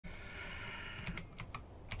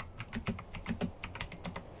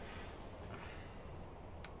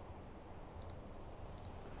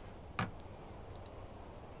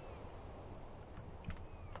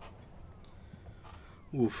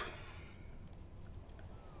Oof.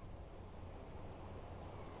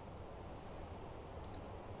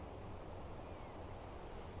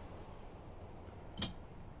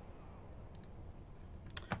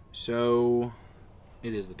 So,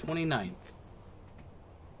 it is the 29th.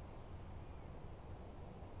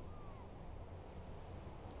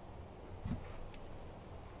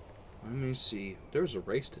 Let me see. There's a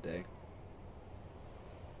race today.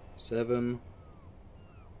 7:37.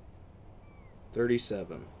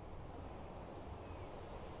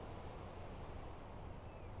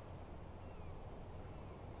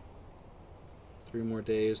 Three more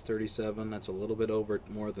days, 37. That's a little bit over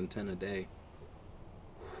more than 10 a day.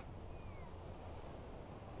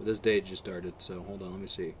 But this day just started, so hold on, let me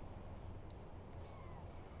see.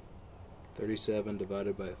 37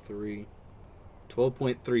 divided by 3.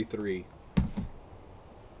 12.33.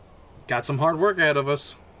 Got some hard work ahead of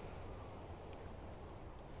us.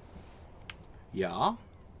 Yeah.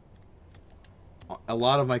 A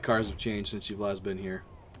lot of my cars have changed since you've last been here.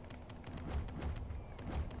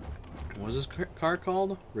 What is this car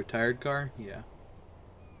called? Retired car? Yeah.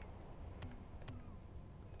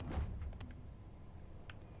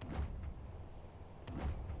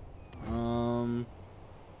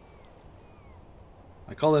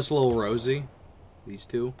 I call this Little Rosie. These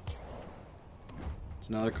two. It's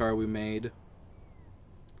another car we made.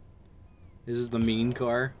 This is the mean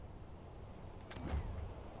car.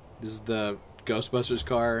 This is the Ghostbusters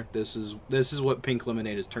car. This is what Pink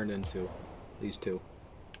Lemonade has turned into. These two.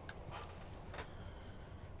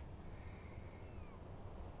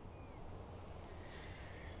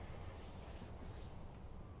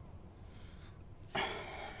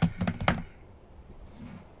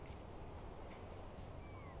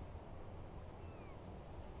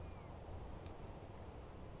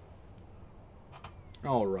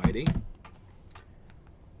 Alrighty.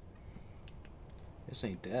 This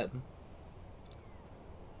ain't dead.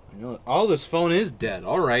 I know. Oh, this phone is dead.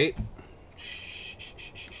 Alright.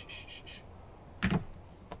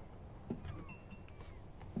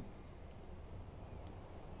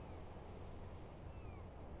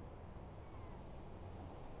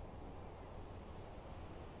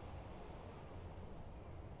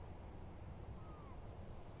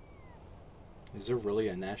 Is there really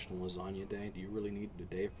a National Lasagna Day? Do you really need a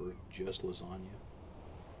day for just lasagna?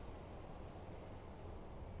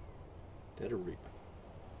 It's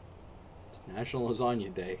National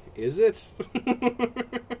Lasagna Day. Is it? Do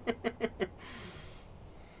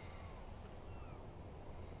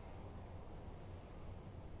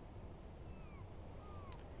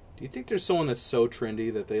you think there's someone that's so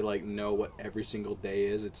trendy that they like know what every single day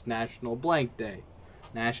is? It's National Blank Day.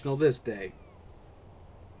 National this day.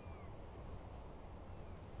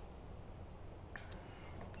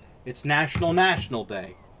 It's National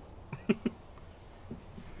Day.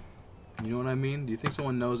 You know what I mean? Do you think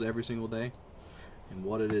someone knows every single day and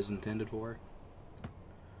what it is intended for?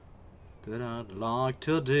 That I'd like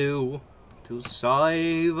to do to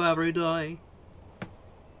save every day.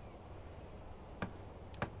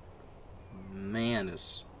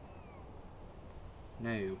 Manus.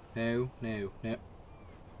 No. I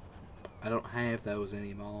don't have those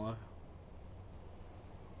anymore.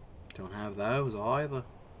 Don't have those either.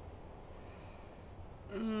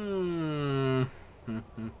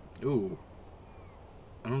 Ooh.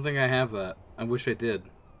 I don't think I have that. I wish I did.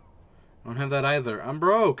 I don't have that either. I'm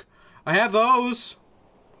broke. I have those!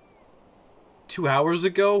 2 hours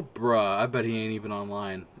ago? Bruh, I bet he ain't even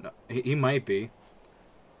online. No, he might be.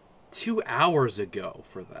 2 hours ago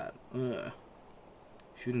for that. Ugh.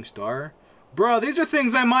 Shooting star? Bruh, these are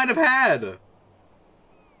things I might have had!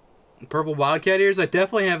 Purple Wildcat ears? I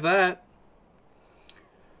definitely have that.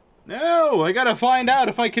 No, I gotta find out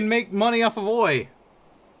if I can make money off of Oi.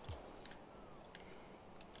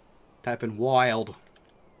 Type in wild.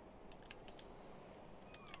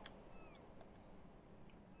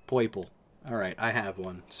 Poiple. Alright, I have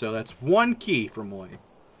one. So that's one key from Oi.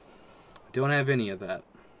 Don't have any of that.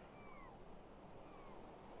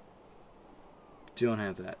 Don't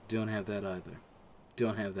have that. Don't have that either.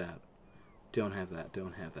 Don't have that. Don't have that.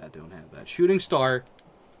 Don't have that. Don't have that. Shooting star.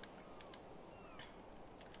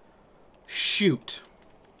 Shoot.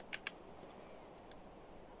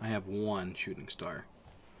 I have one shooting star.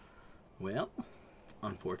 Well,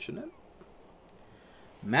 unfortunate.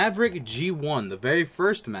 Maverick G1, the very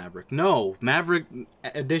first Maverick. No, Maverick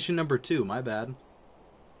edition number 2, my bad.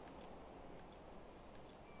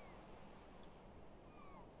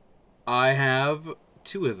 I have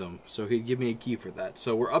 2 of them, so he'd give me a key for that.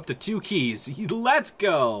 So we're up to 2 keys. Let's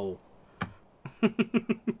go!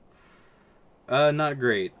 Not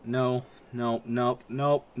great. No. Nope.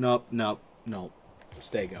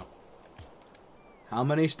 Stego. How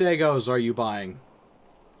many Stegos are you buying?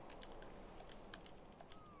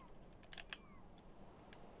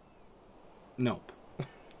 Nope.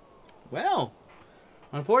 Well,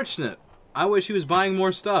 unfortunate. I wish he was buying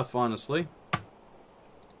more stuff, honestly.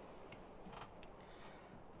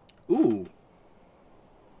 Ooh.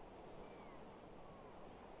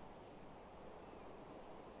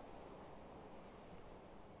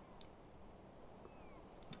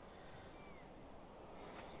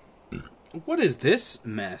 What is this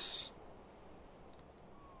mess?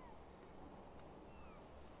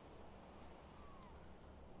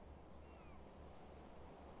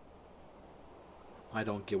 I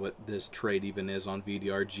don't get what this trade even is on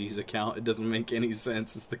VDRG's account. It doesn't make any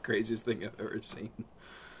sense. It's the craziest thing I've ever seen.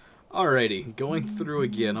 Alrighty, going through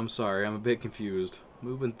again. I'm sorry, I'm a bit confused.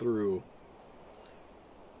 Moving through.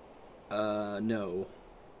 No. No.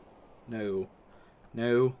 No.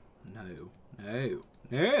 No. No.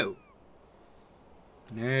 No.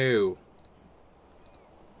 No.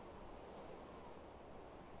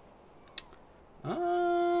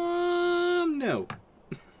 No.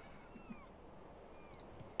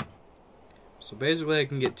 So basically I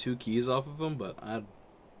can get 2 keys off of them, but I'm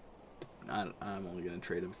only going to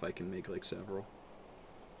trade them if I can make like several.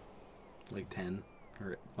 Like 10.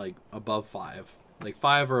 Or like above 5. Like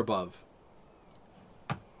 5 or above.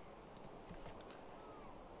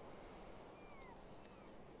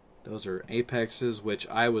 Those are Apexes, which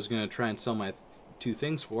I was going to try and sell my 2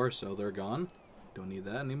 things for, so they're gone. Don't need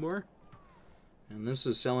that anymore. And this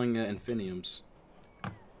is selling Infiniums.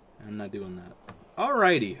 I'm not doing that.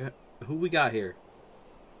 Alrighty. Who we got here?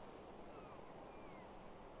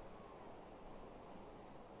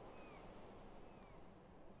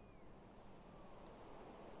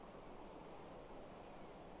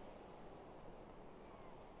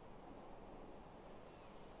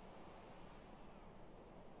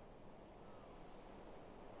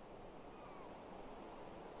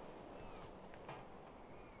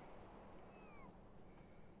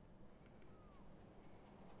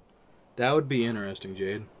 That would be interesting,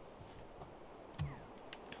 Jade.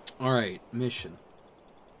 Alright, mission.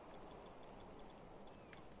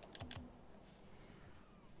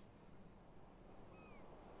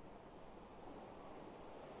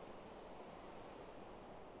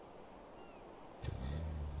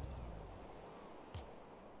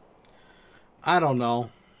 I don't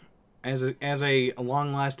know. As a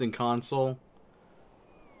long-lasting console,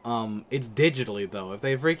 it's digitally though. If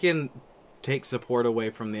they freaking take support away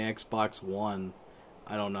from the Xbox One,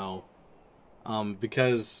 I don't know.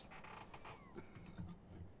 Because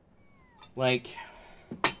like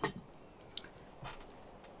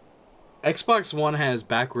Xbox One has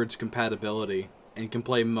backwards compatibility and can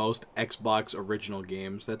play most Xbox original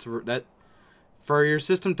games. That for your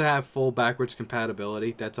system to have full backwards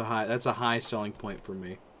compatibility, that's a high selling point for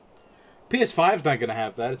me. PS5's not gonna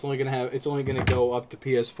have that. It's only gonna go up to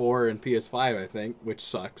PS4 and PS5, I think, which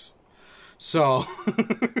sucks. So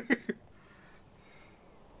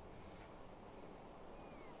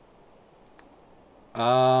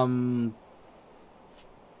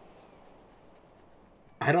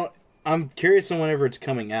I'm curious on whenever it's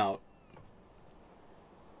coming out.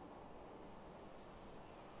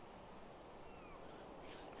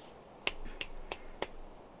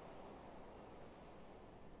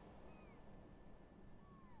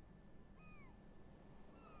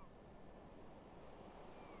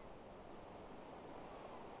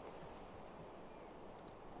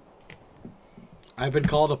 I've been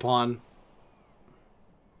called upon.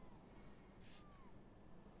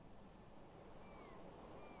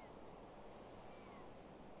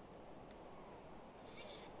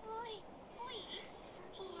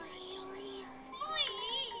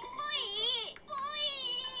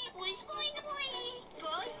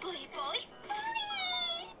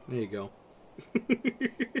 There you go.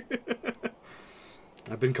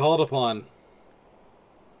 I've been called upon.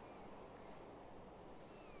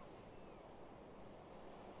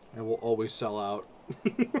 I will always sell out.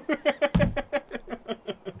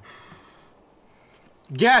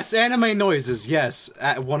 Yes, anime noises. Yes,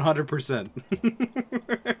 at 100%.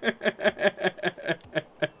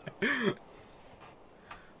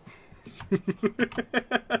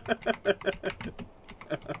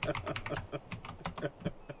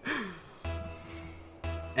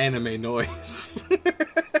 Anime noise.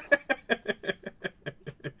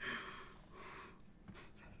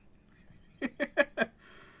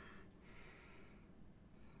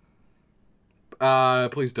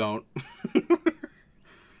 Please don't.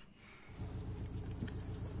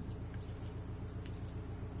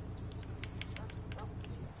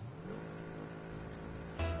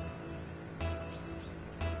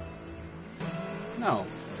 No.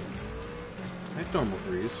 That's normal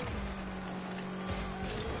freeze.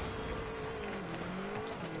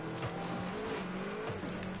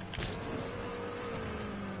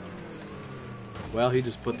 Well, he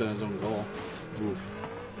just put that in his own goal. Oof.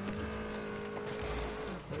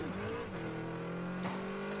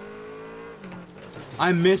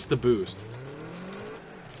 I missed the boost.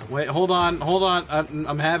 Wait, hold on, hold on.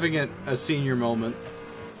 I'm having a senior moment.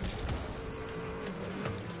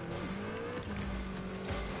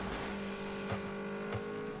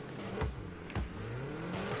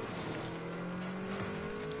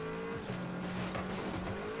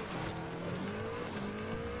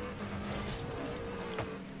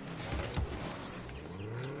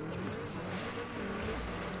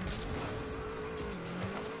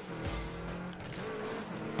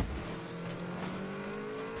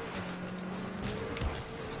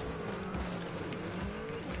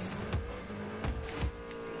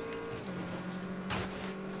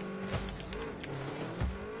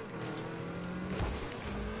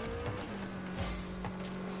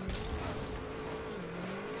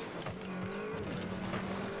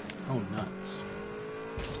 Oh, nuts.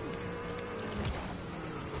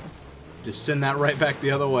 Just send that right back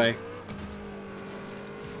the other way.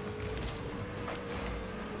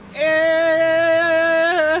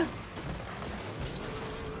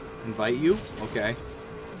 Invite you? Okay.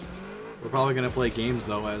 We're probably gonna play games,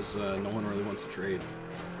 though, as no one really wants to trade.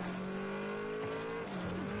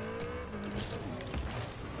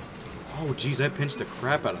 Oh, jeez, I pinched the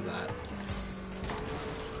crap out of that.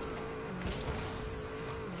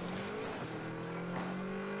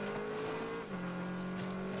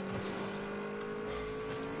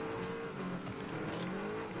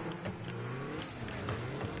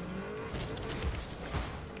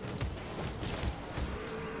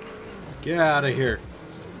 Get out of here.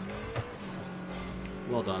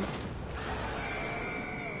 Well done.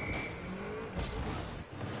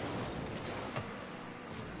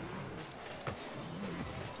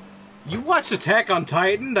 You watched Attack on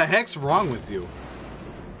Titan? The heck's wrong with you?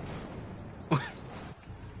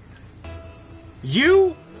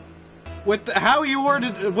 You? With how you were,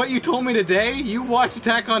 what you told me today? You watched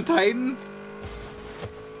Attack on Titan?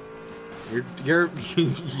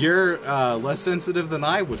 You're less sensitive than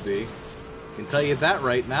I would be. I can tell you that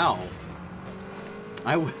right now.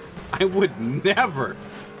 I would never,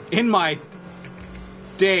 in my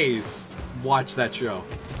days, watch that show.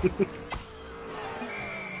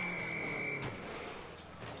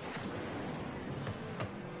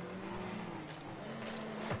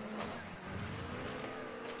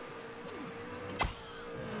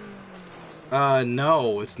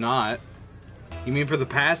 No, it's not. You mean for the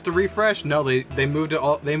past to refresh? No, they moved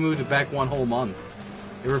it back one whole month.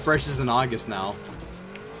 It refreshes in August now.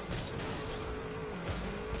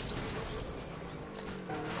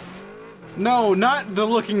 No, not the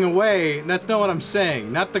looking away. That's not what I'm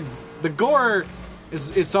saying. Not the gore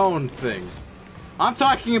is its own thing. I'm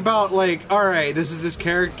talking about, like, alright, this is this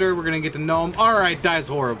character, we're gonna get to know him. Alright, dies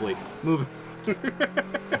horribly. Move.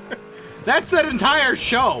 That's that entire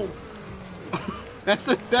show. That's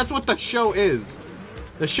what the show is.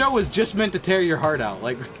 The show is just meant to tear your heart out.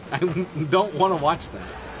 Like, I don't want to watch that.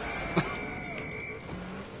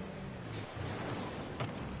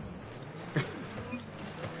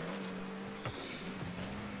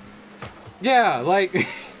 Yeah, like,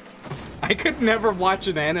 I could never watch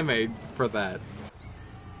an anime for that.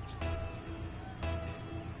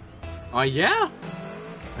 Yeah?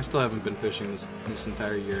 I still haven't been fishing this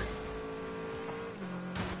entire year.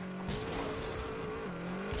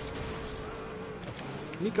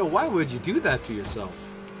 Nico, why would you do that to yourself?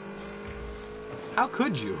 How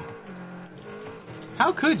could you?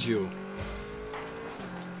 How could you?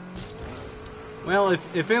 Well,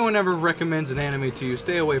 if anyone ever recommends an anime to you,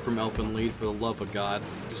 stay away from Elfen Lied, for the love of God.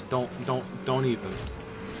 Just don't even.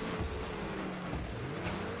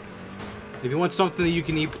 If you want something that you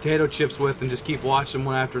can eat potato chips with and just keep watching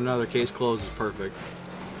one after another, Case Closed is perfect.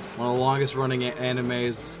 One of the longest running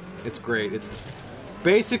animes. It's great. It's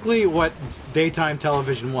basically what daytime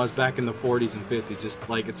television was back in the 40s and 50s. Just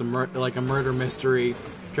like it's like a murder mystery.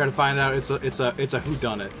 Try to find out it's a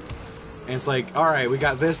whodunit. And it's like, all right, we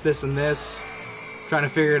got this, and this. Trying to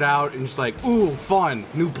figure it out, and it's like, ooh, fun,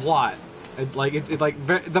 new plot.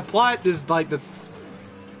 The plot is like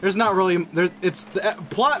there's not really the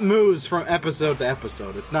plot moves from episode to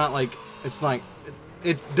episode. It's not like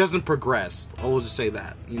it doesn't progress. I'll just say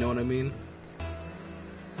that. You know what I mean?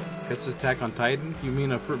 That's Attack on Titan. You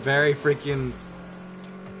mean a very freaking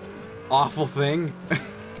awful thing?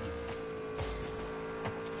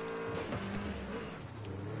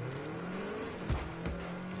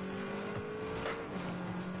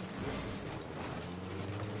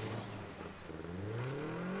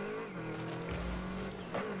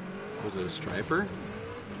 Was it a striper?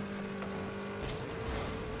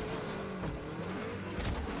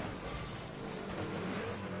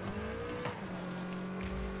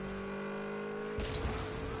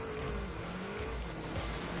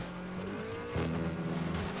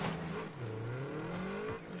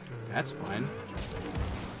 That's fine.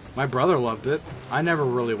 My brother loved it. I never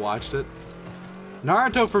really watched it.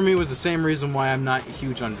 Naruto for me was the same reason why I'm not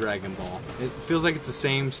huge on Dragon Ball. It feels like it's the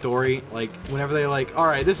same story. Like, whenever they're like,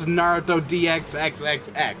 alright, this is Naruto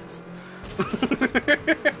DXXXX.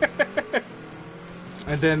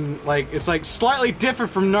 And then, like, it's like slightly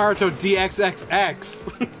different from Naruto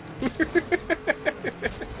DXXX.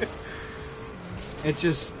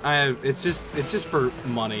 It's just for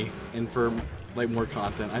money and for, like, more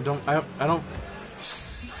content. I don't...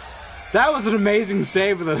 That was an amazing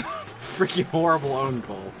save with a freaking horrible own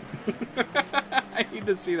goal. I need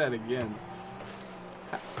to see that again.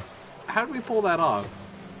 How did we pull that off?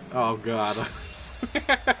 Oh, God.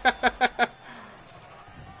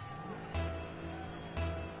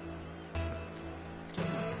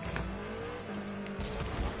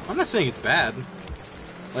 I'm not saying it's bad.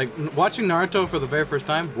 Like, watching Naruto for the very first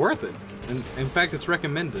time, worth it. And in fact, it's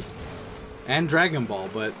recommended. And Dragon Ball,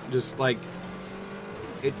 but just, like,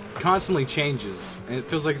 it constantly changes. And it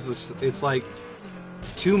feels like it's like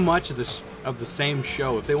too much of the same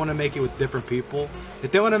show. If they want to make it with different people,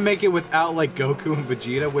 if they want to make it without, like, Goku and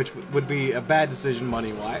Vegeta, which would be a bad decision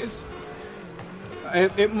money-wise,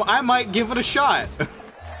 I might give it a shot.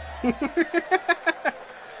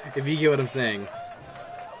 If you get what I'm saying.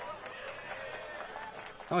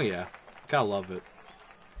 Oh yeah, gotta love it.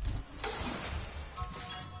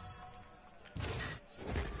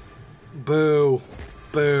 Boo.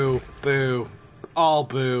 Boo. Boo. All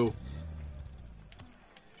boo.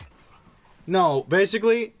 No,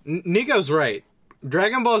 basically, Nico's right.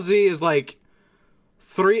 Dragon Ball Z is like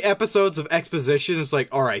 3 episodes of exposition. It's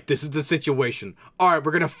like, alright, this is the situation. Alright,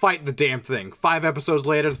 we're gonna fight the damn thing. 5 episodes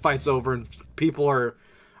later, the fight's over and people are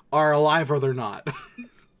alive or they're not.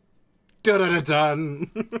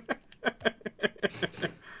 Dun-dun-dun-dun.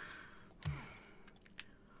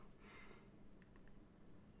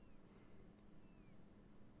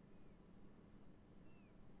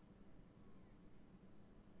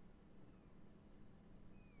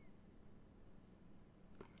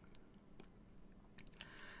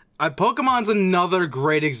 Pokemon's another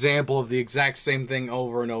great example of the exact same thing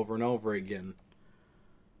over and over and over again.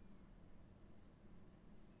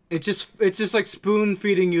 It's just like spoon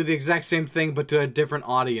feeding you the exact same thing, but to a different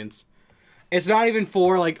audience. It's not even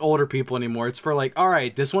for, like, older people anymore. It's for, like,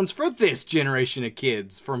 alright, this one's for this generation of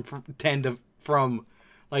kids from 12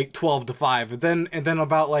 to 5. And then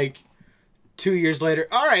about, like, 2 years later,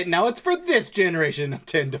 alright, now it's for this generation of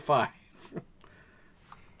 10 to 5.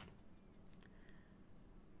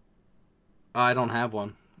 I don't have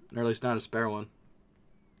one. Or at least not a spare one.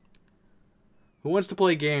 Who wants to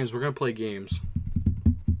play games? We're gonna play games.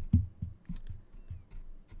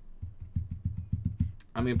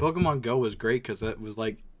 I mean, Pokemon Go was great because that was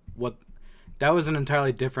like that was an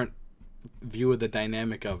entirely different view of the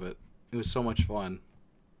dynamic of it. It was so much fun.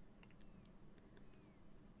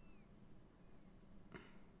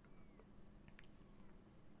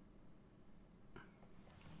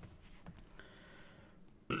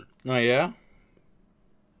 Oh yeah?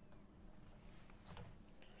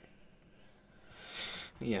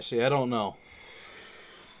 Yeah, see, I don't know.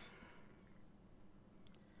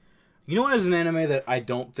 You know what is an anime that I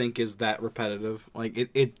don't think is that repetitive? Like,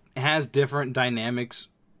 it has different dynamics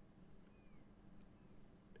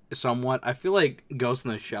somewhat. I feel like Ghost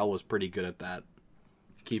in the Shell was pretty good at that.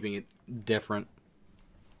 Keeping it different.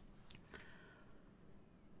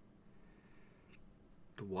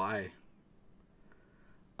 Why?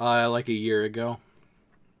 Like a year ago.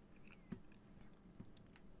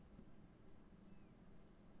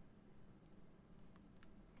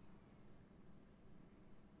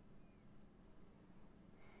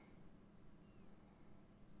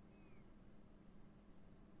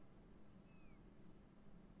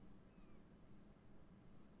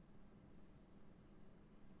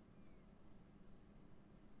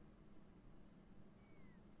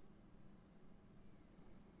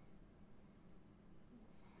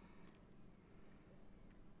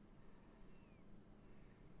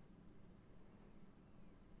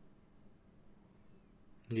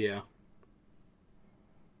 Yeah.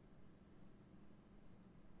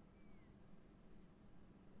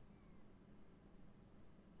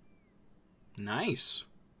 Nice.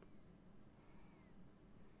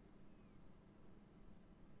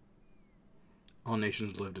 All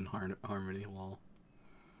nations lived in harmony, lol.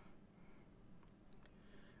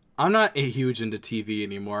 I'm not a huge into TV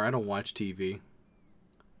anymore. I don't watch TV.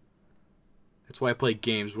 That's why I play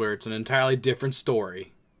games where it's an entirely different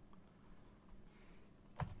story.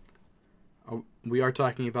 We are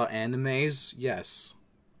talking about animes? Yes.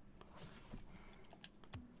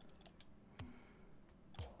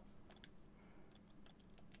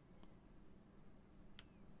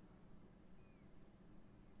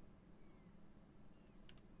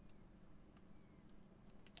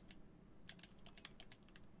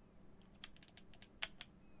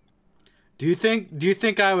 Do you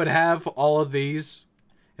think I would have all of these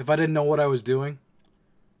if I didn't know what I was doing?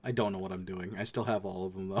 I don't know what I'm doing. I still have all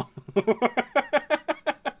of them though.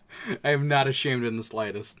 I am not ashamed in the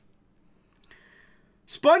slightest.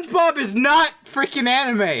 SpongeBob is not freaking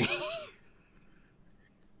anime.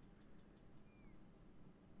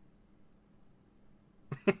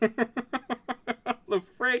 The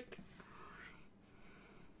freak.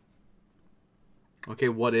 Okay,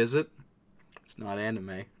 what is it? It's not anime.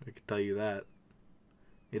 I can tell you that.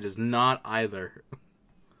 It is not either.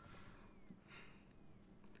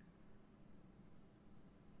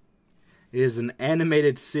 It is an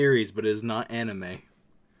animated series, but it is not anime.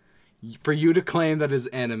 For you to claim that is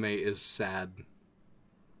anime is sad.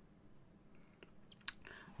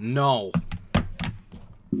 No.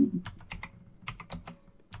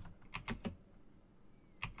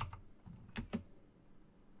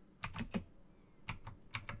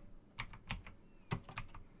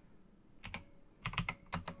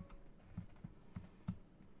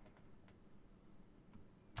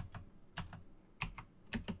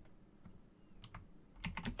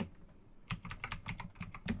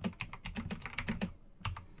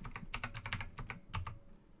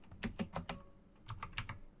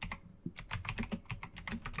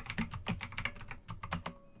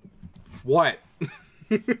 What?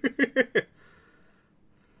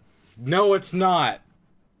 No, it's not.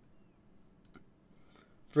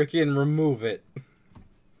 Freaking remove it.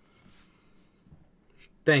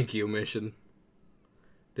 Thank you, mission.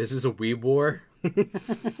 This is a weeb war?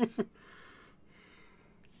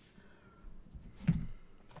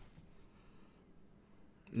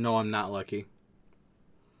 No, I'm not lucky.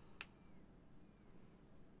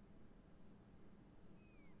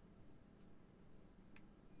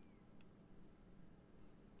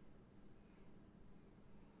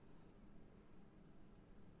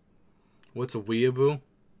 What's a weeaboo?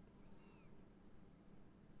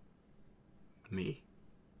 Me.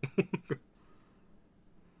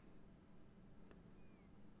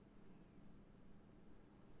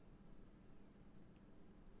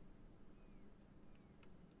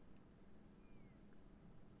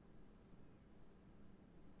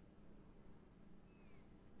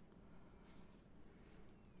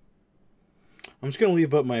 I'm just gonna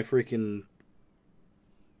leave up my freaking...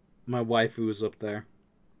 my waifus up there.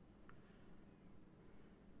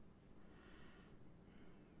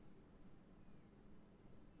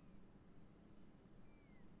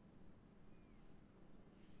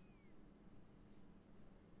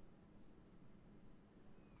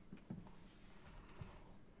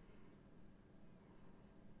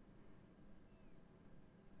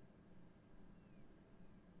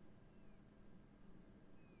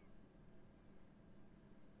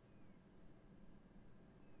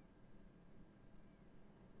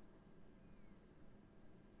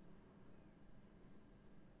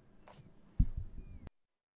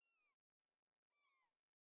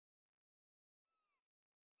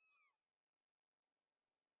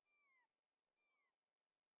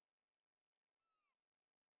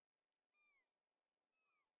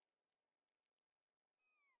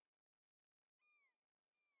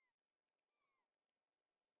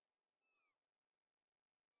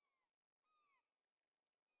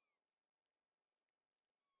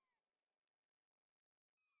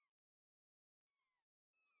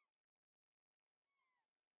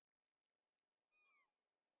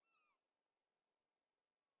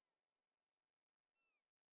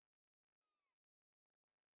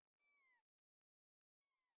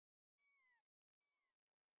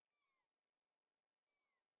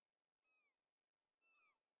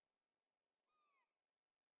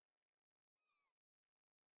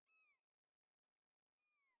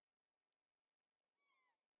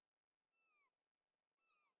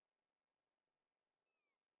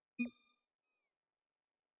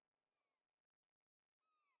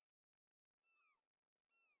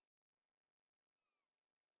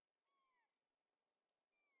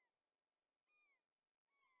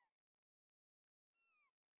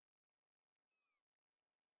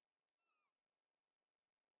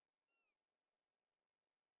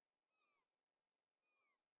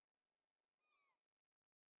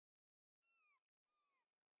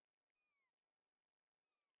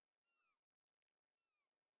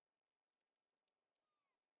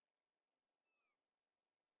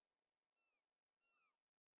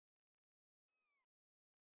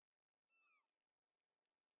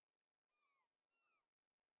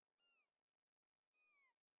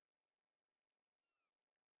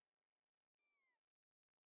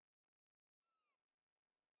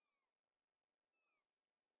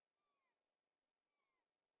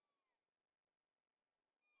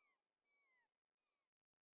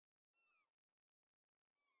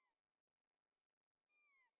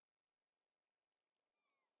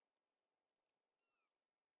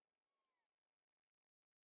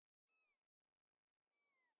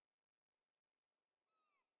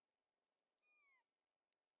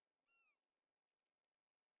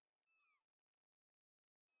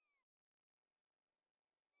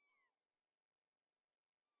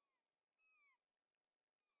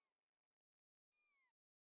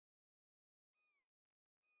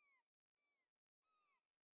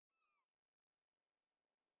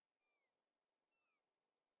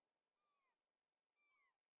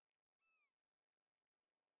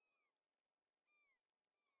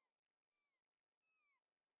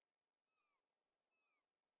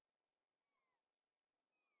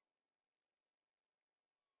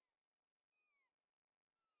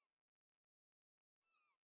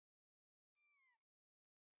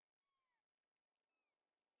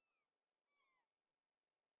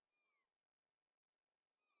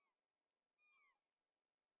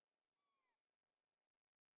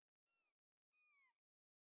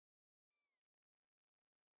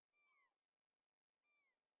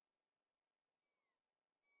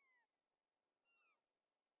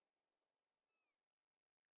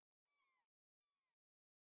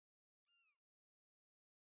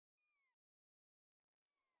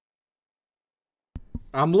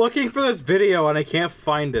 I'm looking for this video and I can't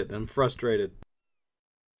find it. I'm frustrated.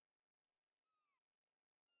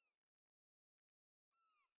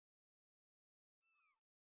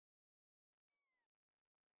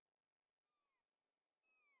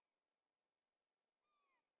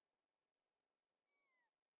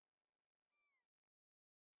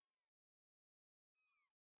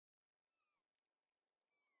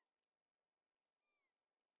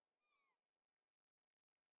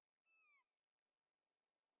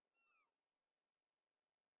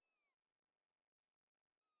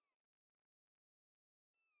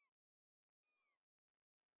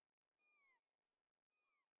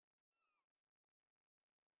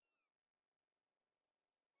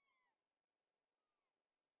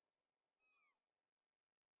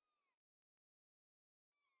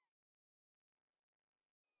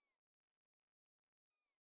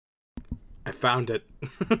 I found it.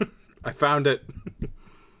 I found it.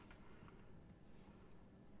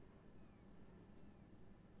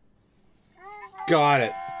 Got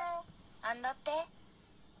it. なんだって？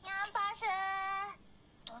キャンパス。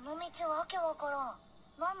どの道わけわからん。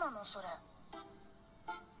なんなのそれ。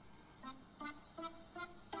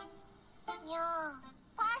にゃん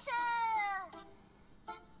パス。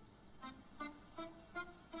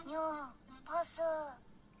にゃんパス。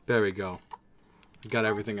 There we go. Got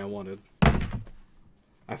everything I wanted.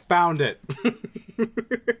 I found it.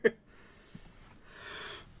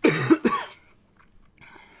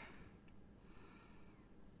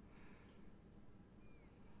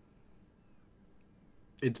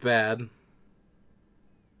 It's bad.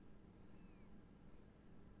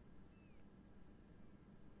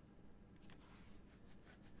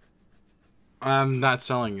 I'm not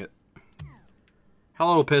selling it.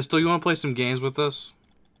 Hello, Pistol. You want to play some games with us?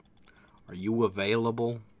 Are you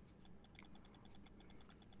available?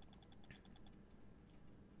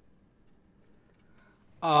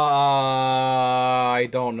 I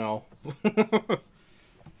don't know.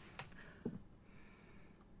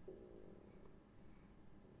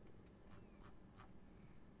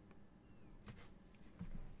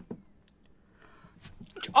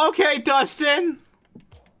 Okay, Dustin.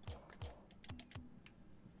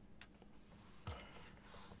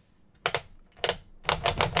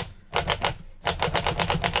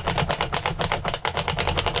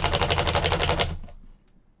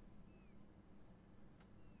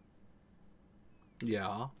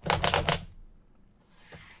 Yeah.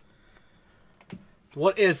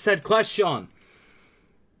 What is said question?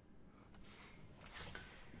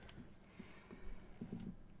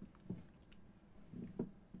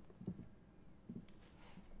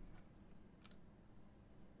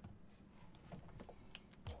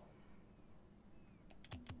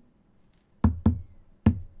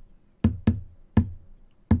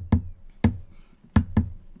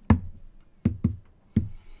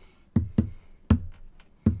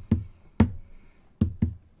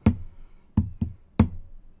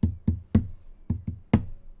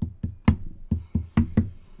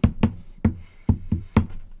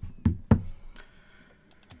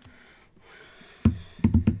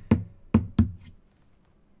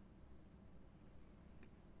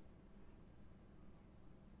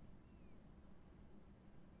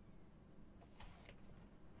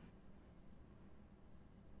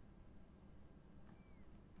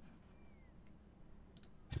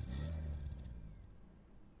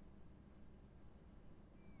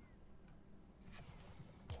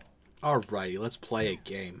 Alrighty, let's play a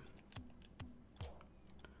game.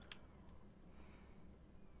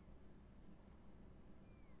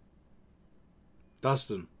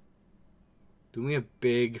 Dustin, do me a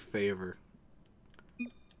big favor.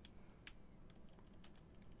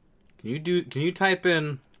 Can you type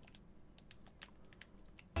in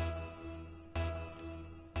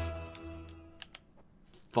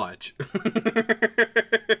fudge?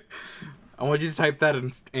 I want you to type that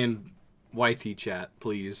in YT chat,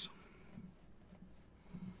 please.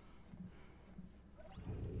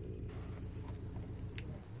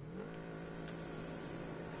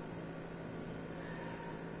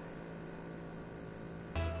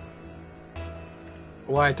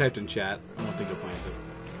 Well, I typed in chat. I don't think you'll find it.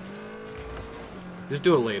 Just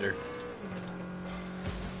do it later.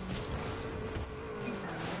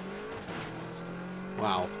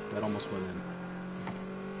 Wow, that almost went in.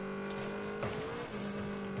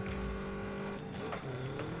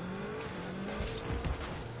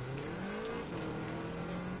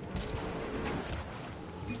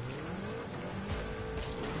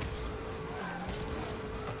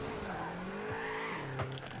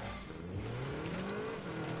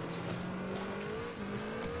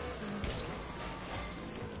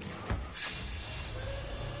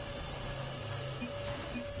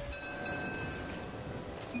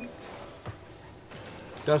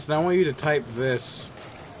 Dustin, I want you to type this.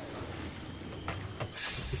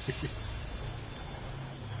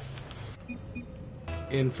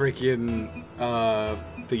 In freaking,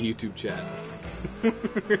 the YouTube chat.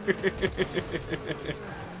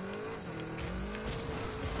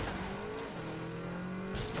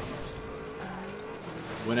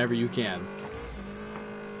 Whenever you can.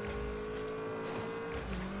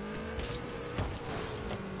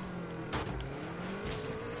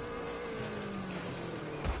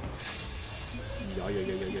 Yeah.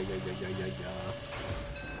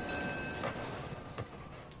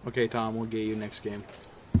 Okay, Tom, we'll get you next game.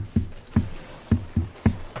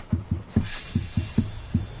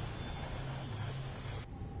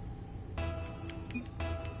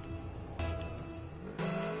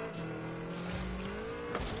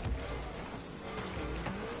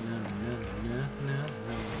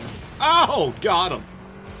 Oh, got him.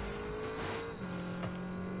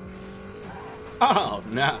 Oh,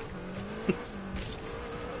 no.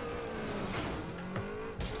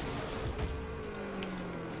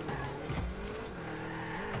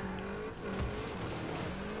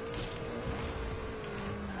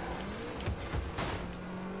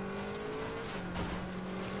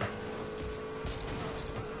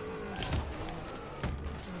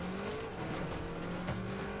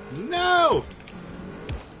 No!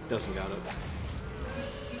 Doesn't got it.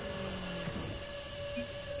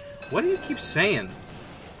 What do you keep saying?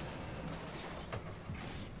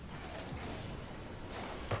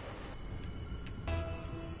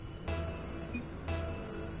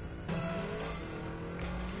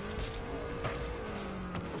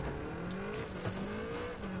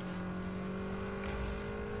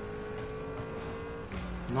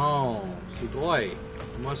 No, Sugoi. You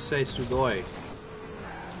must say Sugoi.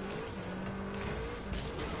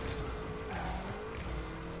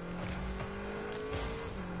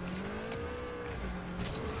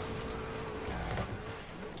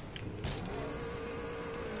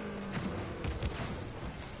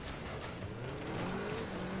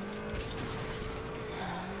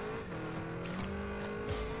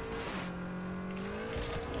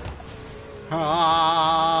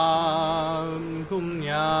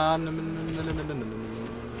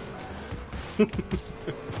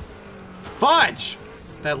 Fudge!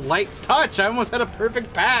 That light touch! I almost had a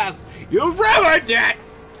perfect pass! You ruined it!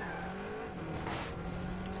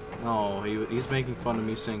 No, he's making fun of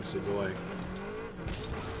me saying Sugoi.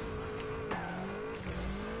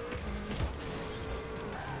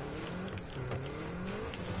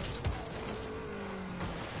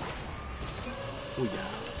 Oh yeah.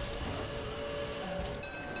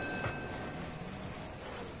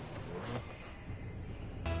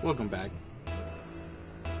 Welcome back.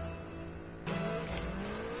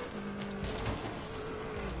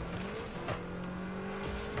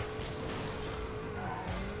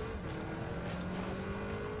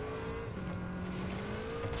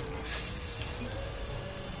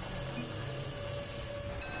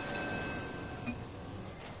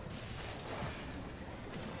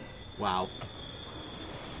 Wow.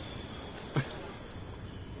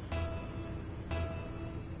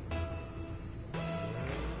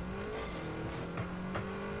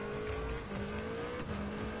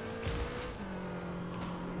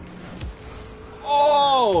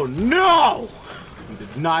 Oh no! You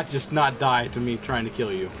did not just not die to me trying to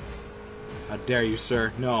kill you. How dare you,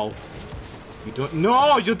 sir? No. You don't.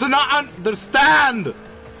 No! You do not understand!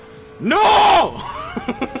 No!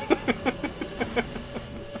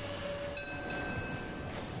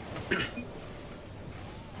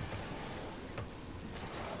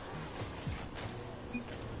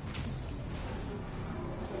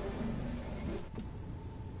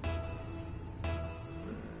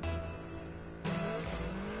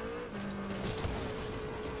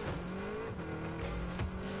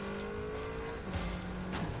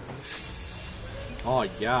 Oh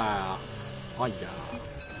yeah. Oh yeah.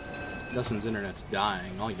 Dustin's internet's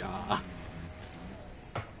dying. Oh yeah.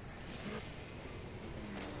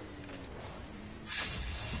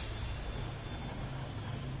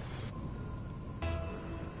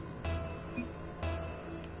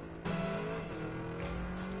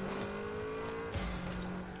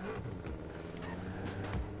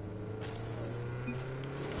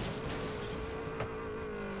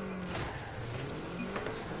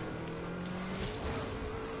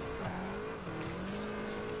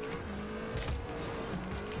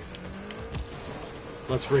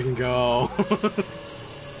 Let's freaking go.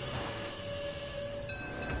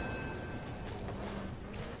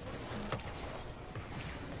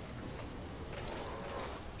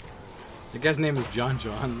 The guy's name is John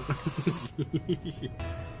John.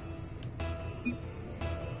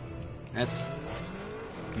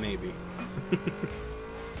 Maybe.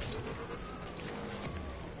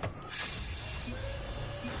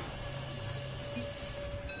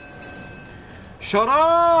 Shut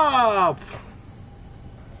up!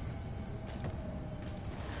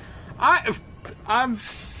 I'm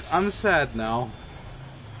sad now.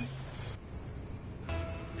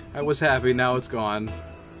 I was happy, now it's gone.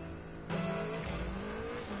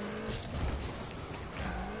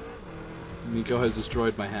 Nico has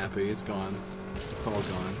destroyed my happy, it's gone. It's all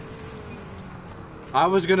gone. I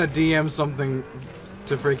was gonna DM something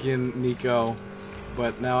to freaking Nico,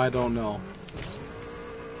 but now I don't know.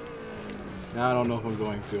 Now I don't know if I'm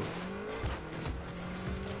going to.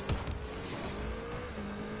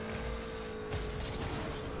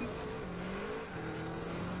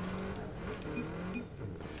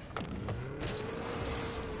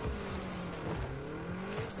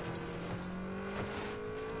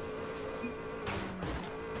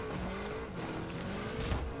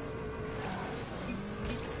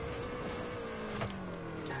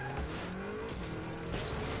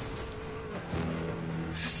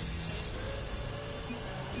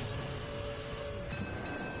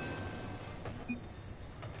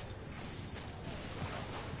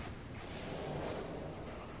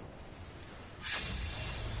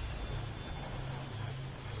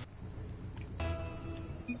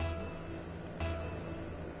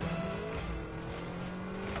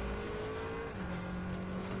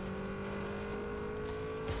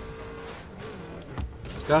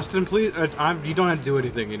 Dustin, please. You don't have to do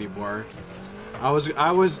anything anymore.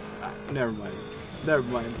 Never mind. Never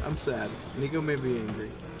mind. I'm sad. Nico made me angry.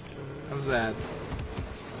 I'm sad.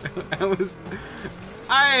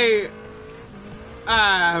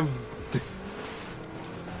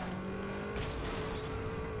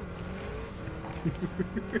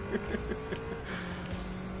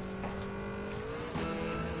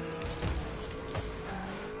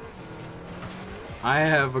 I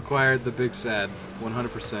have acquired the big sad,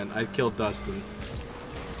 100%. I killed Dustin.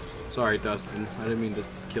 Sorry, Dustin. I didn't mean to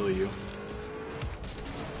kill you.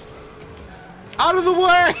 Out of the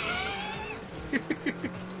way!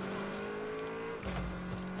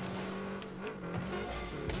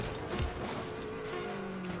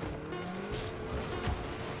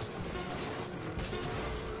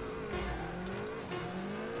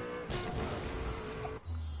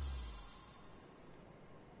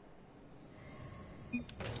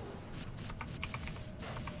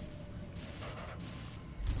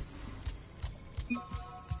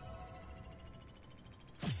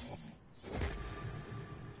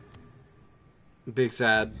 Big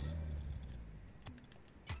sad.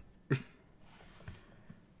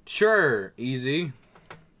 Sure, easy.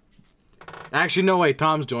 Actually, no, wait,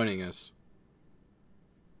 Tom's joining us.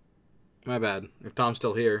 My bad. If Tom's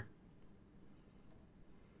still here.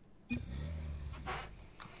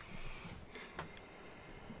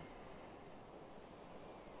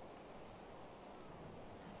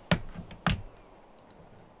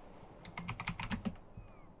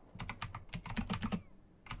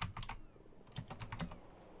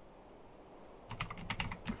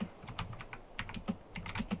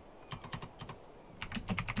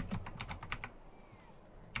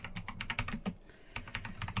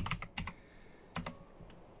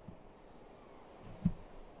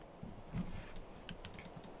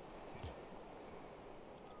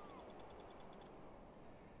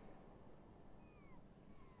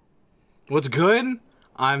 What's good?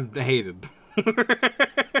 I'm hated.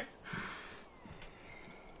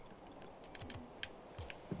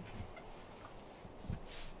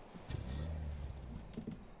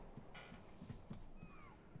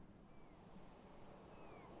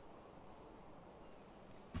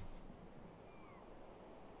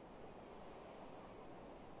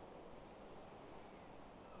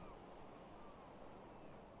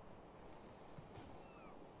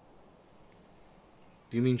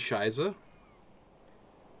 Do you mean Shiza?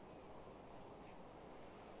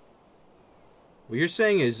 What you're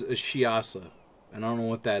saying is a Shiasa, and I don't know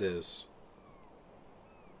what that is.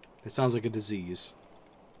 It sounds like a disease.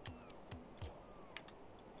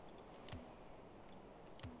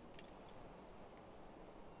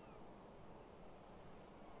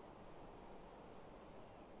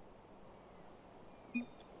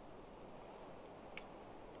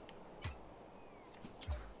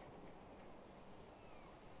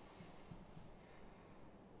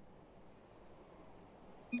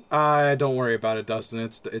 Don't worry about it, Dustin.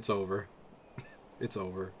 It's over. It's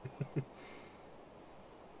over.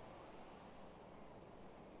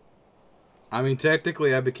 I mean,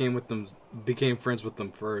 technically, I became friends with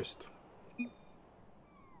them first.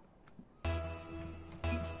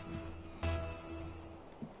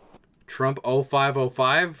 Trump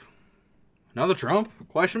 0505? Another Trump?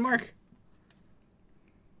 Question mark?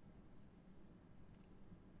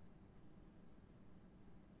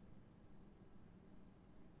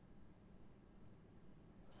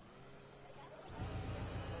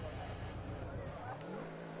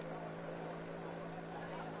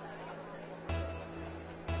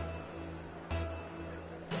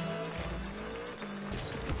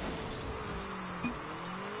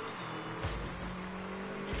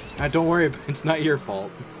 Don't worry, it's not your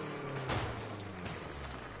fault.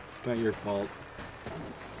 It's not your fault.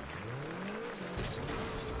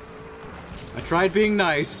 I tried being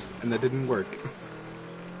nice, and that didn't work.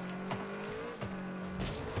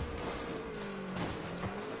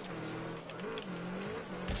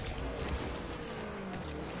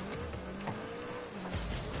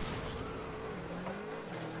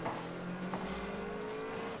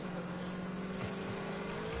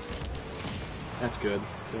 That's good.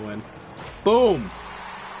 Go in. Boom!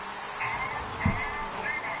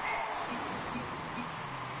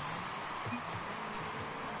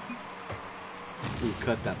 Ooh,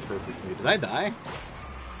 cut that perfectly. Did I die?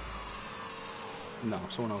 No,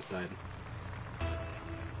 someone else died.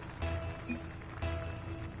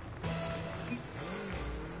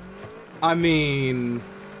 I mean...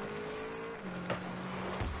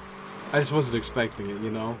 I just wasn't expecting it, you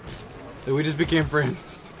know? We just became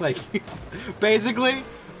friends. Like, basically,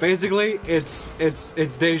 it's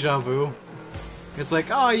deja vu. It's like,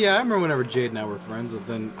 oh yeah, I remember whenever Jade and I were friends,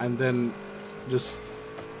 and then just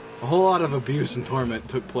a whole lot of abuse and torment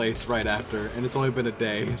took place right after, and it's only been a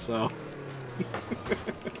day, so.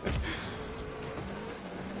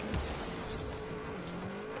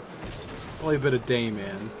 It's only been a day,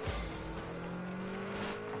 man.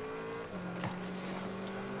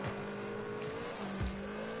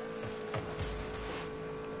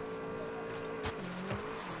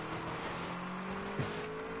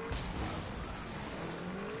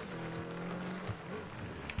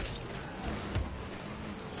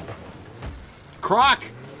 Croc!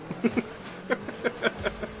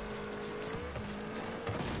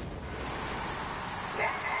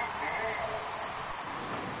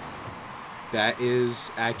 That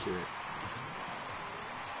is accurate.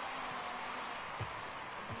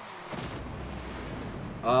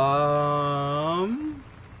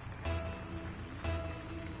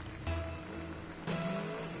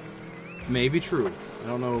 Maybe true. I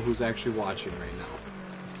don't know who's actually watching right now.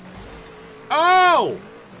 Oh!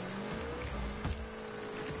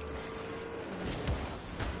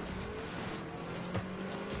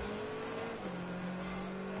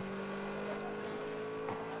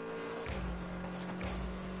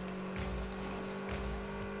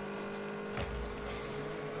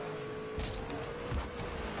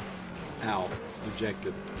 Ow.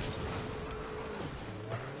 Rejected.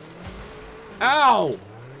 Ow!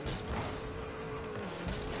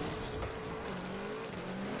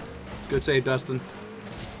 Good save, Dustin.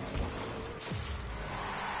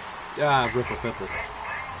 Ah, ripple pipple.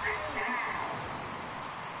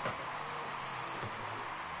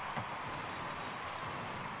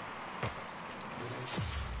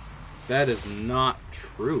 That is not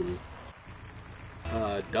true.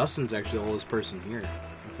 Dustin's actually the oldest person here,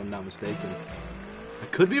 if I'm not mistaken. I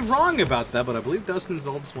could be wrong about that, but I believe Dustin's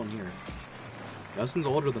the oldest one here. Dustin's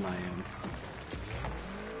older than I am.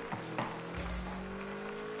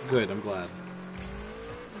 Good, I'm glad.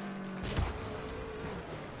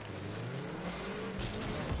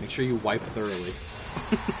 Make sure you wipe thoroughly.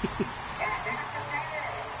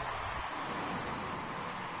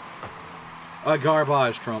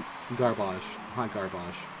 Garbage, Trump. Garbage. Not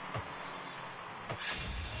garbage.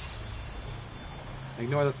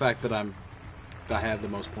 Ignore the fact that I have the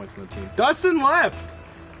most points on the team. Dustin left!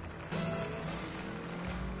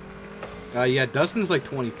 Yeah, Dustin's like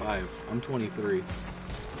 25. I'm 23.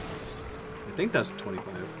 I think Dustin's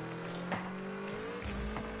 25.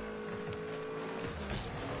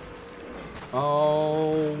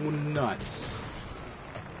 Oh, nuts.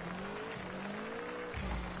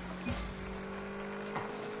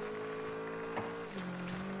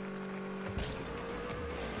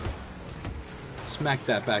 Smack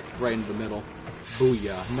that back right into the middle.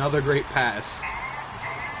 Booyah. Another great pass.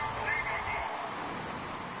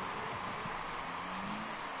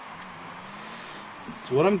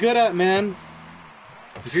 It's what I'm good at, man.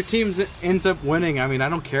 If your team ends up winning, I mean, I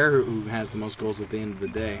don't care who has the most goals at the end of the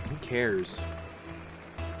day. Who cares?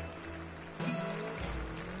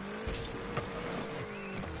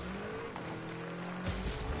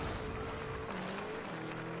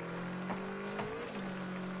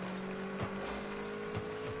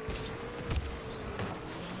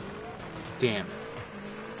 Damn it.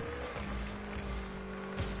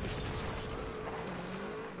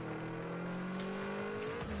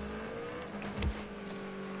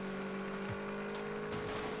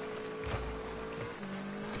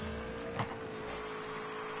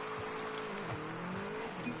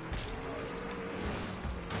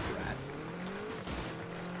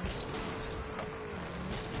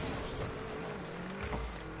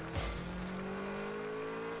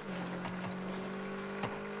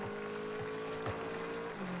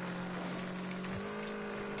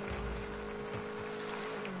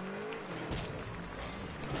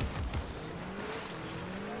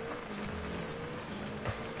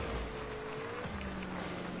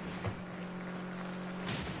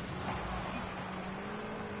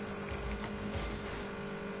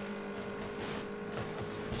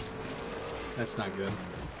 That's not good.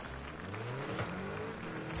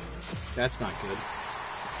 That's not good.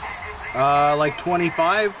 Like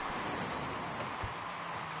 25?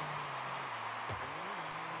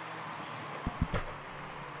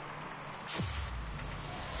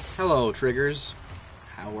 Hello, Triggers.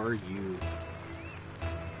 How are you?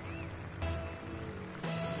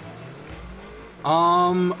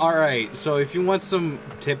 Alright, so if you want some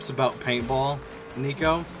tips about paintball,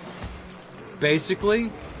 Nico,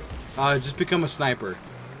 basically, just become a sniper.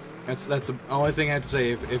 That's the only thing I have to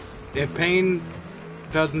say. If pain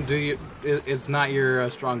doesn't do you, it's not your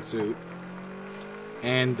strong suit,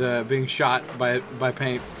 and being shot by a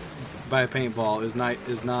paintball is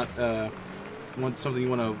not something you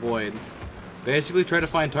want to avoid. Basically, try to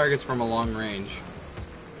find targets from a long range.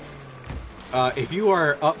 If you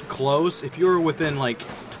are up close, if you're within like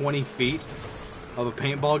 20 feet of a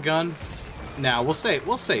paintball gun, now we'll say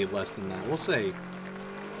less than that. We'll say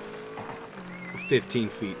 15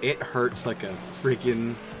 feet. It hurts like a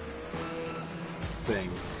freaking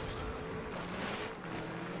thing.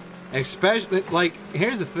 Especially, like,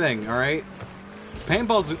 here's the thing, alright?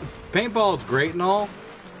 Paintball's great and all,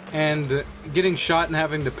 and getting shot and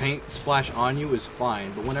having the paint splash on you is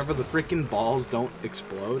fine, but whenever the freaking balls don't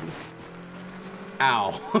explode,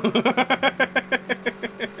 ow.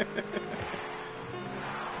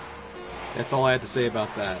 That's all I had to say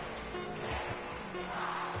about that.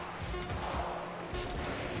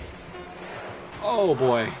 Oh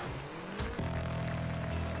boy.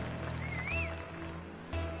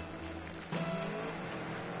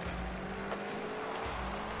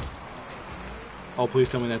 Oh, please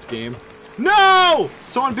tell me that's game. No!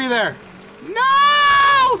 Someone be there.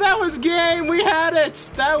 No! That was game. We had it.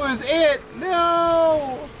 That was it.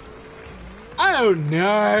 No! Oh,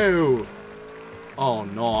 no. Oh,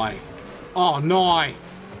 no. Oh, no.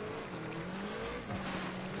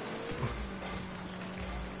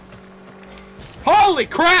 Holy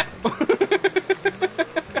crap!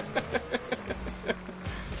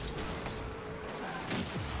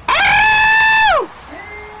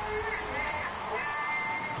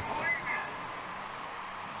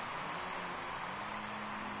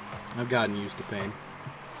 I've gotten used to pain.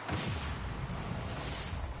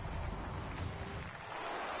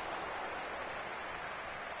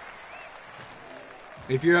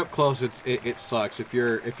 If you're up close, it sucks. If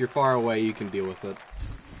you're far away, you can deal with it.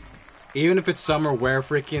 Even if it's summer, wear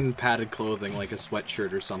freaking padded clothing like a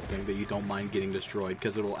sweatshirt or something that you don't mind getting destroyed,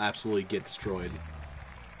 because it will absolutely get destroyed.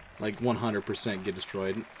 Like 100% get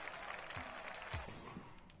destroyed.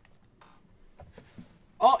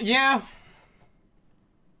 Oh yeah.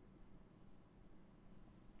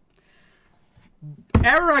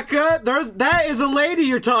 Erica, that is a lady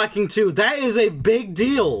you're talking to. That is a big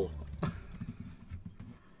deal.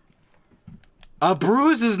 A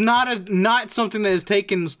bruise is not something that is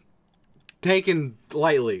taken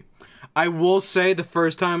lightly. I will say the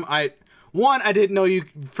first time I didn't know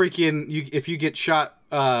if you get shot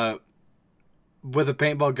with a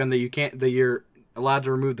paintball gun that you're allowed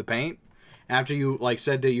to remove the paint after you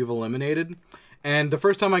said that you've eliminated. And the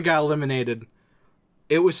first time I got eliminated,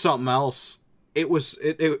 it was something else. It was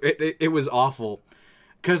awful.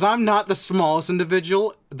 Because I'm not the smallest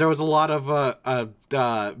individual, there was a lot of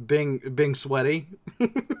being sweaty,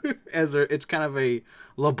 as it's kind of a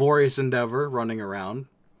laborious endeavor running around,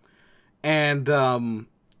 and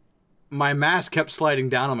my mask kept sliding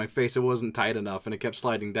down on my face. It wasn't tight enough, and it kept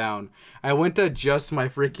sliding down. I went to adjust my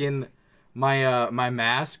freaking my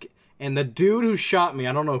mask, and the dude who shot me,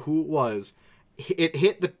 I don't know who it was, it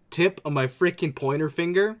hit the tip of my freaking pointer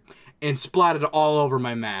finger and splattered all over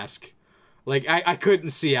my mask. Like, I couldn't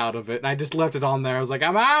see out of it, and I just left it on there. I was like,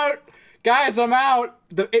 I'm out! Guys, I'm out!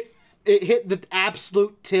 It hit the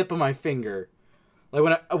absolute tip of my finger.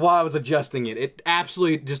 Like, while I was adjusting it. It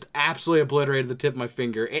absolutely obliterated the tip of my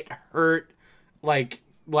finger. It hurt it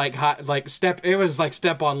was like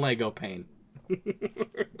step on Lego pain.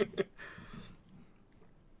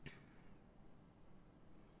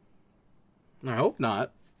 I hope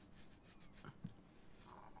not.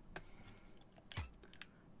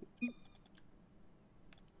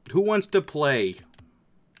 Who wants to play?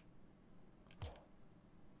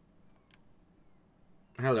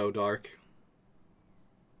 Hello, Dark.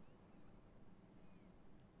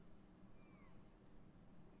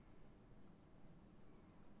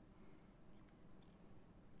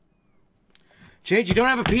 Jade, you don't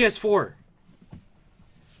have a PS4.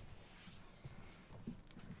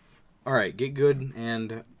 Alright, get good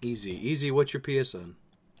and easy. Easy, what's your PSN?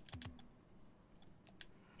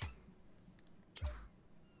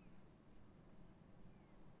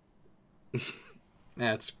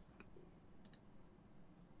 That's...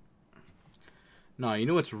 No, you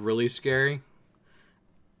know what's really scary?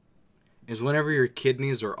 Is whenever your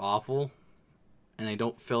kidneys are awful and they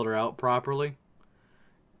don't filter out properly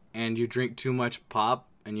and you drink too much pop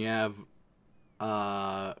and you have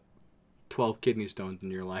 12 kidney stones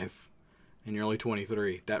in your life and you're only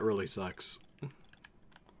 23. That really sucks.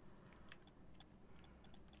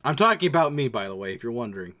 I'm talking about me, by the way, if you're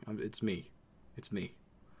wondering. It's me. It's me.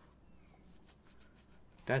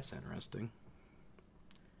 That's interesting.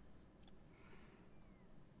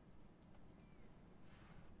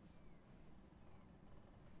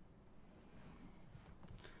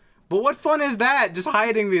 But what fun is that? Just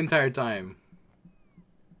hiding the entire time.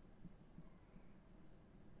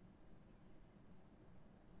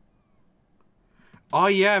 Oh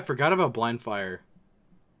yeah, I forgot about Blind Fire.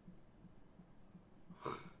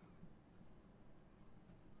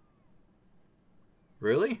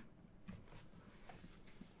 Really?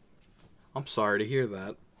 I'm sorry to hear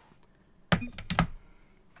that.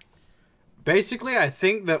 Basically, I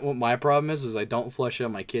think that what my problem is I don't flush out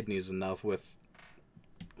my kidneys enough with,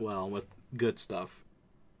 well, with good stuff.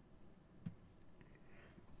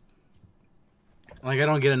 Like, I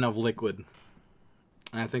don't get enough liquid.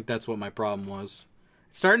 And I think that's what my problem was.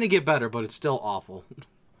 It's starting to get better, but it's still awful.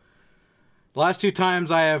 The last 2 times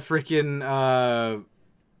I have freaking,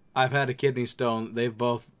 I've had a kidney stone, they've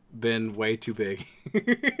both been way too big.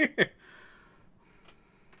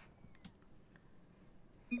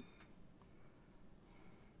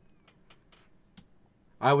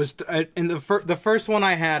 I was in the first one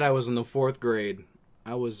I had. I was in the 4th grade.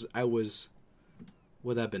 I was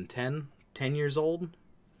would that have been 10 years old,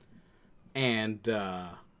 and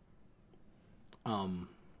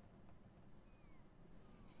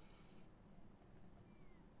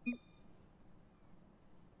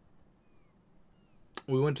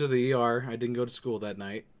we went to the ER. I didn't go to school that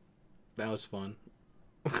night. That was fun.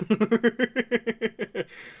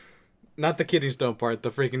 Not the kidney stone part.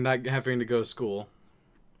 The freaking not having to go to school.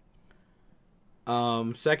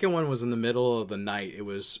 Second one was in the middle of the night. It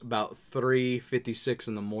was about 3:56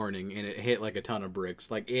 in the morning, and it hit like a ton of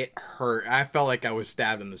bricks. Like, it hurt. I felt like I was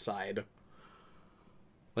stabbed in the side.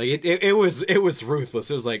 Like, it was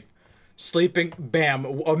ruthless. It was like sleeping, bam,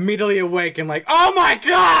 immediately awake, and like, oh my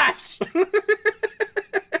gosh!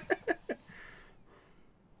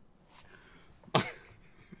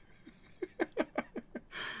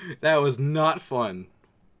 That was not fun.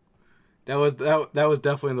 That was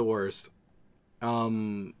definitely the worst.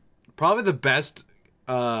 Probably the best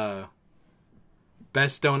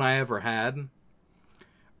stone I ever had.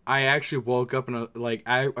 I actually woke up and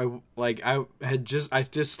I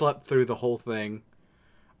just slept through the whole thing.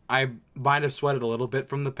 I might have sweated a little bit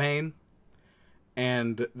from the pain,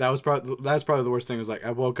 and that was probably the worst thing. Was like I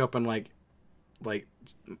woke up and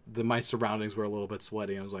my surroundings were a little bit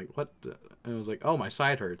sweaty. I was like, what? And I was like, oh, my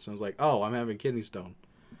side hurts. And I was like, oh, I'm having kidney stone.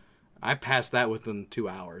 I passed that within 2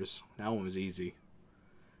 hours. That one was easy.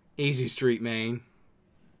 Easy street, man.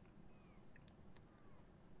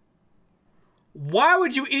 Why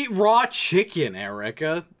would you eat raw chicken,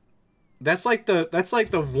 Erica? That's like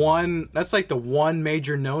the one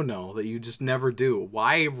major no-no that you just never do.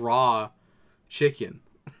 Why raw chicken?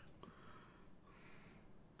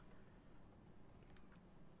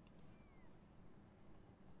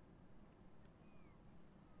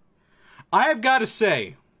 I have got to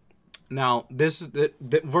say, now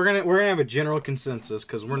we're gonna have a general consensus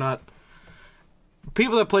because we're not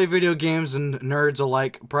people that play video games and nerds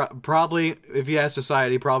alike. Probably, if you ask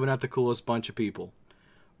society, probably not the coolest bunch of people,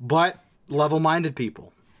 but level-minded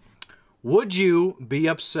people. Would you be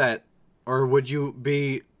upset, or would you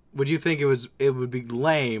think it would be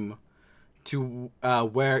lame to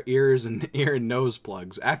wear ear and nose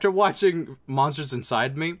plugs? After watching Monsters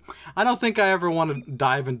Inside Me, I don't think I ever want to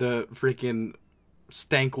dive into freaking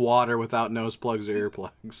stank water without nose plugs or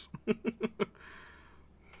earplugs.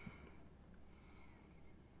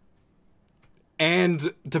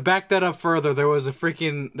 And to back that up further, there was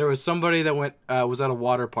somebody that was at a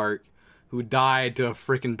water park who died to a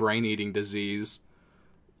freaking brain-eating disease.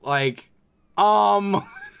 Like,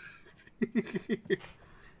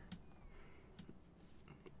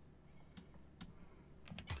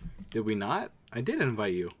 did we not? I did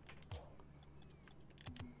invite you.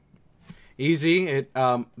 Easy.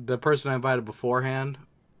 The person I invited beforehand,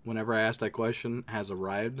 whenever I asked that question, has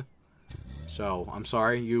arrived. So, I'm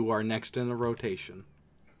sorry, you are next in the rotation.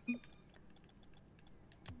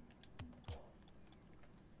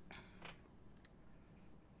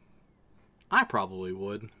 I probably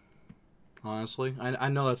would. Honestly. I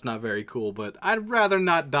know that's not very cool, but I'd rather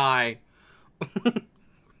not die.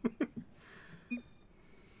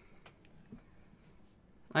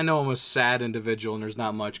 I know I'm a sad individual and there's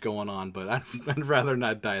not much going on, but I'd rather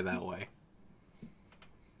not die that way.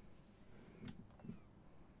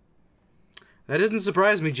 That doesn't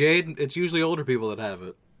surprise me, Jade. It's usually older people that have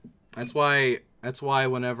it. That's why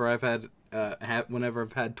whenever I've had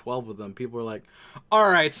 12 of them, people are like, "All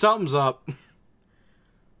right, something's up.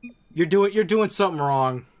 You're doing something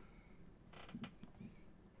wrong."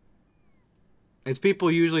 It's people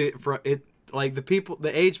usually like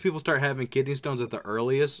the age people start having kidney stones at the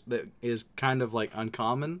earliest that is kind of like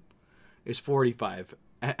uncommon is 45.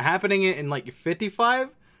 Happening in like 55,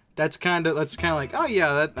 that's kind of like, oh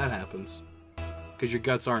yeah, that happens. Because your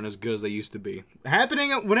guts aren't as good as they used to be.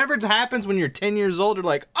 Happening whenever it happens when you're 10 years old, you're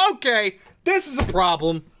like, okay, this is a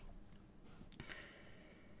problem.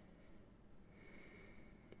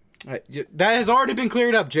 That has already been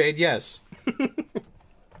cleared up, Jade, yes.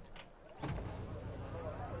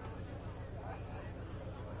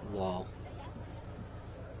 Lol.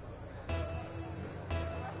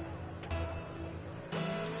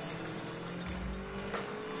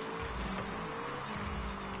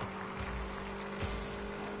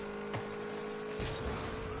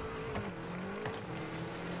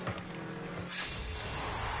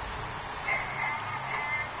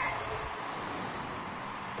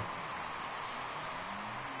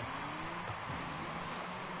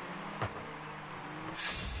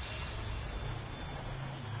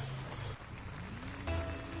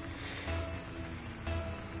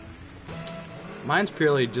 Mine's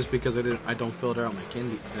purely just because I don't filter out my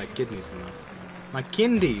kidneys enough. My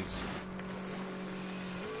kidneys.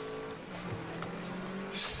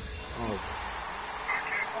 Oh,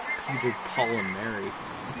 Peter, Paul, and Mary.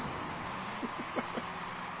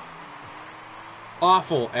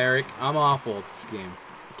 Awful, Eric. I'm awful at this game.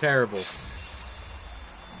 Terrible. Do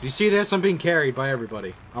you see this? I'm being carried by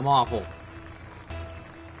everybody. I'm awful.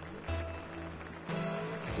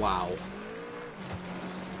 Wow.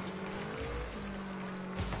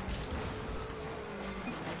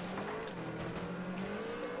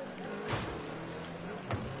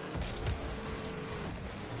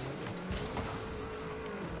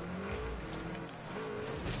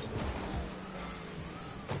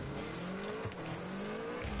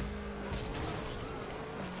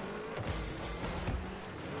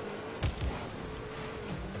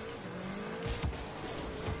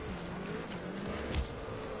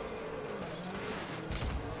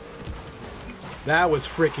 That was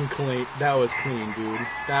freaking clean. That was clean, dude.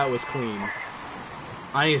 That was clean.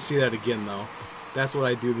 I need to see that again, though. That's what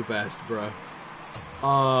I do the best, bruh.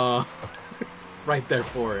 Right there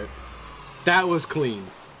for it. That was clean.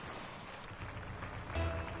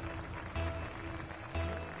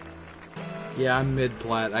 Yeah, I'm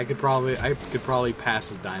mid-plat. I could probably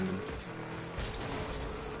pass as diamond.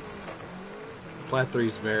 Plat 3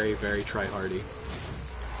 is very, very try-hardy.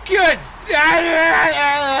 Good!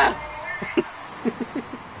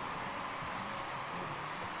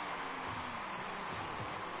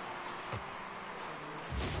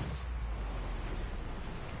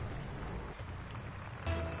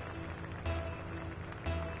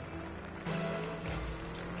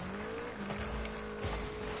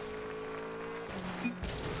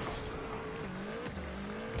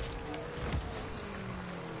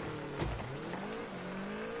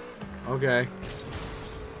 Okay.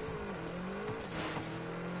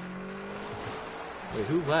 Wait,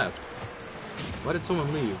 who left? Why did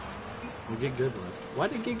someone leave? Well, Get Good left. Why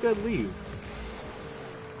did Get Good leave?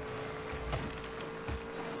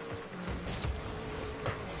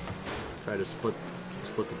 Try to split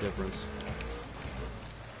the difference.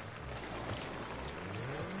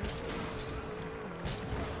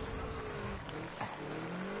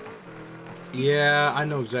 Yeah, I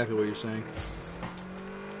know exactly what you're saying.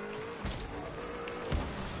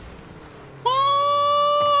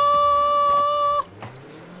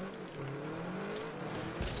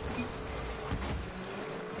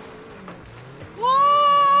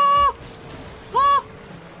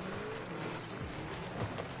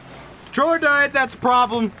 Controller died, that's a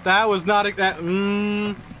problem. That was not a, that,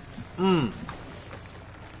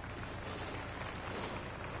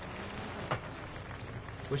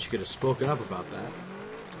 Wish you could have spoken up about that.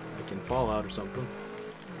 Like in Fallout or something.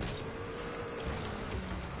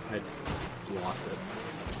 I lost it.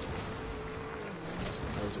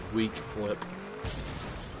 That was a weak flip.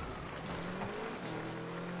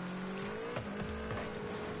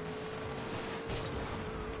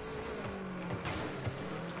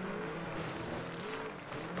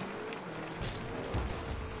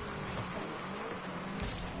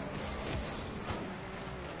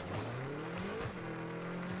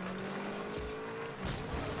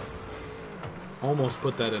 Almost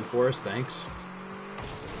put that in for us, thanks.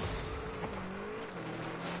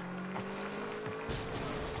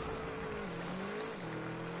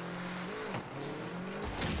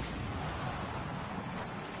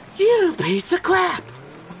 You piece of crap!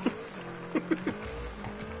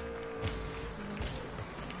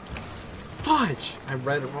 Fudge! I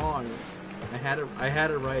read it wrong. I had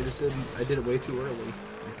it right, I just didn't. I did it way too early,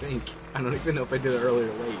 I think. I don't even know if I did it early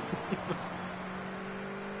or late.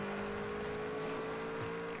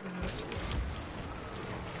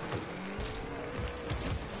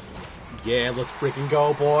 Yeah, let's freaking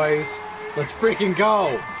go, boys! Let's freaking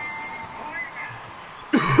go!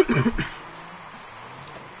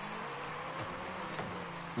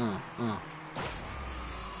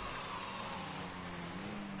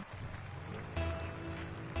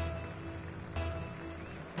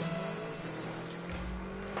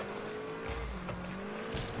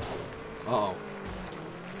 Uh-oh.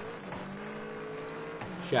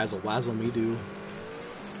 Shazzle wazzle me do.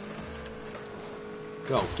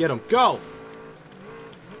 Go, get him, go!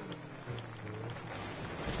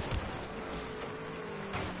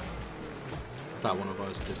 I thought one of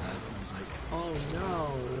us did that. I was like, oh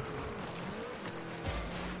no.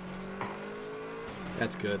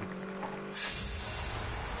 That's good.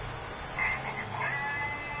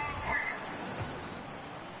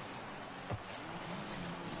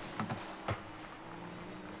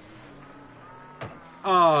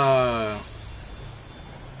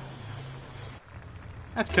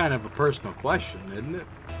 That's kind of a personal question, isn't it?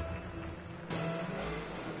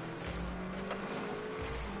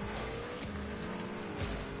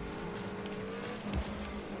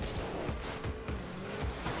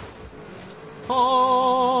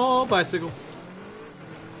 Oh, bicycle.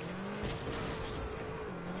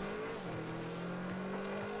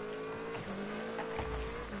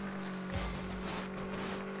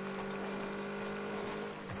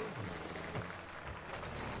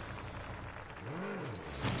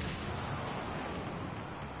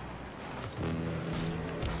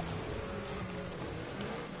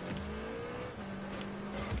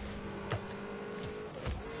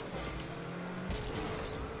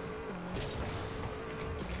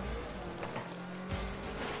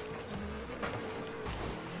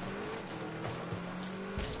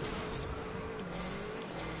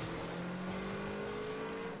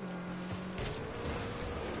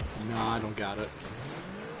 No, I don't got it.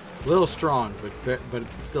 A little strong, but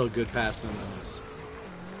still a good pass nonetheless.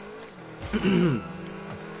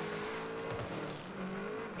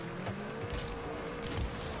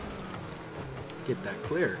 Get that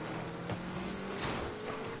clear.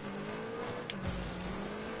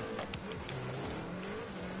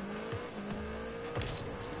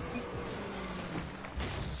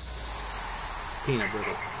 Peanut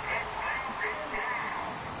brittle.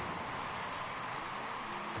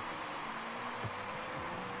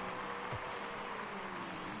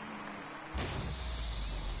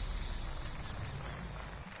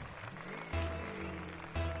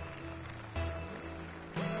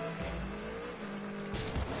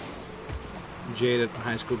 Jade at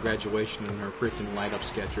high school graduation in her freaking light up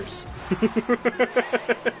Skechers.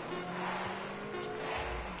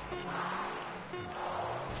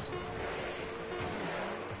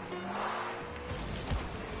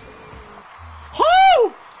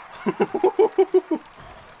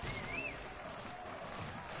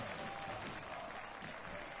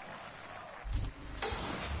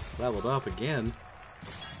 Leveled up again.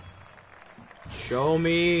 Show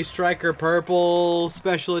me Striker Purple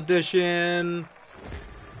Special Edition.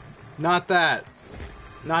 Not that.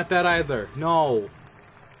 Not that either. No.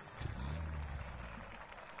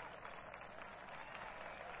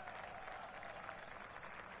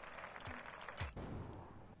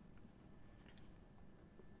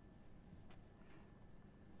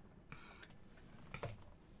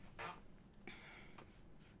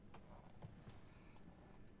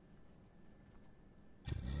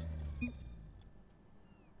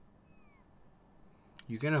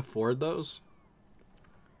 You can afford those?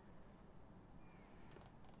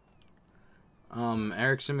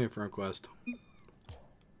 Eric, send me a friend request.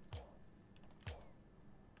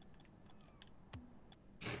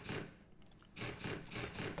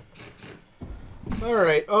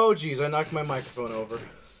 Alright, oh geez, I knocked my microphone over.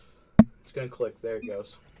 It's gonna click, there it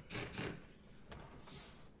goes.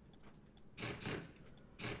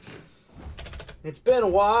 It's been a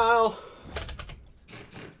while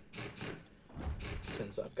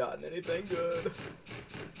since I've gotten anything good.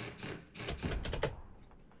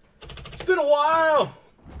 It's been a while!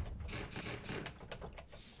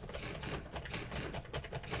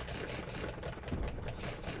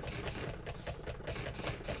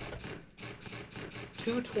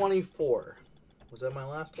 $224. Was that my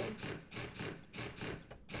last one?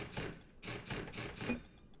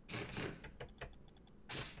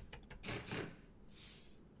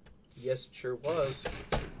 Yes, it sure was.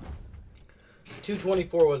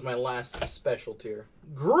 224 was my last special tier.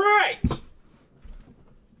 Great!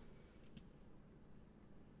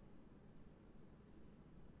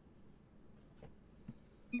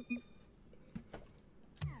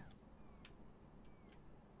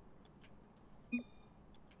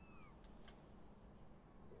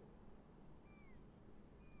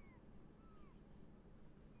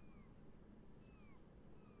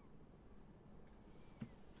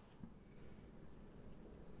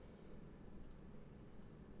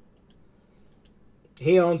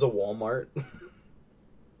 He owns a Walmart.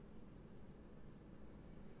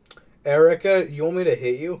 Erica, you want me to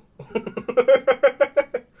hit you?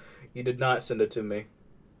 You did not send it to me.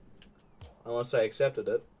 Unless I accepted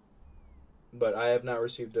it. But I have not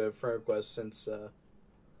received a friend request since,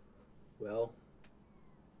 well,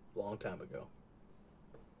 a long time ago.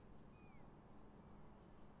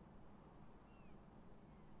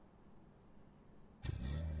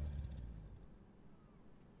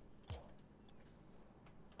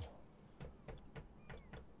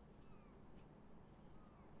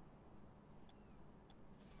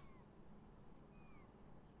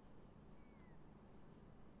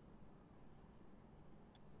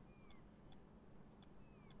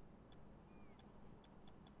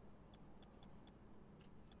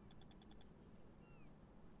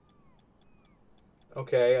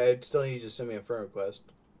 Okay, I still need you to send me a friend request.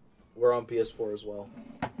 We're on PS4 as well.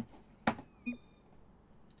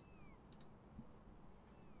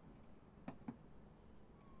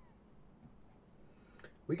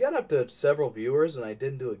 We got up to several viewers and I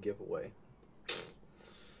didn't do a giveaway.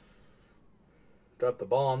 Dropped the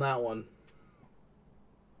ball on that one.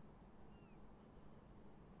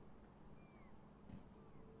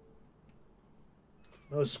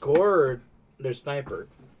 No score or their sniper?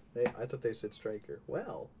 I thought they said striker.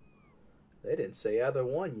 Well, they didn't say either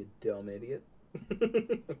one, you dumb idiot.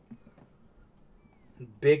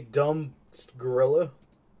 Big dumb gorilla.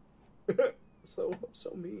 so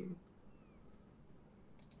mean.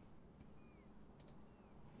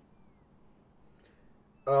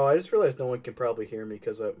 Oh, I just realized no one can probably hear me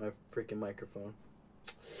because of my freaking microphone.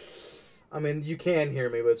 I mean, you can hear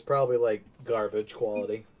me, but it's probably like garbage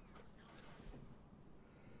quality.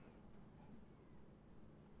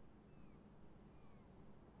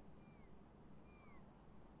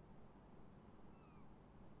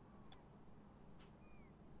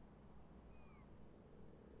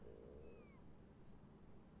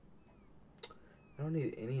 I don't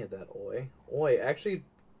need any of that, Oi. Oi, actually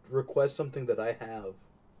request something that I have.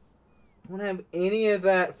 I don't have any of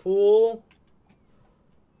that, fool.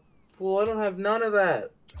 Fool, I don't have none of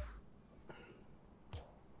that.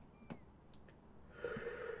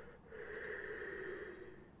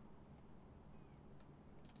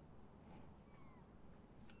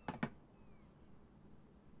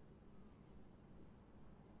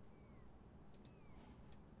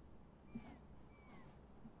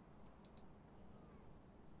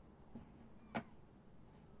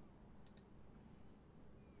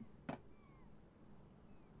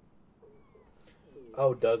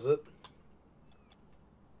 Oh, does it?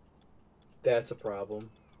 That's a problem.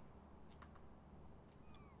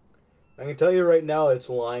 I can tell you right now, it's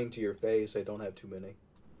lying to your face. I don't have too many.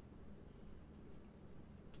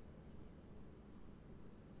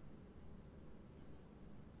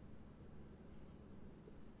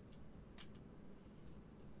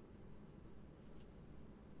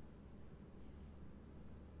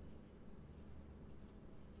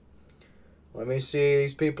 Let me see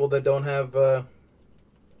these people that don't have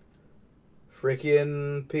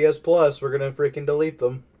freaking PS Plus. We're gonna freaking delete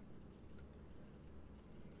them.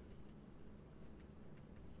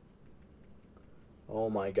 Oh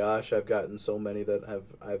my gosh, I've gotten so many that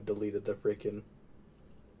I've deleted the freaking.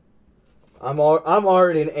 I'm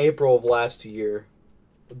already in April of last year,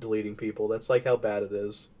 deleting people. That's like how bad it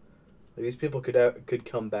is. Like, these people could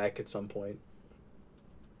come back at some point.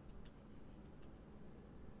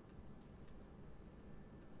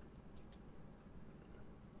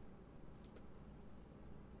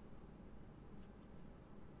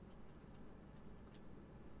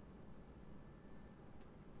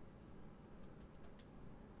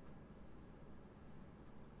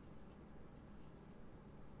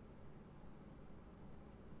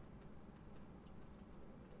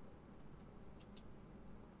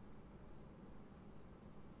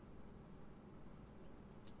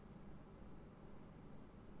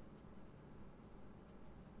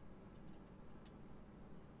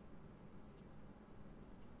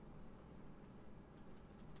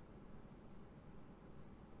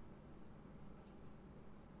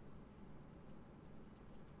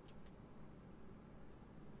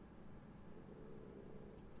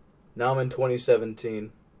 Now I'm in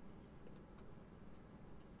 2017.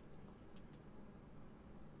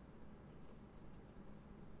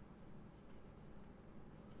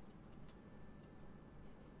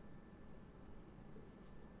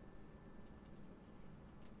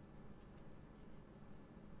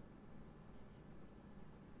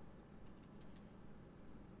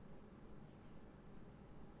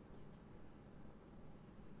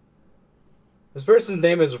 This person's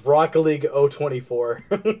name is Rocket League 024.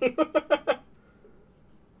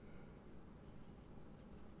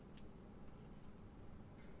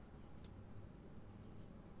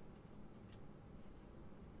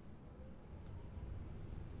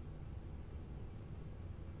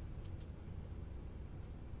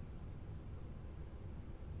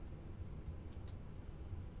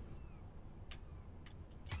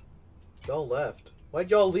 Y'all left. Why'd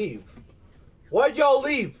y'all leave? Why'd y'all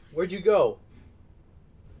leave? Where'd you go?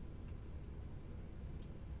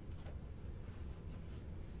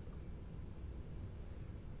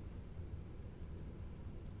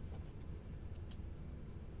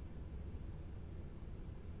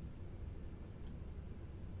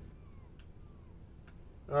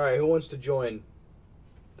 Alright, who wants to join?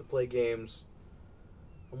 To play games.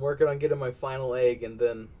 I'm working on getting my final egg and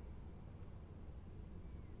then...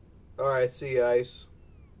 Alright, see you, Ice.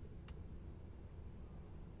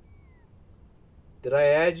 Did I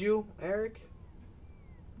add you, Eric?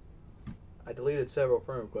 I deleted several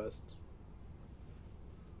friend requests.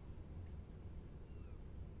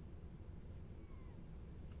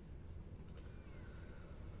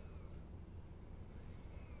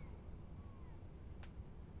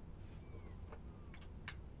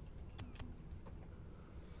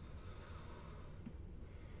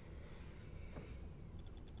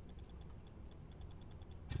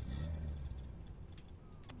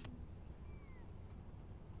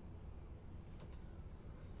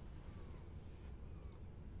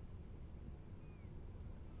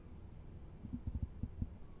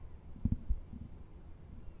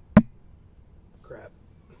 Crap.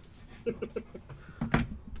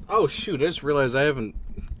 Oh shoot, I just realized I haven't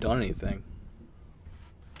done anything.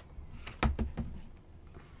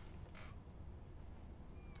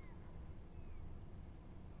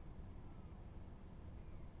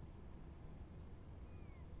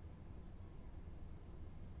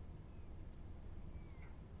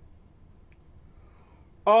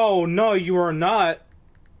 Oh no, you are not.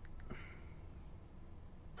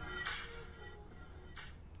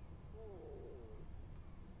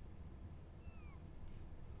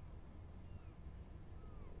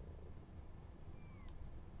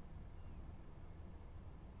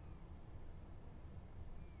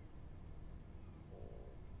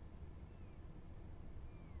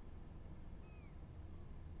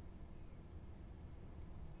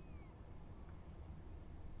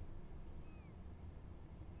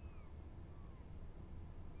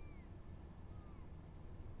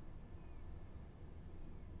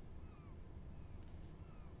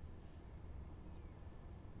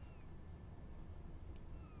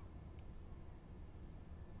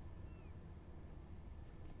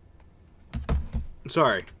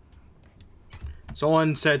 Sorry.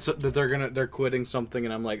 Someone said that they're quitting something,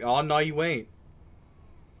 and I'm like, oh no, you ain't.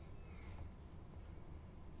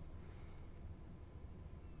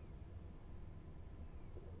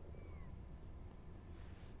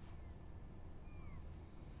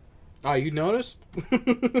 Oh, you noticed?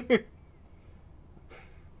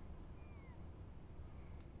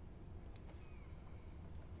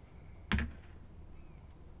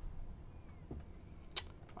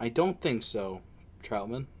 I don't think so,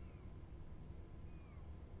 Troutman.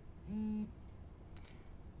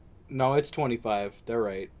 No, it's 25. They're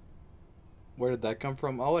right. Where did that come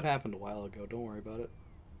from? Oh, it happened a while ago. Don't worry about it.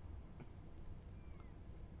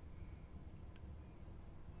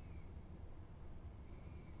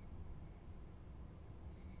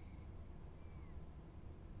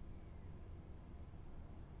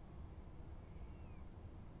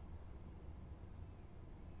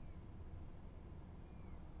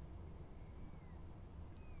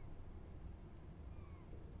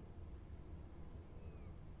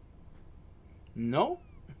 No?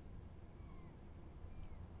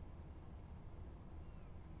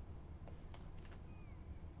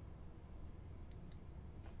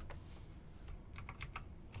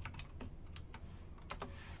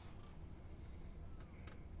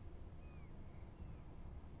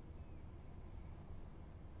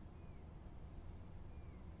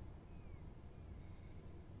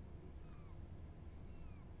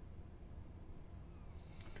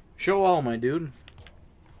 Show all, my dude.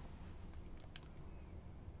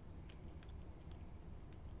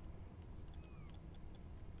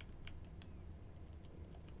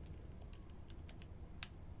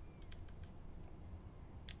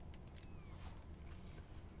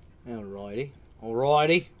 Alrighty.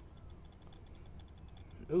 Alrighty.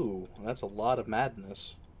 Ooh, that's a lot of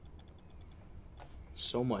madness.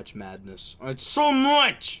 So much madness. It's so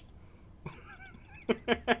much!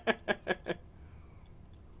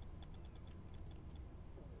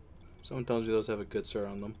 Someone tells you those have a good sir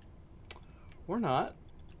on them. Or not.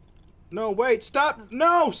 No, wait, stop!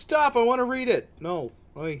 No, stop! I want to read it! No.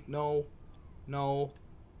 Wait, no. No.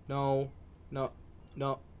 No. No.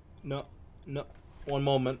 No. No. No. One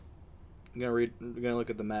moment. I'm gonna look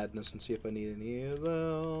at the madness and see if I need any of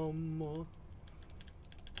them.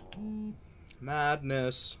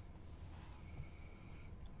 Madness.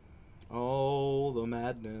 Oh, the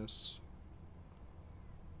madness.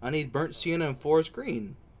 I need burnt sienna and forest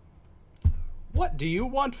green. What do you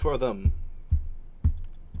want for them?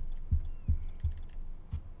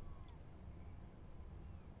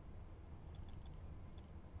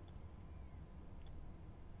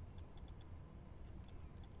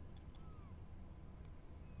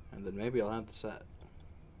 And then maybe I'll have the set.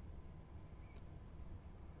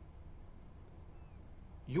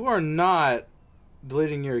 You are not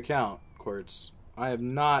deleting your account, Quartz. I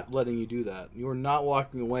am not letting you do that. You are not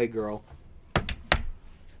walking away, girl.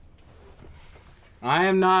 I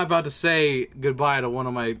am not about to say goodbye to one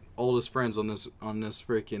of my oldest friends on this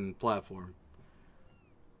freaking platform.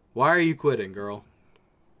 Why are you quitting, girl?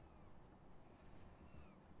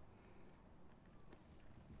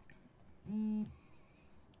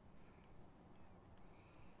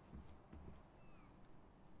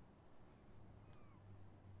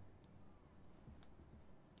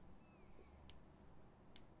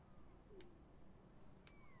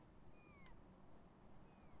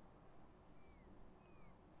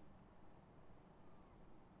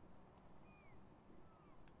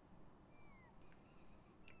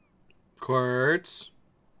 Quartz.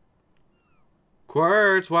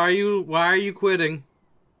 Quartz, why are you quitting?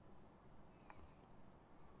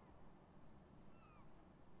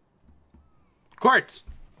 Quartz.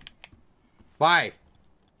 Why?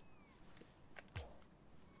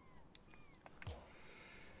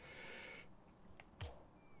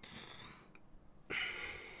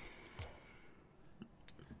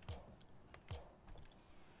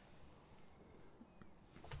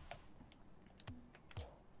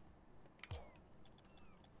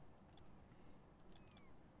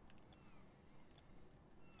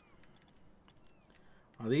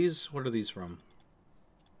 What are these from?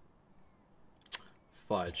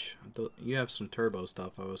 Fudge. You have some turbo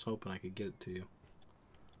stuff. I was hoping I could get it to you.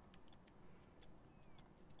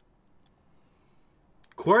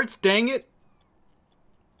 Quartz, dang it!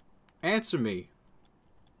 Answer me.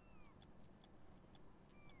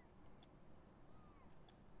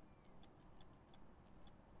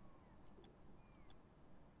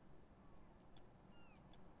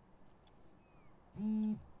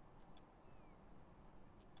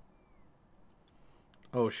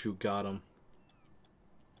 Oh shoot, got him.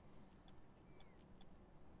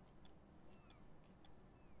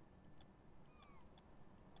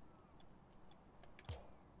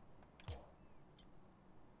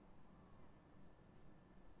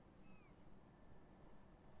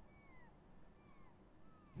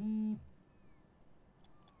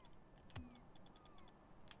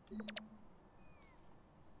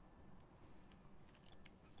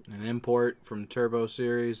 An import from Turbo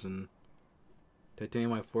Series and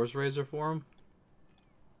Titanium Force Razor for him.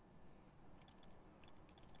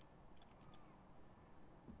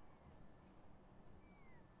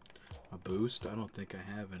 A boost? I don't think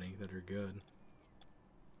I have any that are good.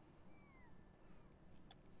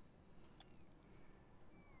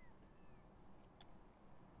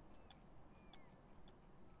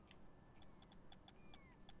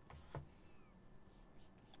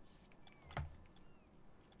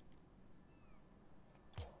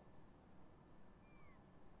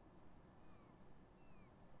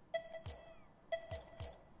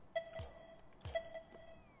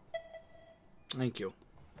 Thank you.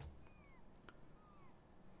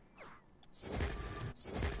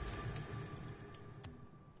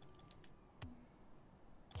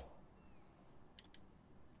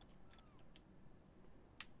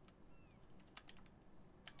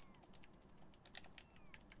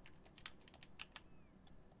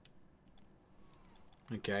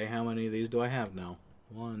 Okay, how many of these do I have now?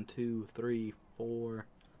 1, 2, 3, 4,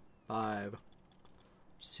 5,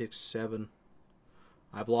 6, 7.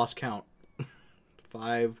 I've lost count.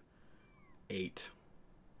 5, 8,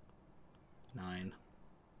 9,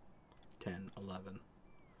 10, 11.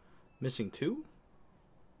 Missing 2?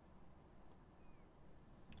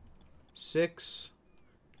 6,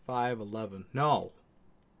 5, 11. No.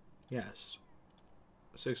 Yes.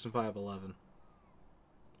 6 and 5, 11.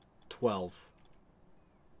 12.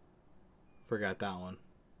 Forgot that one.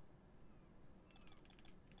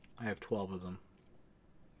 I have 12 of them.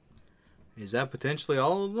 Is that potentially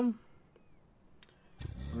all of them?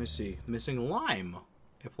 Let me see. Missing lime.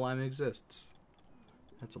 If lime exists.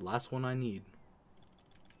 That's the last one I need.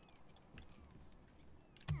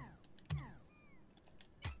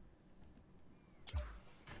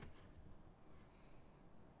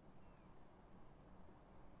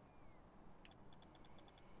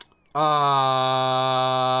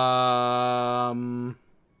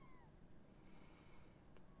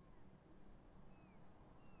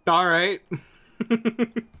 All right.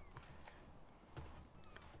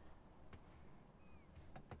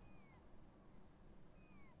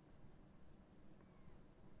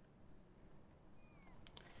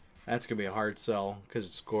 That's gonna be a hard sell because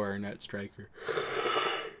it's Square Net Striker.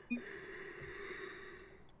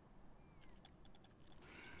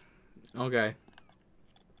 Okay.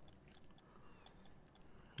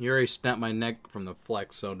 You already snapped my neck from the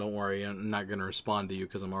flex, so don't worry. I'm not gonna respond to you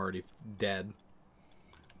because I'm already dead.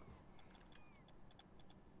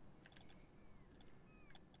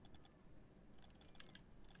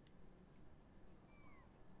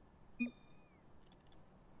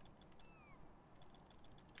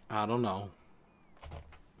 I don't know.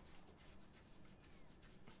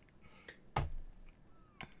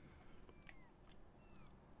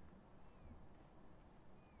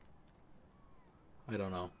 I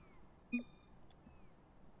don't know.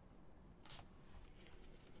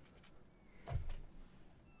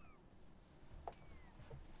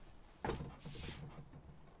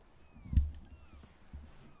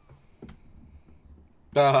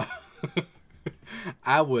 Uh,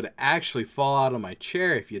 I would actually fall out of my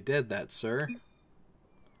chair if you did that, sir.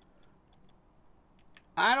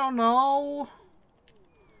 I don't know.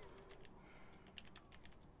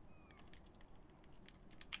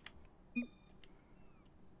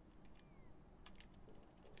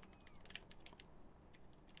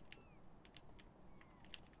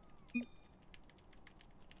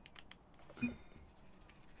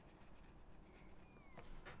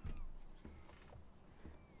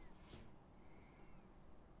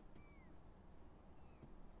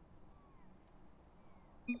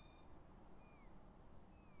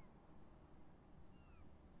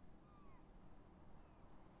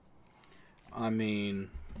 I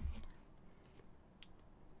mean,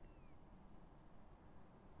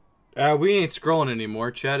 we ain't scrolling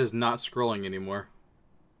anymore. Chad is not scrolling anymore.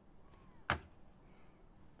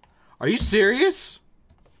 Are you serious?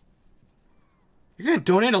 You're gonna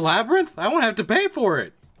donate a labyrinth? I won't have to pay for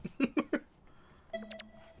it.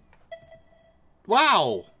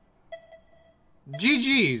 Wow.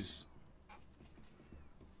 GG's.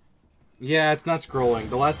 Yeah, it's not scrolling.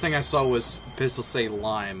 The last thing I saw was Pistol say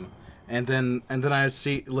lime. And then I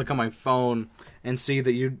look on my phone and see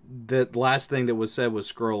that the last thing that was said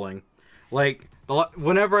was scrolling. Like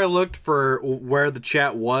whenever I looked for where the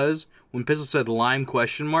chat was when Pistol said lime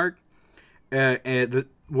question mark,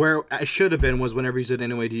 where I should have been was whenever he said,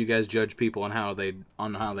 "Anyway, do you guys judge people on how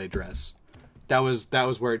they dress?" That was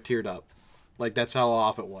where it teared up. Like that's how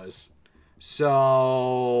off it was.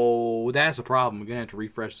 So that's a problem. I'm gonna have to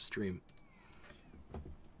refresh the stream.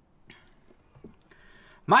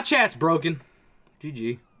 My chat's broken.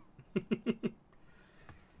 GG.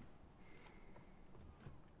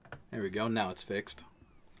 There we go. Now it's fixed.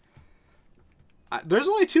 There's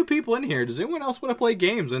only 2 people in here. Does anyone else want to play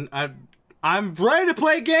games? And I'm ready to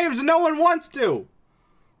play games and no one wants to.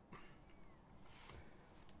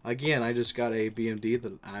 Again, I just got a BMD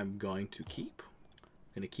that I'm going to keep.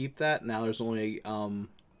 I'm going to keep that. Now there's only...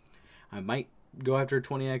 I might go after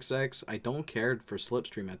 20XX. I don't care for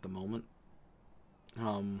Slipstream at the moment. The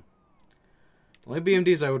only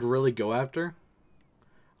BMDs I would really go after,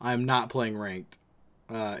 I'm not playing ranked,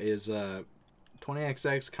 is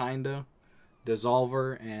 20XX kinda,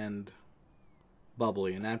 Dissolver, and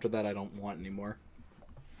Bubbly. And after that I don't want anymore.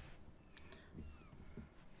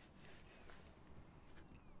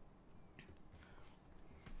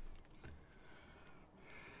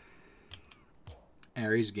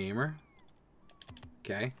 Aries Gamer.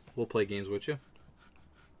 Okay, we'll play games with you.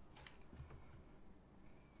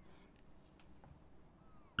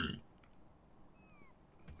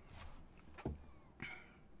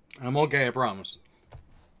 I'm okay, I promise.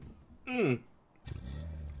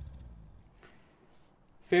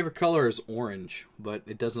 Favorite color is orange, but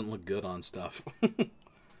it doesn't look good on stuff.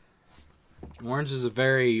 Orange is a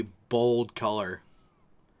very bold color.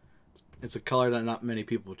 It's a color that not many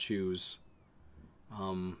people choose.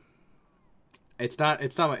 It's not,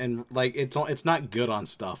 and like it's not good on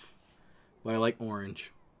stuff. But I like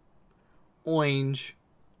orange. Orange.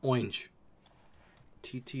 Orange.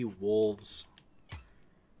 TT Wolves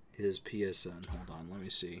is PSN. Hold on, let me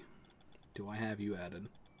see. Do I have you added?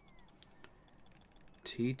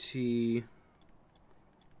 TT.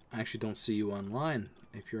 I actually don't see you online.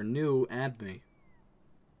 If you're new, add me.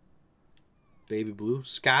 Baby Blue.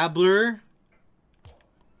 Skabler.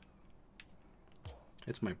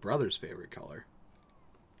 It's my brother's favorite color.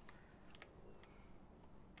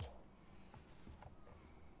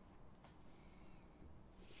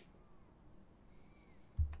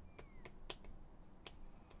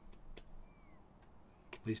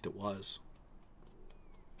 At least it was.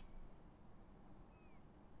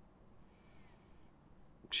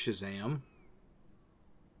 Shazam.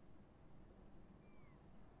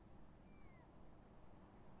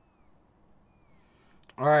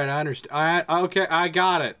 All right, I understand. Okay, I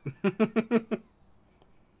got it.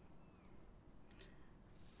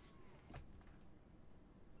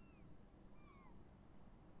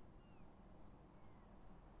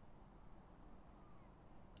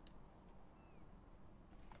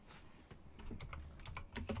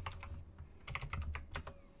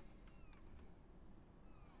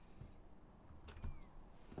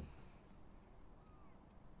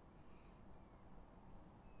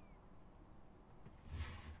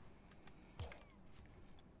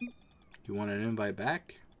 You want an invite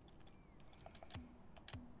back?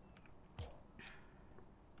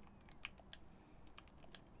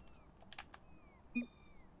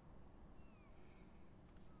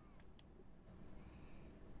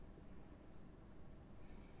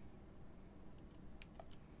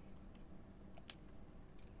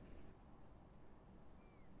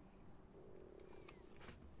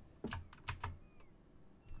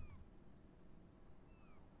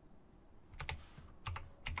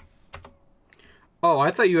 Oh,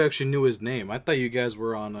 I thought you actually knew his name. I thought you guys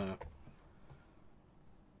were on a...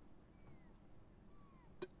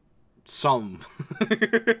 some.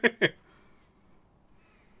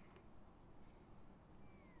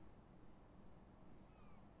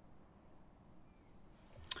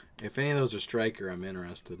 If any of those are striker, I'm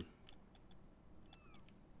interested.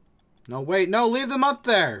 No, wait, no, leave them up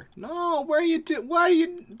there. No, what are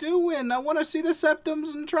you doing? I want to see the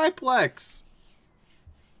septums and triplex.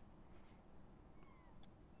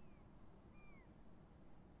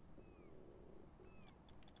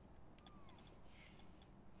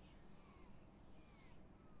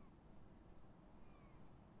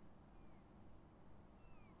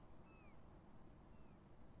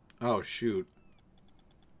 Oh, shoot.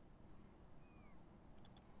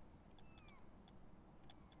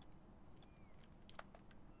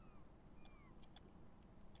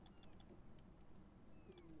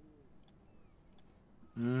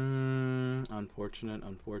 Unfortunate,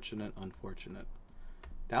 unfortunate, unfortunate.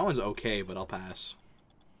 That one's okay, but I'll pass.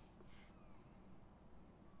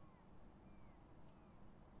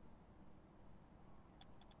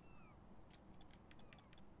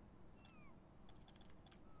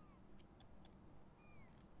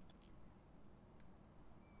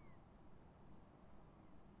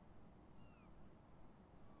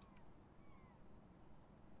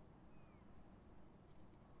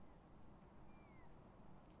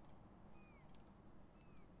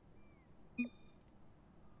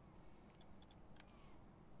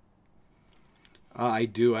 I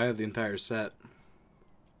do. I have the entire set.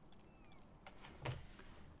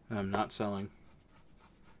 I'm not selling.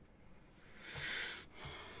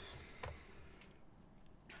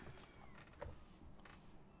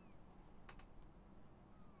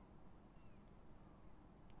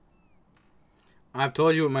 I've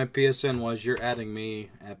told you what my PSN was. You're adding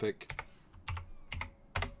me, Epic.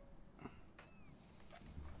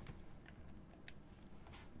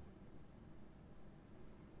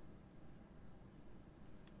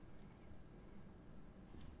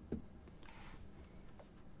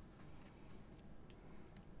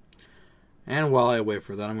 And while I wait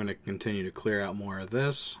for that, I'm going to continue to clear out more of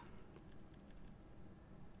this.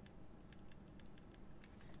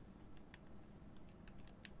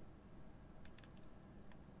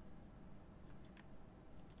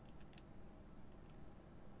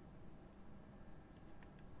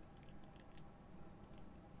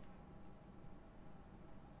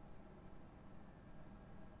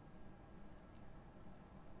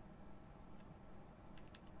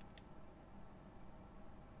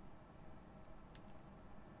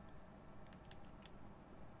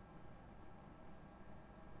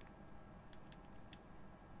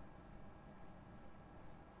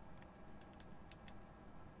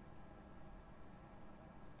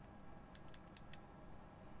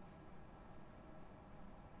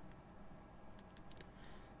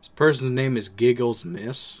 This person's name is Giggles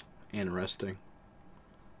Miss. Interesting.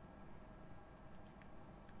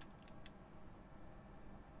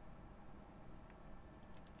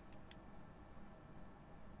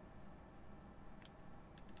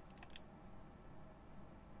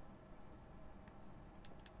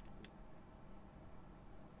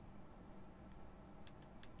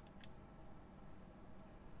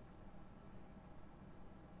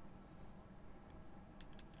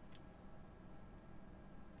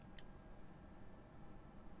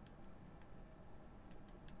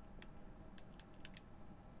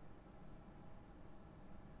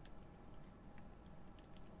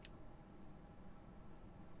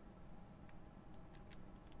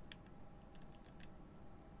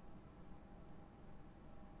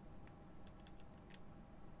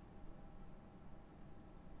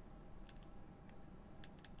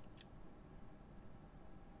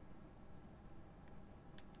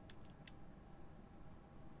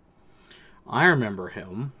 I remember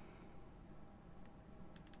him.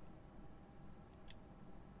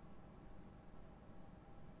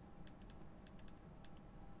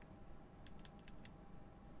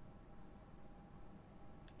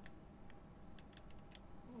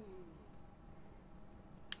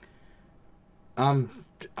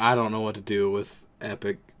 I don't know what to do with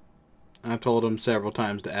Epic. I've told him several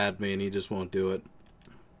times to add me and he just won't do it.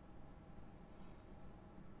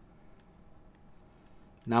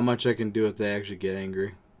 Not much I can do if they actually get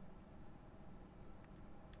angry.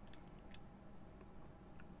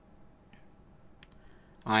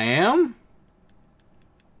 I am?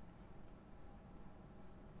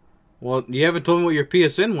 Well, you haven't told me what your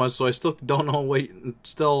PSN was, so I still don't know what.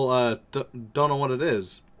 Don't know what it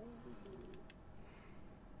is.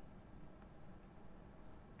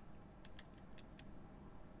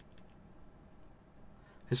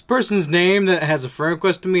 This person's name that has a friend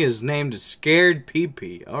request to me is named Scared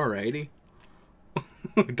PP. Alrighty.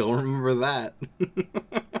 Don't remember that.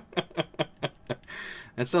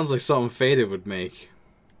 That sounds like something Faded would make.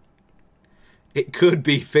 It could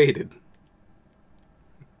be Faded.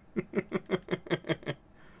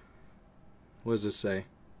 What does this say?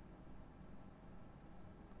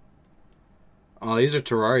 Oh, these are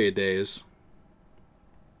Terraria days.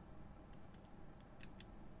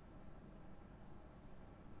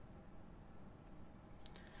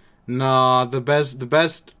 Nah, the best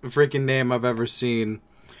freaking name I've ever seen.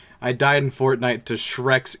 I died in Fortnite to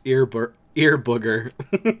Shrek's ear booger.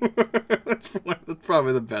 That's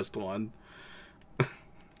probably the best one.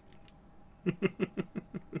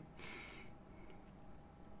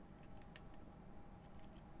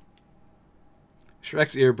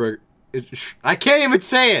 Shrek's ear booger. I can't even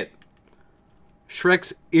say it.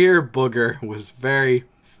 Shrek's ear booger was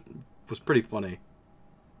pretty funny.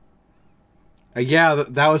 Yeah,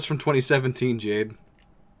 that was from 2017, Jade.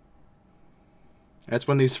 That's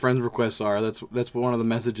when these friend requests are. That's what one of the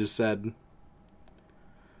messages said.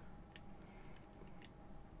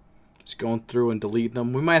 Just going through and deleting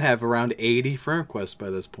them. We might have around 80 friend requests by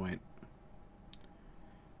this point.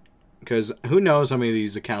 Because who knows how many of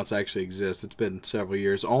these accounts actually exist. It's been several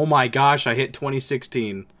years. Oh my gosh, I hit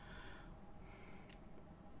 2016.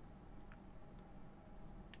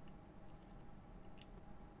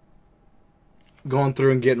 Going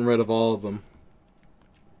through and getting rid of all of them.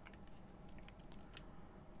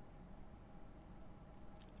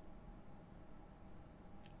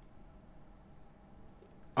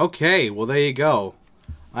 Okay, well there you go.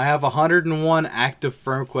 I have 101 active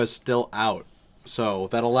friend requests still out. So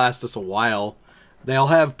that'll last us a while. They'll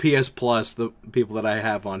have PS Plus, the people that I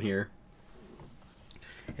have on here.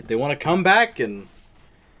 If they want to come back and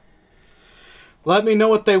let me know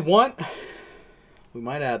what they want, we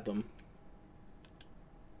might add them.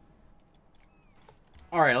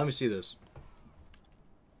 Alright, let me see this.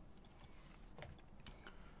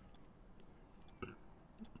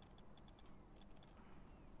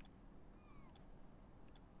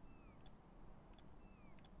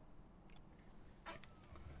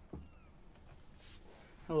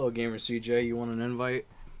 Hello, Gamer CJ. You want an invite?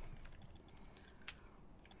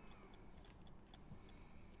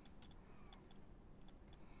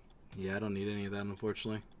 Yeah, I don't need any of that,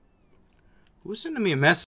 unfortunately. Who's sending me a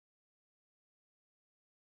message?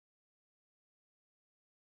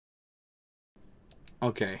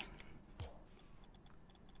 Okay.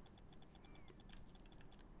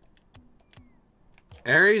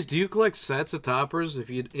 Aries, do you collect sets of toppers?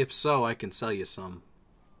 If so, I can sell you some.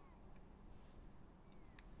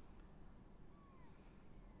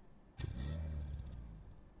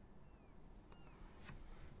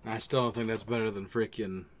 I still don't think that's better than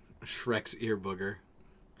freaking Shrek's ear booger.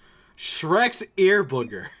 Shrek's ear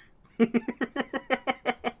booger.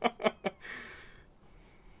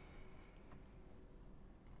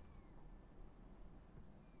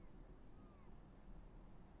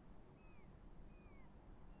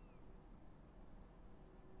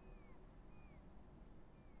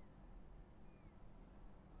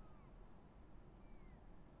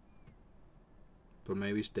 But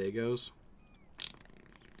maybe Stegos?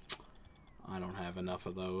 I don't have enough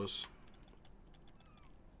of those.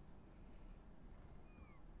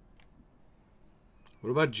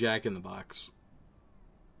 What about Jack in the Box?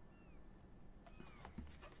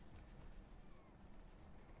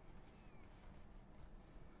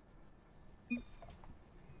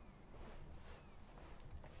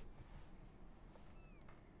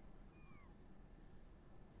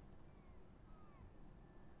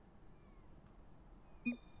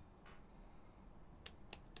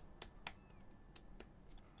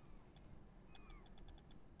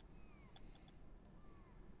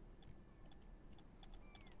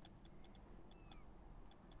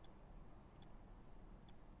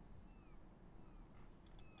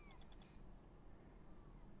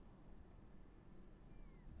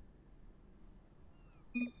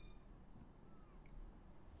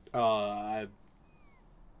 Uh,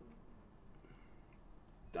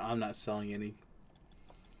 I'm not selling any.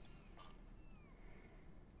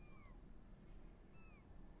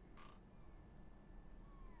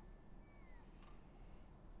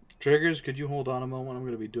 Triggers, could you hold on a moment? I'm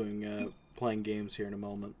going to be doing playing games here in a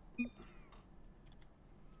moment.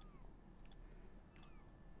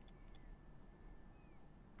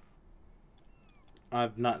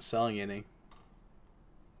 I'm not selling any.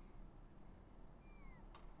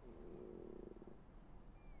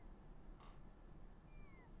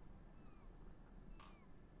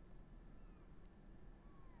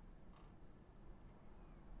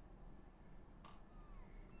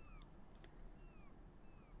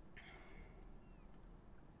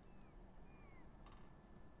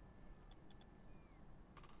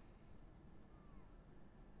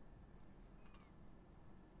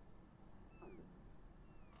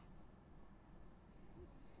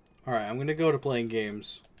 Alright, I'm going to go to playing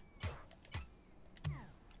games.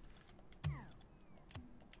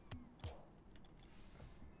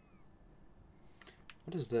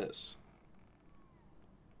 What is this?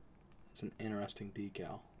 It's an interesting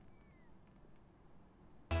decal.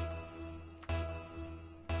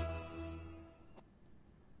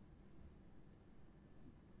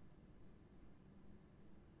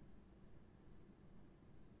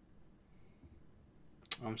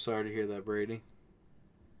 I'm sorry to hear that, Brady.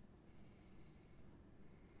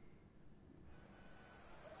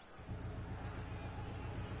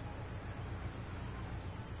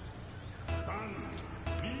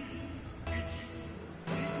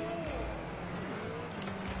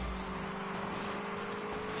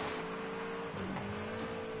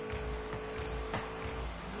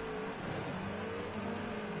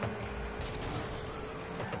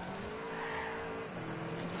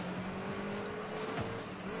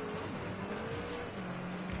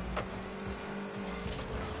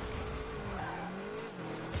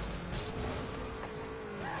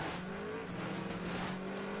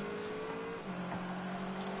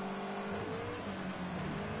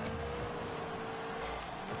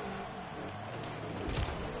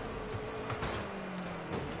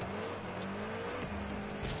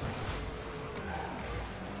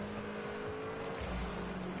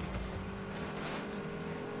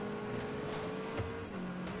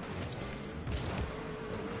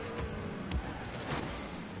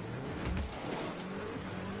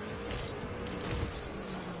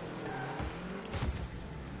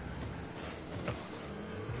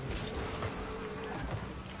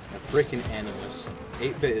 Freaking Animus.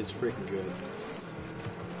 8-bit is freaking good.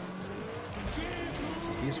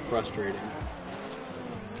 He's frustrating.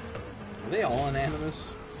 Are they all on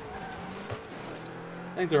Animus?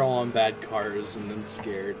 I think they're all on bad cars and then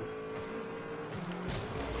scared.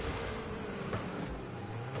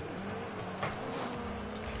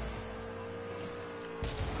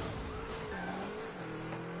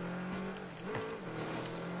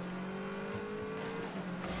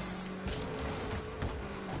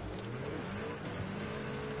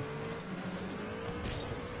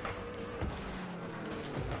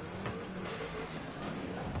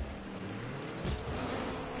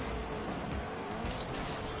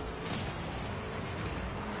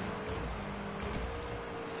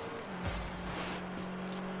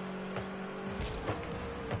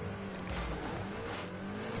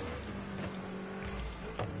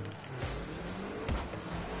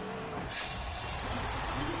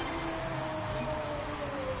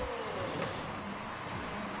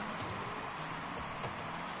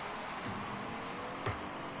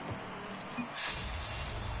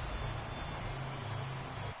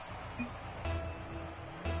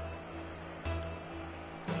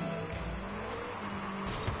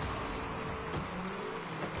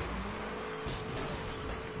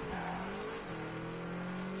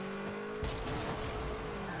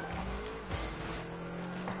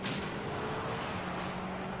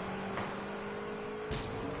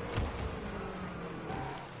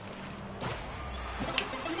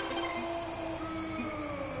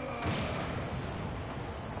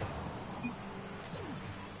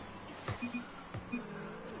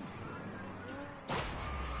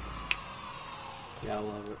 Yeah, I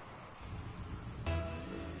love it.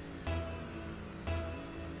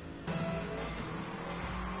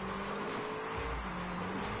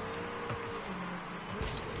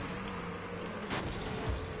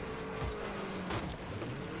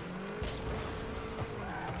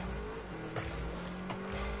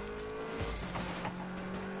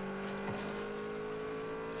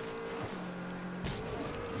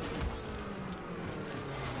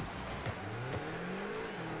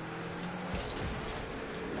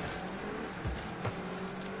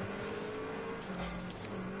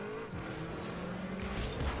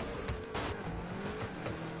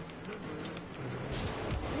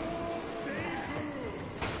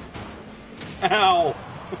 Ow!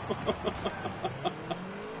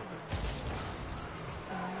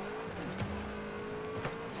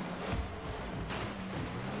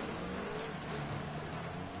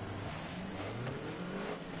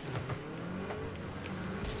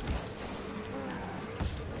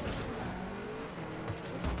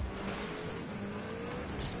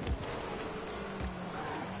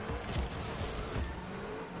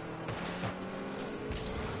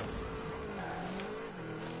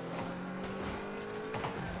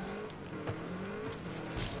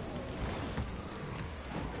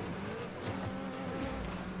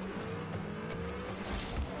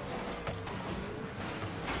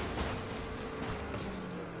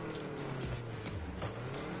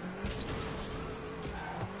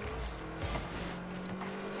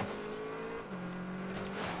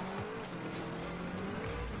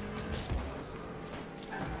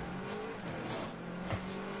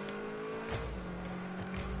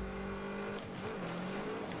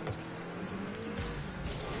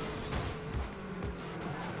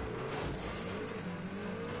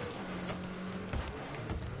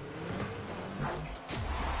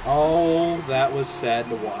 Oh, that was sad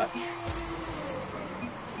to watch.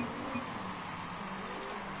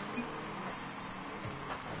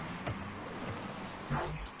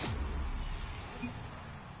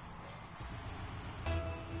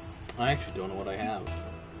 I actually don't know what I have.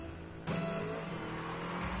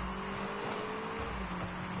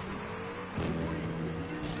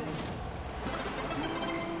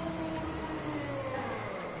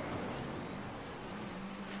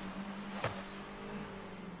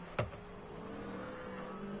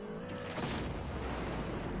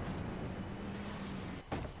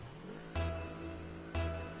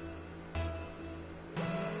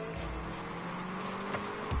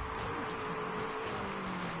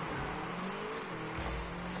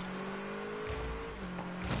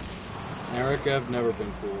 Erica, I've never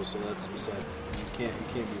been cool, so that's beside. You can't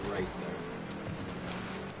be right there.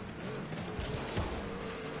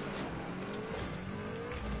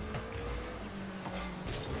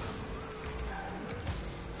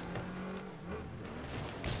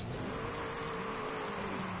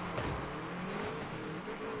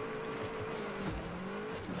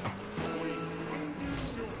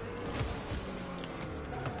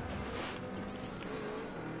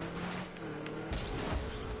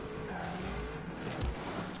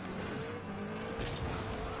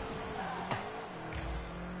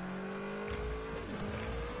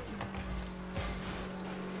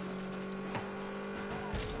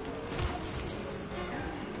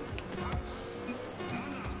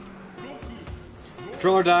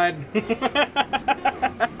 Controller died.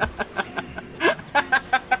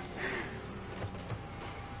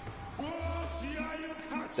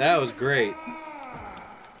 That was great.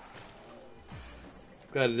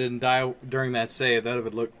 Glad it didn't die during that save.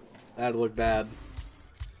 That'd look bad.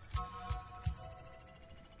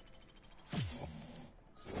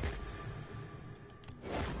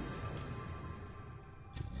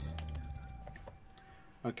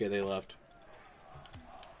 Okay, they left.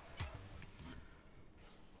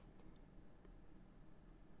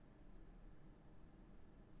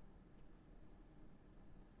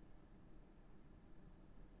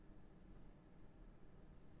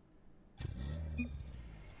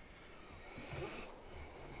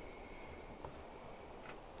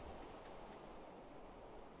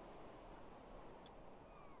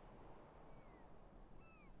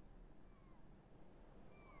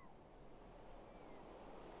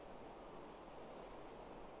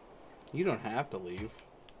 You don't have to leave,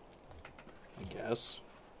 I guess.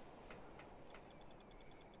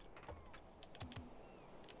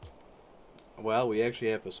 Well, we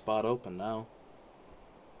actually have a spot open now.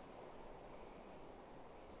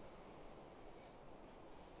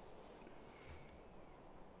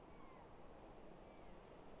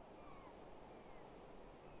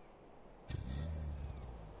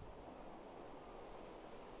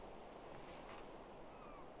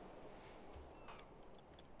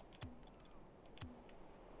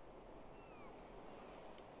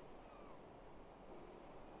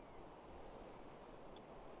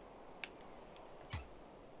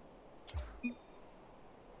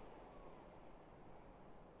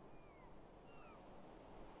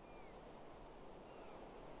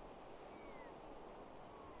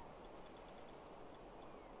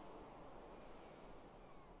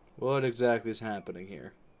 What exactly is happening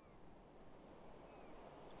here?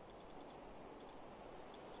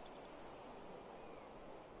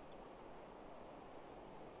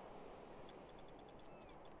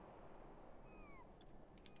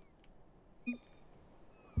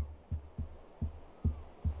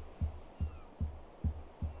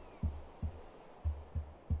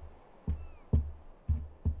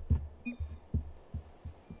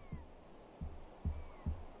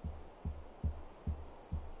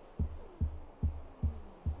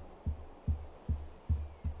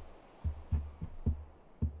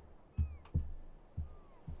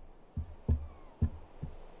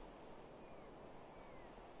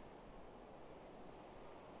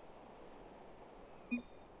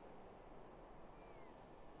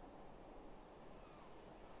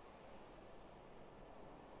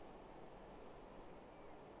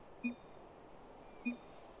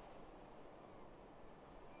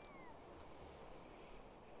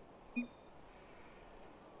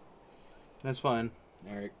 That's fine,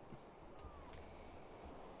 Eric.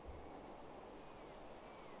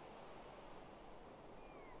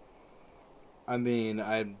 I mean,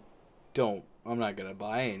 I'm not gonna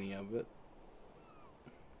buy any of it.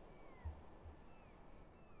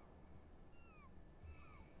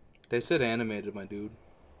 They said animated, my dude.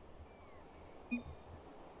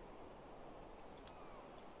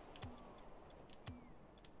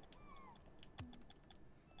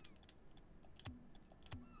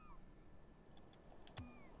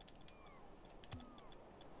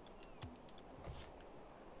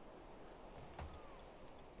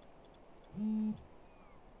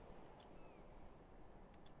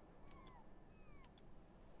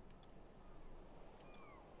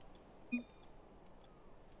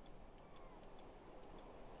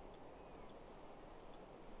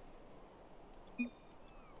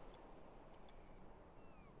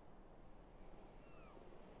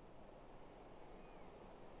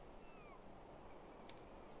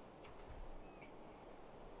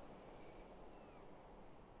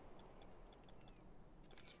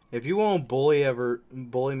 If you won't bully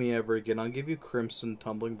me ever again, I'll give you Crimson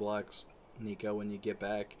Tumbling Blocks, Nico, when you get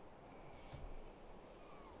back.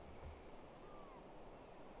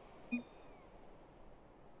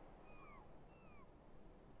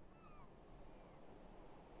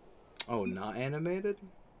 Oh, not animated?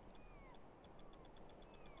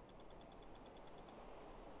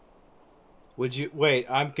 Would you wait?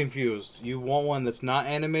 I'm confused. You want one that's not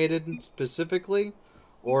animated specifically,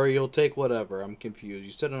 or you'll take whatever? I'm confused.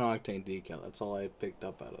 You said an Octane decal. That's all I picked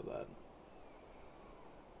up out of that.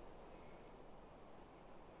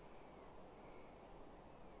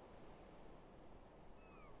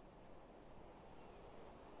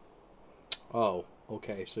 Oh,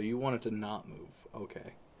 okay. So you want it to not move.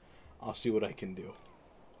 Okay. I'll see what I can do.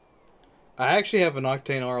 I actually have an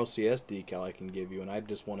Octane RLCS decal I can give you, and I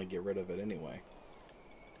just want to get rid of it anyway.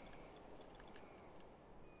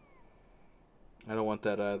 I don't want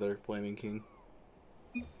that either, Flaming King.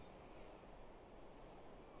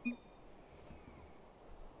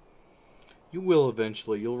 You will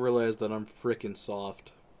eventually. You'll realize that I'm frickin'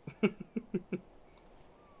 soft.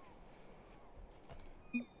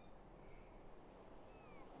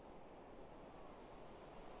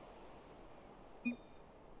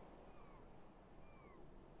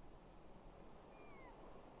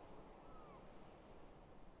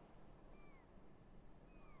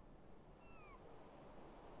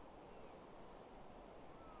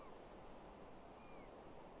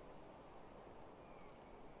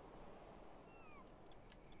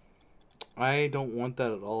 I don't want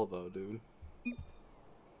that at all, though, dude.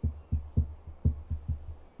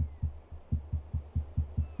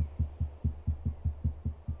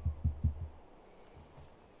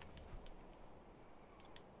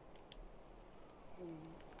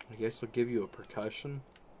 I guess I'll give you a percussion.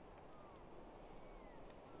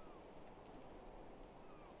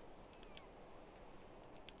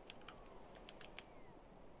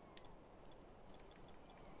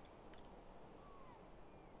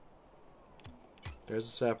 There's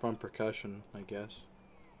a saffron percussion, I guess.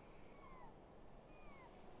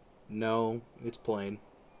 No, it's plain.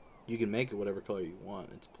 You can make it whatever color you want.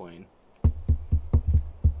 It's plain.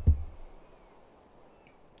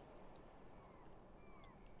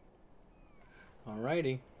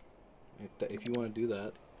 Alrighty. If you want to do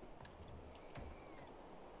that.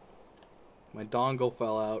 My dongle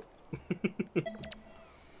fell out.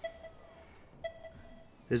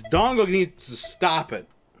 This dongle needs to stop it.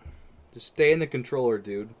 Just stay in the controller,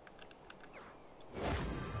 dude.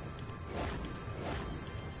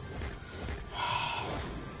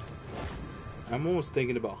 I'm almost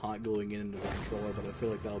thinking about hot gluing it into the controller, but I feel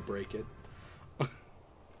like that'll break it.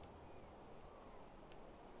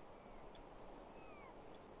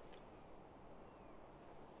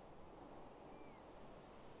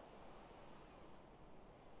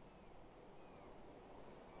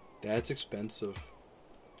 That's expensive.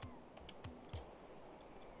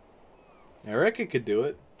 Erica could do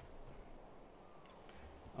it.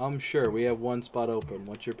 I'm sure. We have one spot open.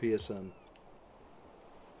 What's your PSN?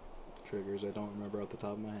 Triggers, I don't remember off the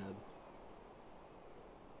top of my head.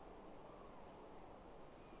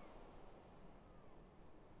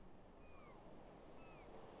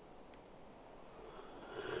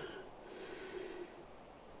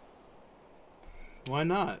 Why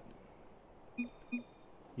not?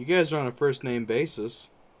 You guys are on a first name basis.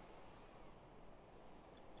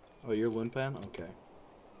 Oh, you're Linpan? Okay.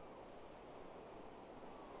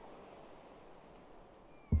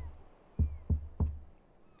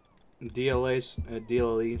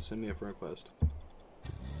 DLE, send me a friend request.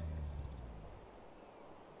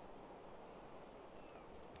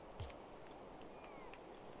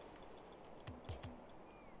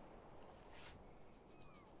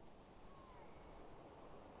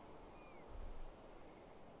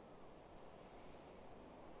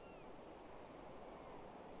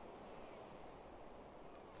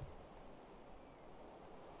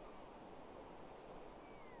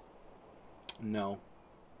 No.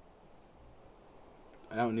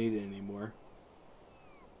 I don't need it anymore.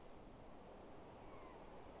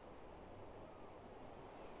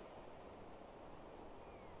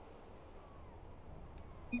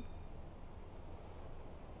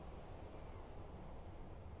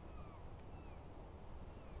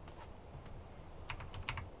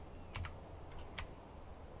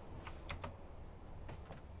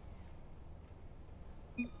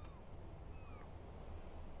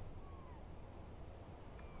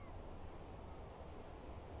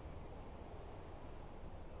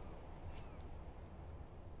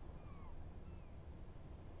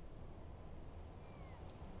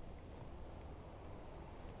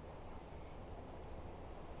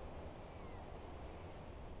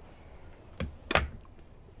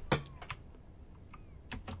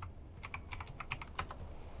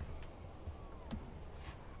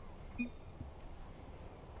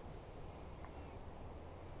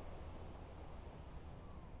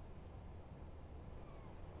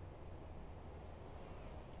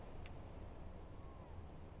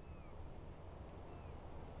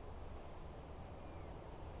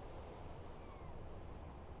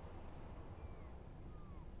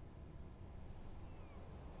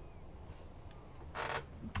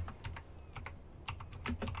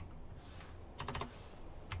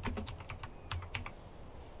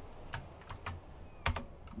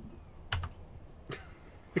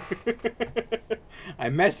 I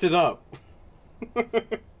messed it up.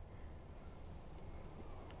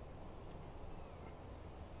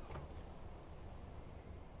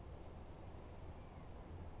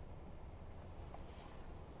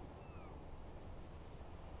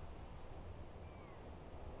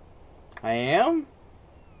 I am?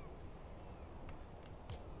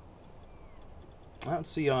 I don't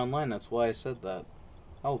see you online, that's why I said that.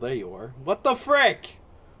 Oh, there you are. What the frick?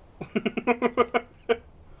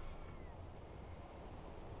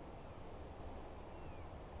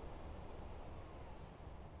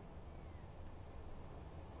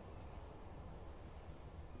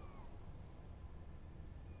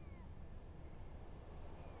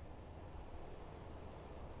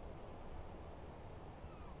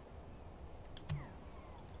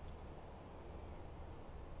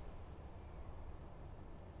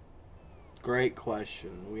 Great question.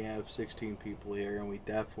 We have 16 people here, and we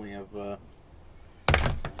definitely have,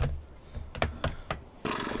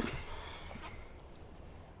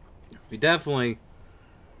 we definitely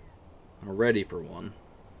are ready for one.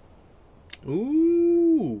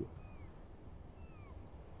 Ooh!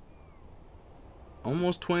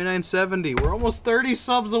 Almost 2970. We're almost 30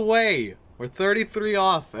 subs away. We're 33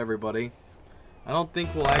 off, everybody. I don't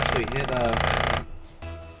think we'll actually hit,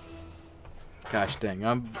 Gosh dang,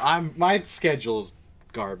 my schedule's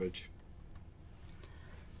garbage.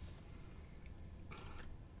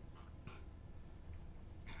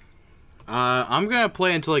 I'm gonna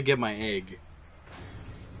play until I get my egg.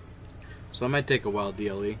 So that might take a while,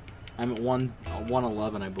 DLE. I'm at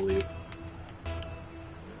 111, I believe.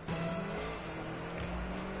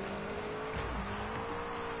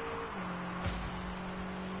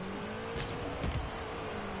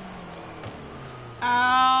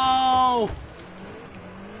 Ow!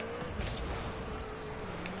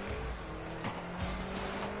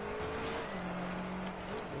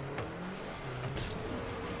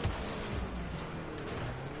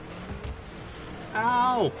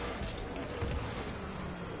 Ow!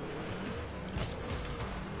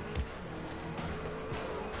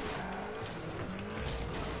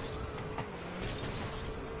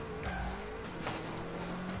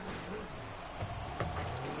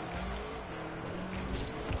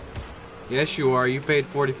 Yes, you are. You paid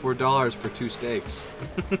 $44 for 2 steaks.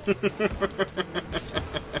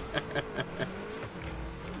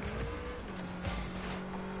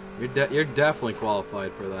 You're definitely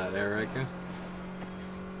qualified for that, Eric.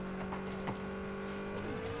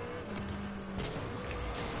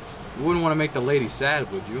 You wouldn't want to make the lady sad,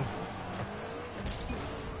 would you?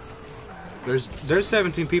 There's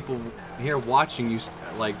 17 people here watching you,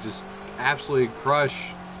 like, just absolutely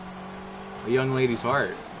crush a young lady's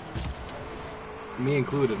heart. Me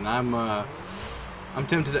included, and I'm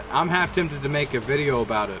half tempted to make a video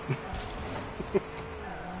about it.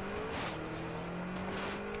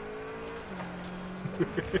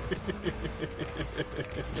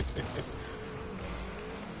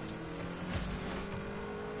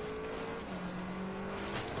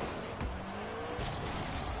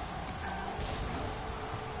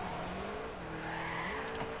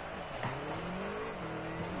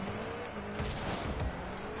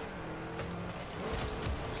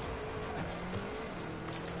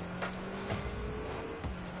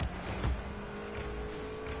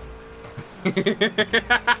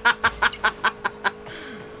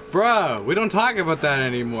 Bruh, we don't talk about that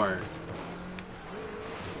anymore.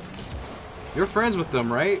 You're friends with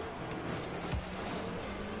them, right?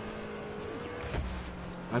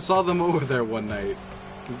 I saw them over there one night.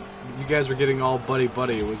 You guys were getting all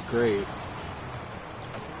buddy-buddy. It was great.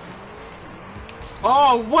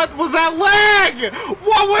 Oh, what was that leg?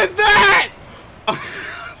 What was that?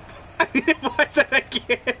 What's that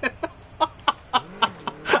again?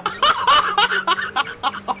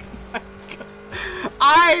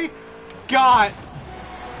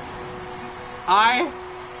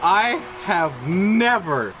 I have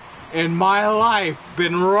never in my life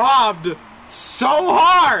been robbed so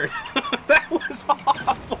hard. That was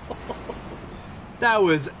awful. That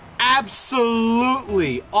was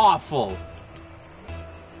absolutely awful.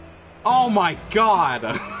 Oh my god.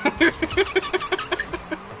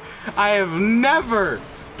 I have never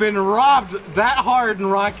been robbed that hard in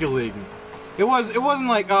Rocket League. It wasn't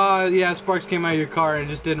like, yeah, sparks came out of your car and it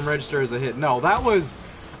just didn't register as a hit. No, that was,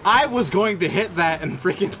 I was going to hit that and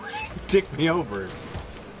freaking dick me over.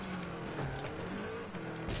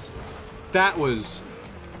 That was,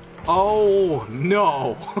 oh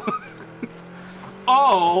no.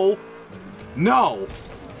 Oh no.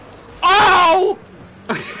 Oh!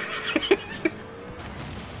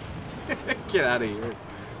 Get out of here,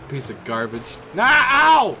 piece of garbage. Nah,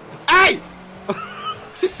 ow! Hey!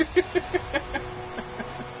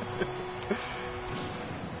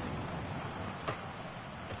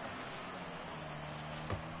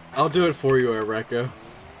 I'll do it for you, Eureka.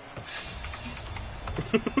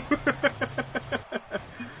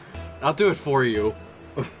 I'll do it for you.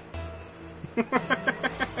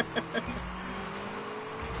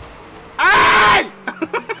 Ay!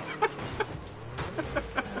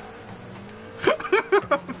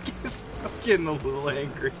 I'm getting a little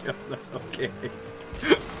angry. I'm not okay.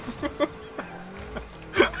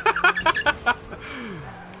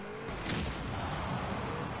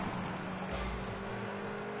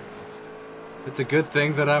 It's a good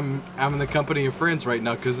thing that I'm in the company of friends right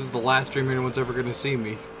now, because this is the last stream anyone's ever gonna see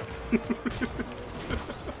me.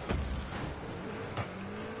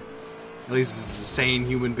 At least this is a sane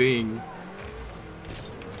human being.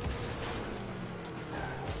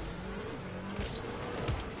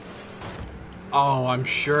 Oh, I'm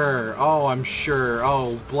sure. Oh, I'm sure.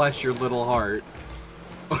 Oh, bless your little heart.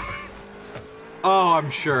 Oh, I'm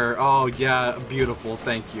sure. Oh, yeah, beautiful.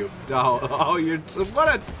 Thank you. Oh, you're what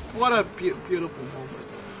a beautiful moment.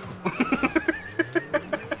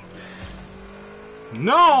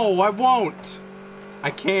 No, I won't. I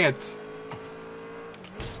can't.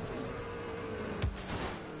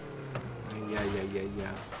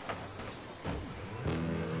 Yeah.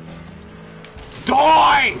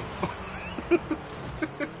 Die!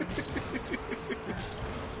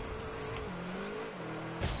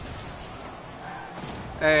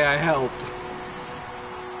 Hey, I helped.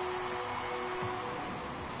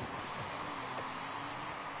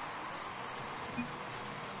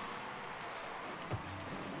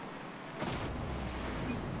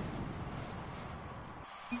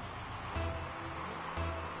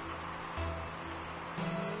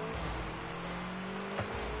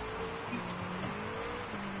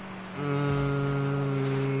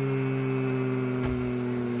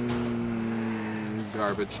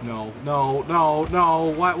 Garbage. No.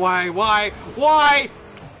 Why?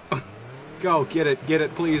 Go, get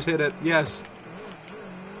it, please hit it. Yes.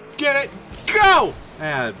 Get it, go!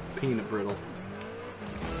 Ah, peanut brittle.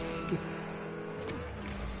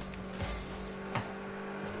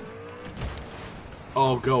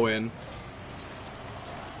 Oh, go in.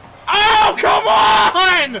 Oh, come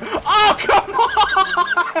on! Oh, come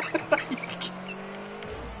on!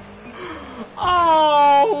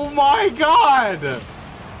 Oh, my God!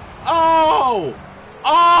 Oh!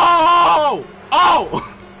 Oh!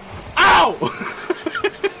 Oh! Ow!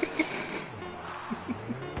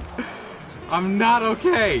 I'm not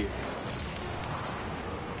okay.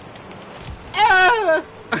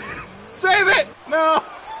 Save it! No!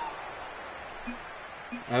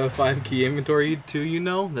 I have a 5 key inventory too, you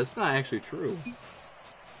know? That's not actually true.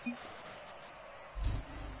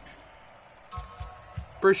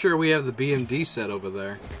 Pretty sure we have the BMD set over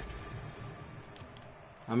there.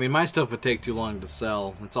 I mean, my stuff would take too long to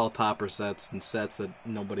sell. It's all topper sets and sets that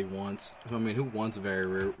nobody wants. I mean, who wants very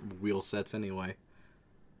rare wheel sets anyway?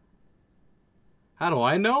 How do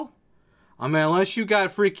I know? I mean, unless you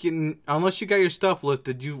got your stuff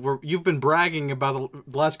lifted, you've been bragging about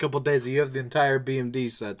the last couple of days that you have the entire BMD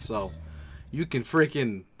set, so you can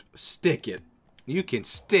freaking stick it. You can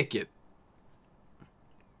stick it.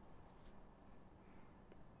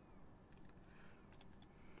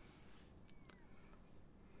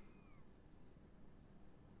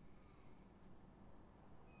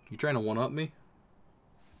 You trying to one-up me?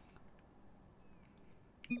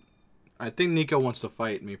 I think Nico wants to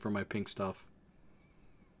fight me for my pink stuff.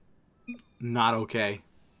 Not okay.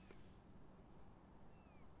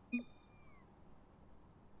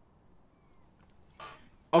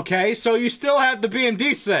 Okay, so you still have the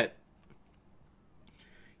BMD set.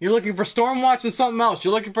 You're looking for Stormwatch and something else.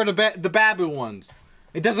 You're looking for the Babu ones.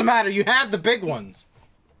 It doesn't matter. You have the big ones.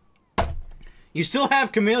 You still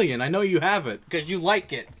have Chameleon. I know you have it because you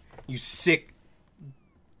like it. You sick,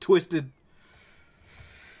 twisted.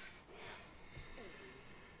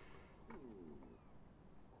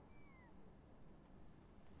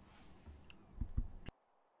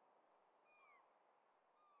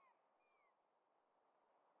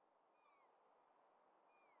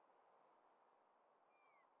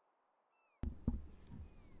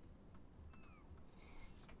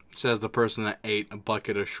 Says the person that ate a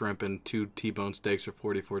bucket of shrimp and 2 T-bone steaks for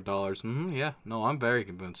 $44. Yeah, no, I'm very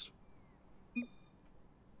convinced.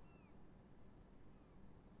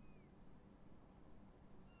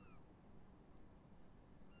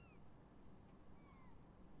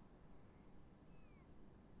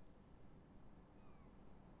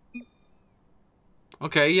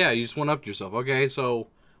 Okay, yeah, you just went up yourself. Okay, so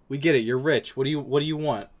we get it. You're rich. What do you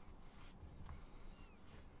want?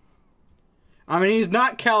 I mean, he's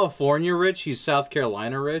not California rich. He's South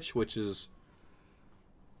Carolina rich, which is...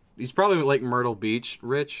 He's probably like Myrtle Beach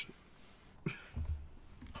rich.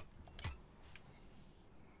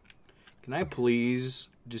 Can I please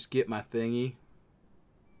just get my thingy?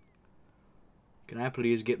 Can I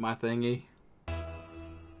please get my thingy?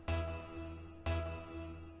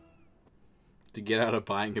 To get out of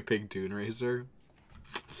buying a Pig Toon Racer?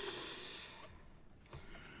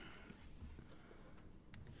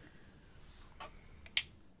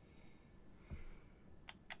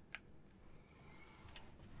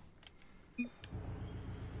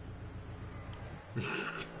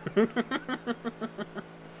 A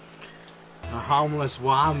homeless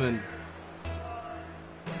woman.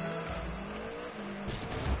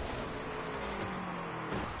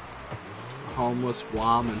 A homeless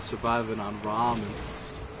woman surviving on ramen.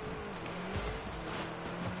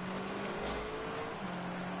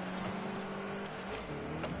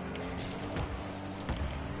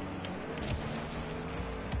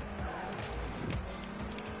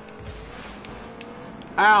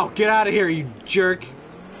 Ow, get out of here, you jerk.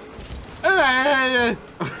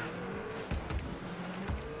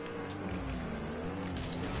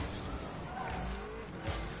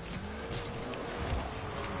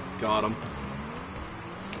 Got him.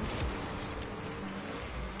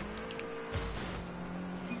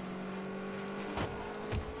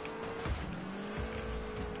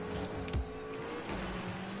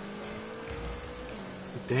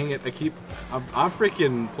 Dang it! I'm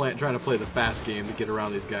freaking trying to play the fast game to get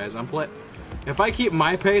around these guys. If I keep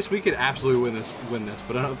my pace, we could absolutely win this.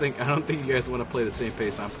 But I don't think you guys want to play the same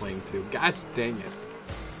pace I'm playing too. Gosh dang it!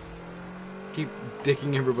 Keep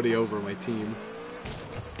dicking everybody over my team.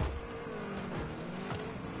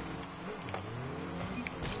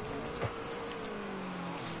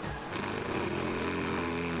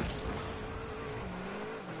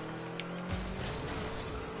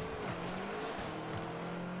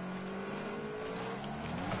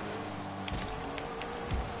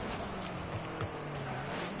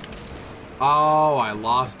 Oh, I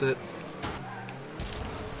lost it.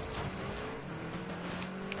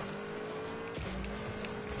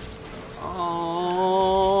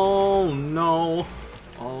 Oh no.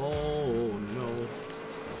 Oh no.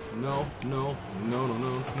 No, no, no, no,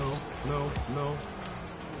 no, no, no, no.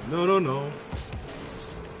 No, no, no.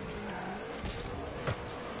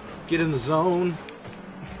 Get in the zone.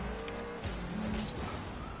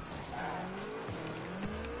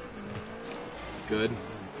 Good.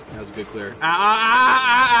 That was a good clear.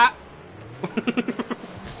 Ah!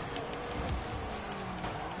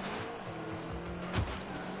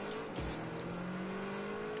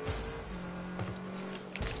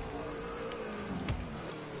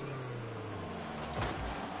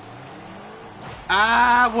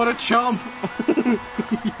 Ah, what a chump!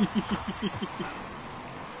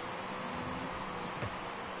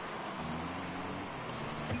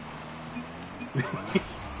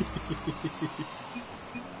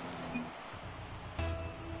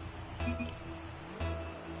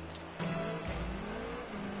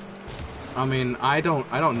 I mean, I don't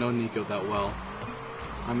know Nico that well.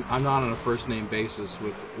 I'm not on a first name basis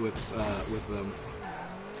with them.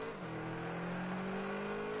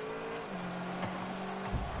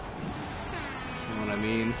 You know what I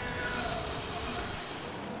mean?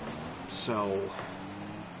 So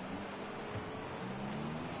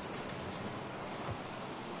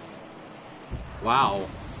Wow.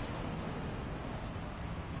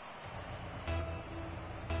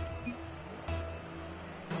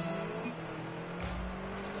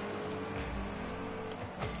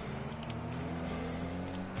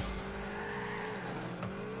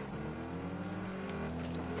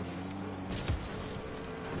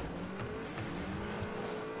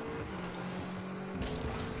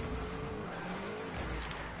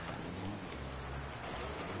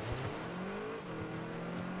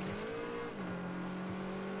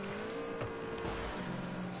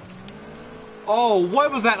 Oh,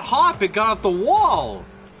 what was that hop? It got off the wall!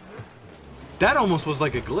 That almost was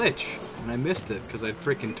like a glitch. And I missed it because I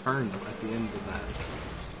freaking turned at the end of that.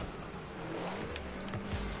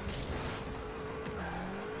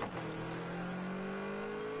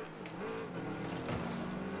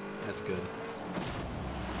 That's good.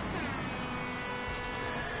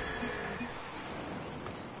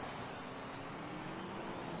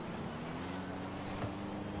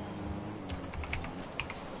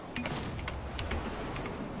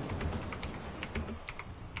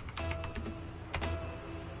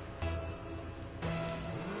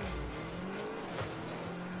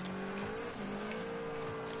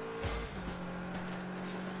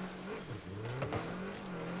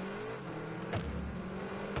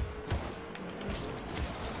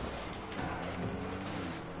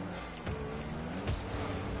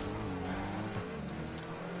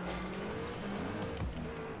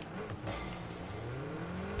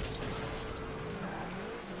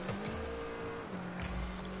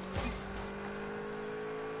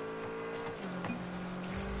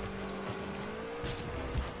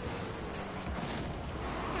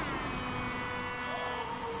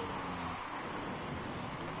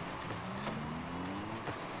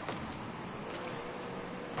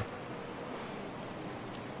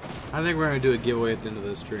 I think we're going to do a giveaway at the end of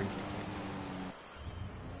this stream.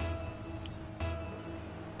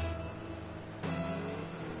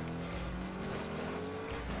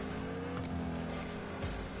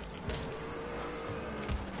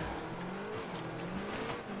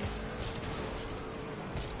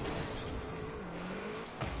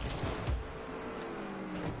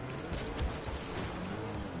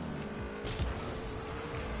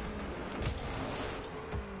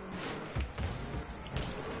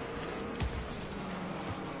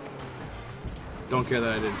 Don't care that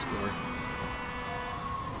I didn't score.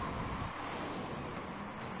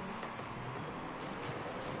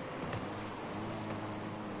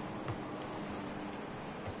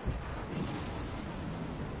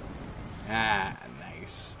 Ah,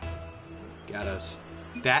 nice. Got a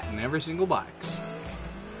stat in every single box.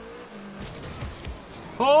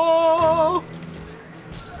 Oh!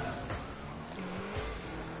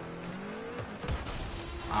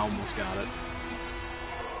 I almost got it.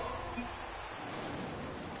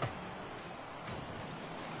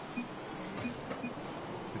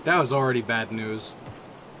 That was already bad news.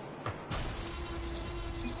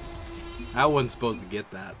 I wasn't supposed to get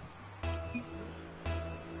that.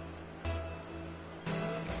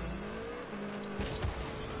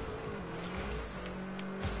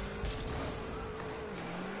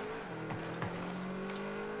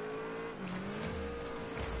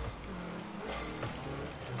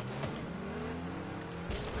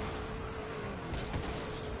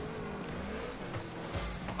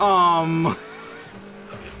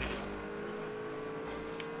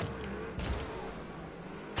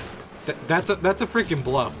 That's a freaking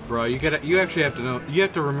bluff, bro. You actually have to know. You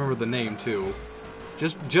have to remember the name too.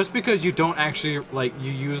 Just because you don't actually like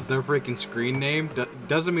you use their freaking screen name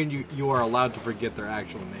doesn't mean you are allowed to forget their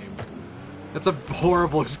actual name. That's a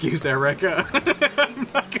horrible excuse, Erica. I'm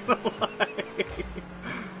not gonna lie.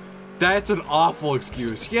 That's an awful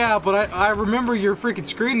excuse. Yeah, but I remember your freaking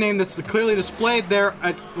screen name that's clearly displayed there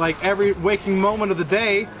at like every waking moment of the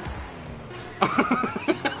day.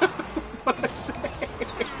 What I say?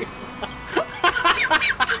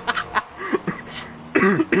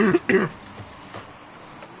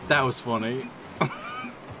 That was funny.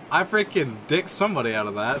 I freaking dicked somebody out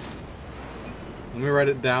of that. Let me write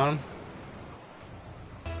it down.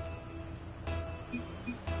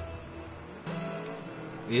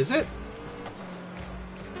 Is it?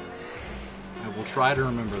 I will try to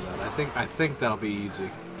remember that. I think that'll be easy.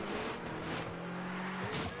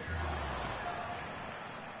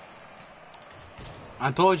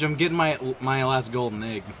 I told you I'm getting my last golden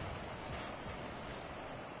egg.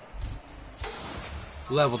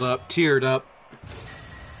 Leveled up, tiered up.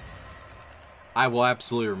 I will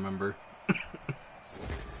absolutely remember.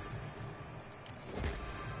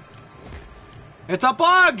 It's a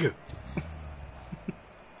bug!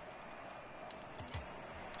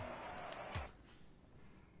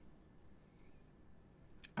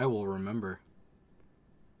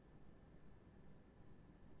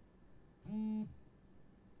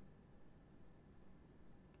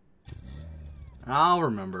 I'll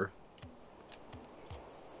remember.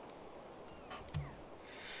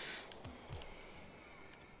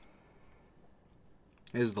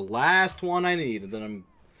 This is the last one I need, and then I'm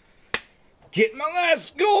getting my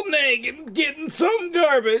last golden egg and getting some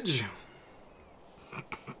garbage.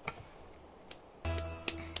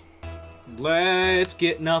 Let's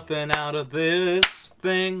get nothing out of this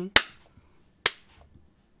thing.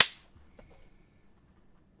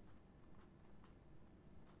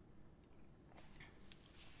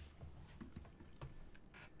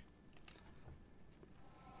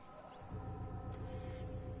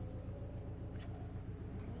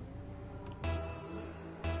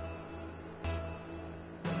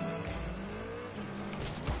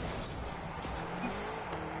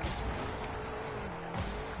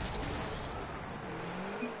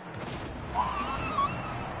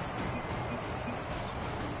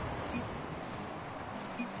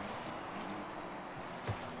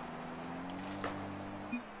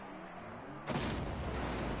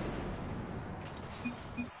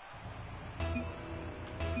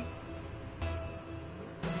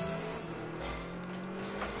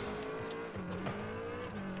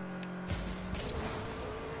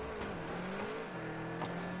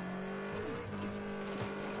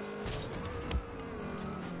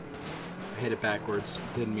 I hit it backwards.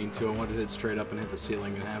 Didn't mean to. I wanted to hit straight up and hit the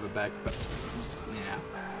ceiling and have it back. But yeah,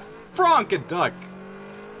 Frankenduck.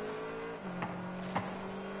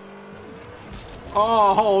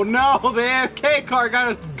 Oh no! The AFK car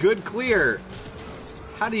got a good clear.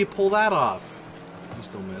 How do you pull that off? I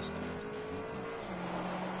still missed.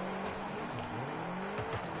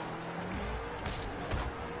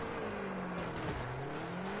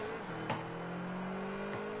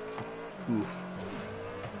 Oof.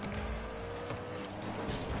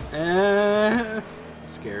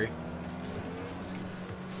 Scary.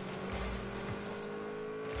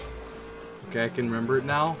 Okay, I can remember it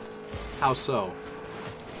now. How so?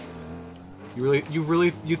 You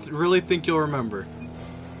really think you'll remember?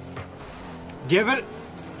 Give it,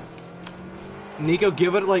 Nico.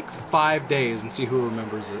 Give it like 5 days and see who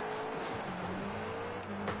remembers it.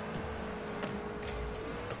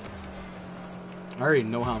 I already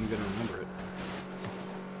know how I'm gonna remember it.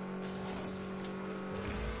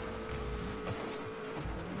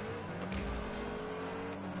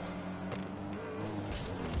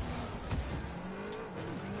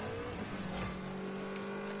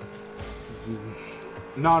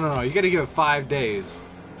 No. You gotta give it 5 days.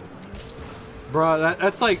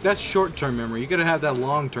 Bruh, that's short-term memory. You gotta have that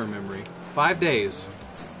long-term memory. 5 days.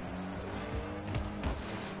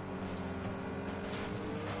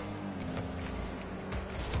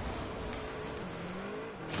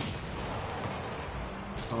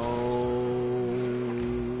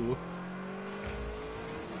 Oh.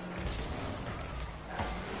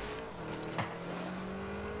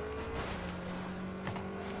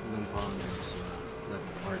 Limpongers left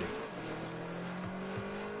the party.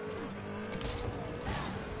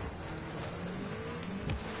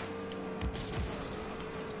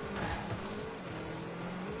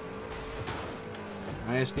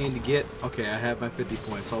 I just need to get... Okay, I have my 50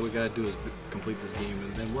 points. All we gotta do is complete this game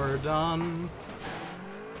and then we're done.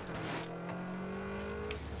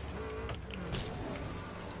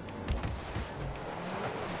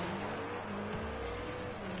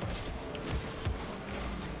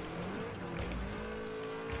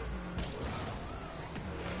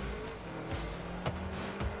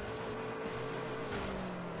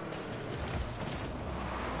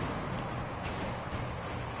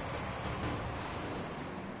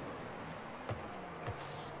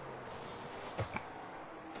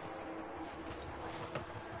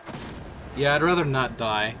 Yeah, I'd rather not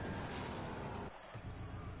die.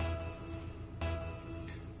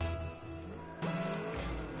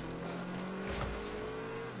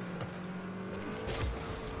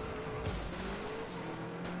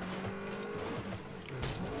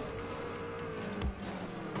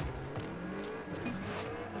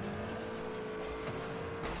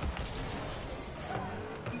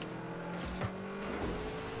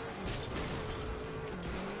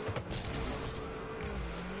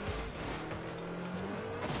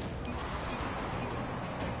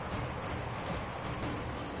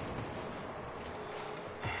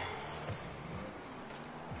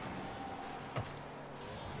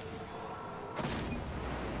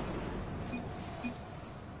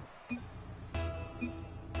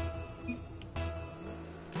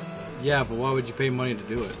 Yeah, but why would you pay money to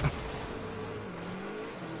do it?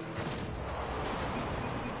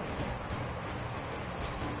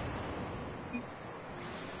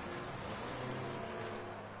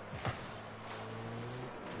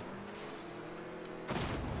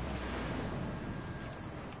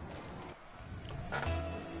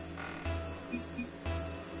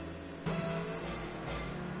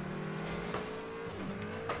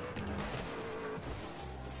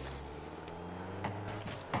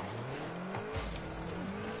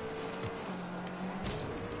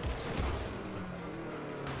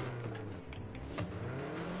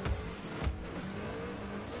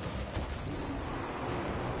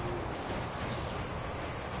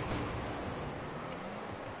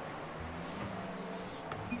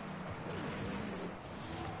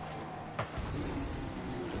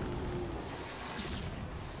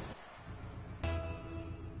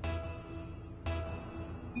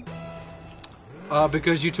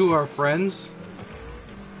 Because you two are friends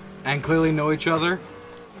and clearly know each other.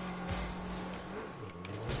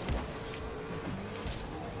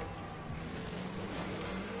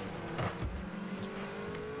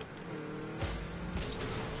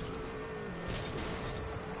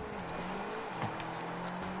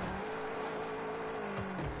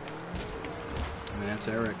 And that's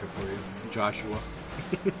Erica for you. Joshua.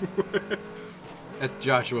 That's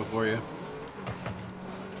Joshua for you.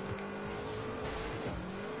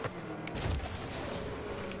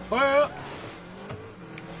 Well.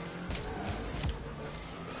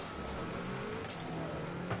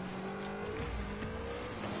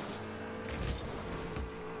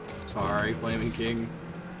 Sorry, Flaming King.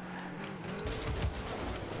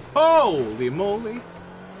 Holy moly!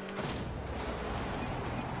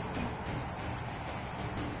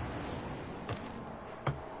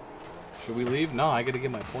 Should we leave? No, I gotta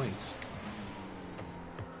get my points.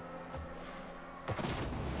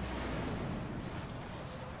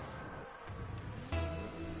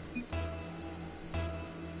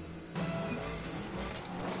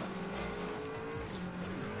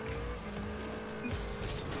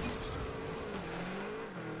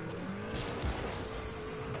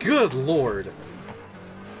 Good lord!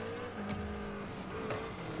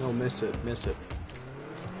 No, miss it, miss it.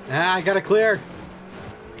 Ah, I gotta clear!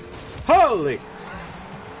 Holy!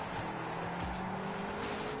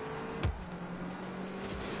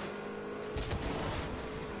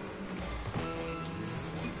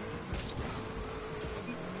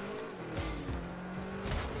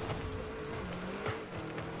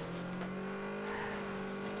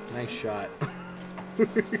 Nice shot.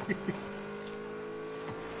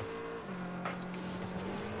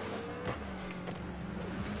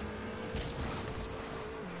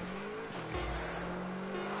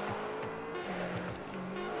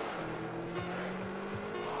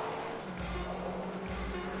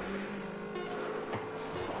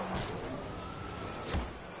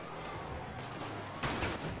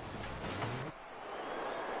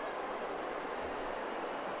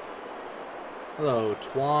 Hello,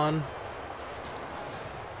 Twan.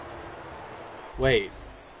 Wait.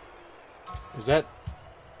 Is that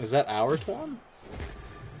our Twan?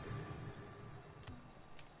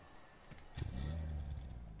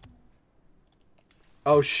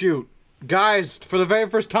 Oh shoot. Guys, for the very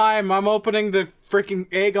first time, I'm opening the freaking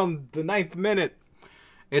egg on the 9th minute.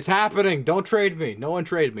 It's happening. Don't trade me. No one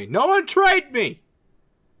trade me. No one trade me!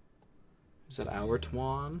 Is that our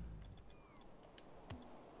Twan?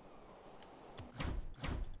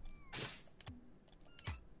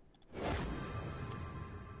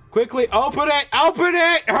 Quickly, open it! Open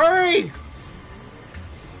it! Hurry!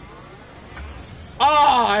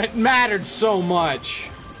 Oh, it mattered so much.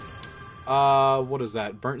 What is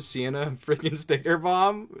that? Burnt sienna? Freaking sticker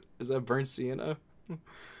bomb? Is that burnt sienna?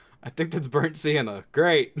 I think that's burnt sienna.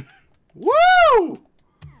 Great. Woo!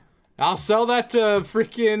 I'll sell that to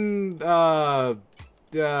freaking,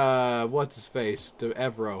 what's his face? To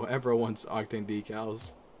Evro. Evro wants Octane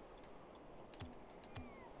decals.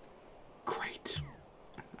 Great.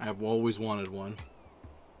 I've always wanted one.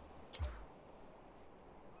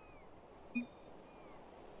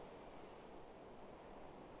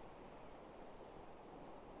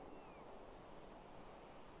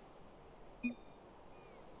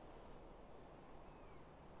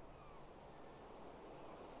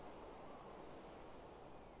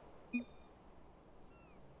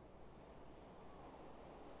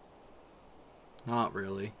 Not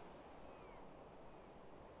really.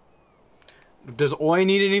 Does Oi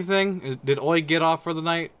need anything? Did Oi get off for the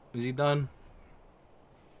night? Is he done?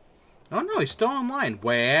 Oh no, he's still online.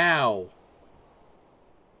 Wow.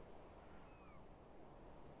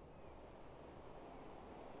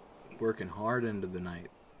 Working hard into the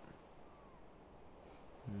night.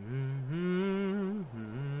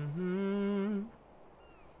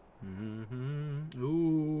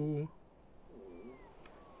 Ooh.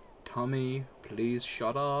 Tommy, please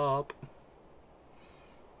shut up.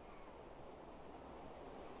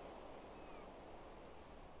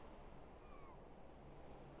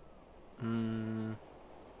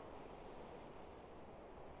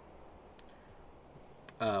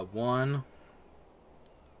 One.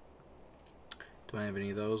 Don't have any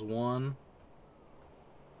of those. One.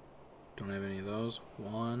 Don't have any of those.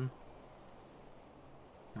 One.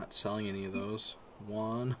 Not selling any of those.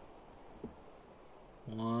 One.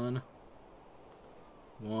 One.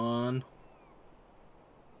 One.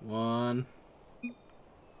 One.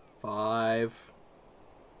 5.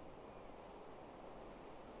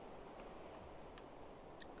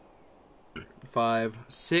 5.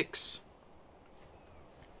 6.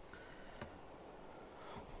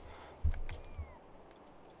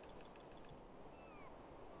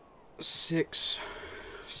 6,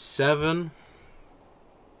 7.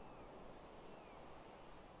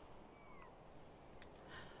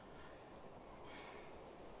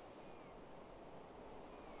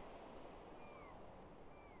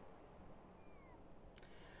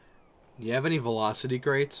 Do you have any velocity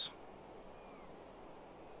crates?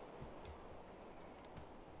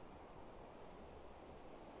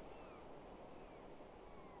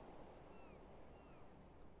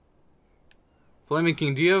 Flaming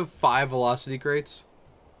King, do you have 5 velocity crates?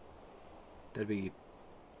 That'd be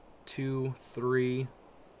 2, 3,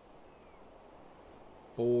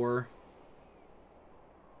 4.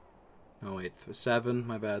 Oh wait, 7.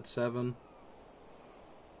 My bad. 7.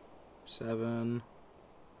 7.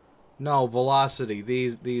 No, velocity.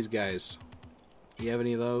 These guys. Do you have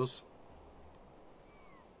any of those?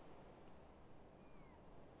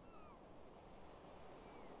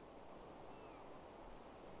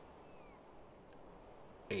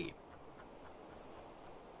 Eight.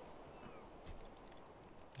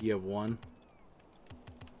 You have 1.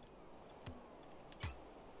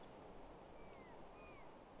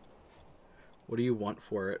 What do you want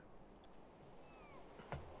for it?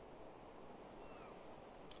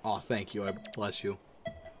 Oh, thank you. I bless you.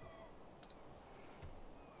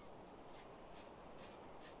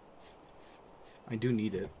 I do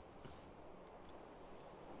need it.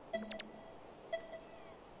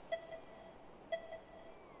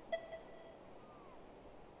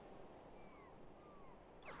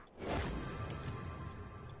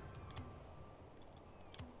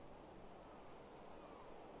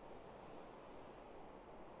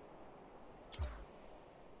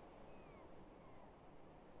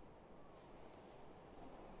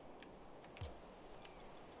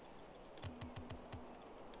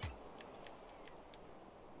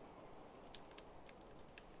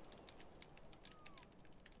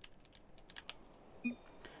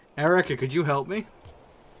 Erica, could you help me?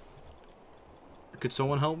 Could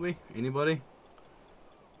someone help me? Anybody?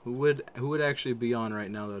 Who would actually be on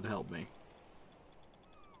right now that would help me?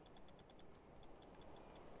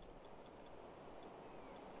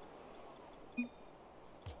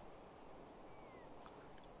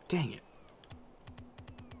 Dang it.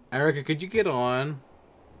 Erica, could you get on?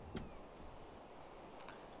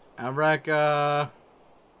 Erica.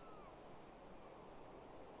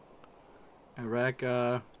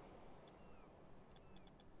 Erica.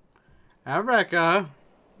 Erica.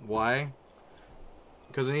 Why?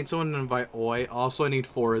 Because I need someone to invite Oi. Also, I need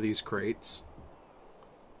 4 of these crates.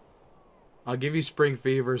 I'll give you spring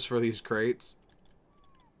fevers for these crates.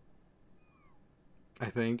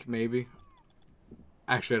 I think, maybe.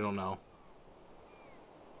 Actually, I don't know.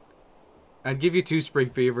 I'd give you 2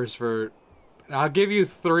 spring fevers for... I'll give you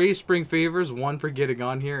 3 spring fevers. 1 for getting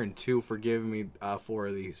on here, and 2 for giving me 4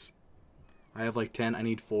 of these. I have like 10. I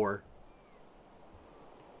need 4.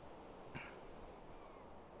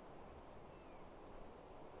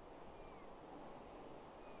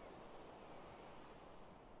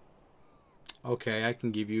 Okay, I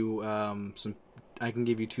can give you some. I can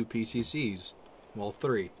give you 2 PCCs. Well,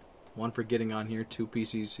 3. 1 for getting on here. 2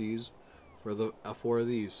 PCCs for the 4 of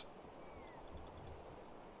these.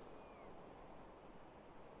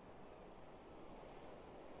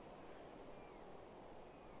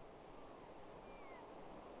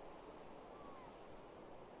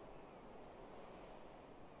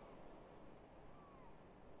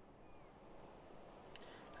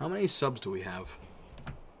 How many subs do we have?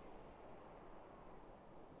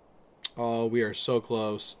 Oh, we are so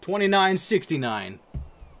close. 2969.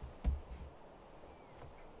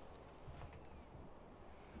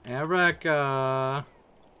 Erica.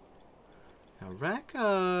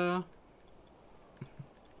 Erica.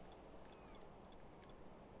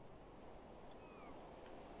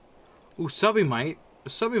 Ooh, Subby might.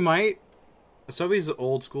 Subby might. Subby's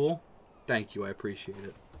old school. Thank you, I appreciate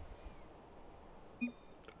it.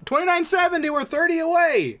 2970, we're 30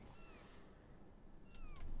 away!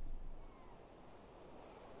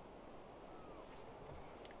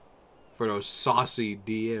 For those saucy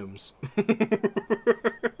DMs.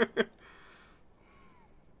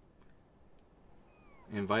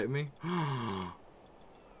 Invite me? I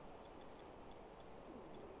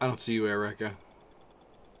don't see you, Erica.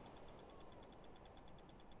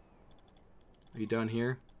 Are you down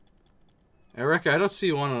here? Erica, I don't see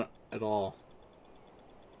you on at all.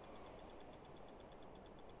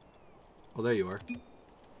 Oh, there you are.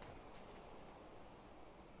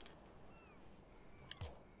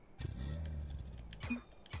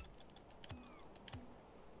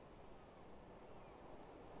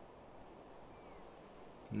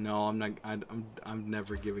 No, I'm not. I'm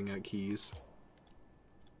never giving out keys.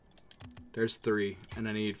 There's 3, and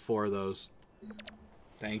I need 4 of those.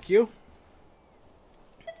 Thank you.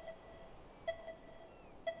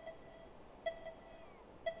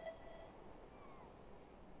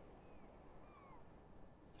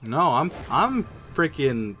 No, I'm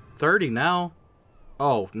freaking 30 now.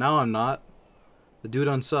 Oh, now I'm not. The dude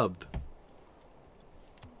unsubbed.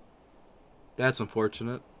 That's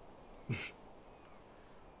unfortunate.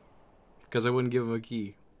 Because I wouldn't give him a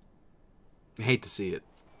key. I hate to see it.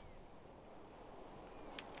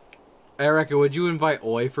 Erica, would you invite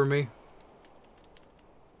Oi for me?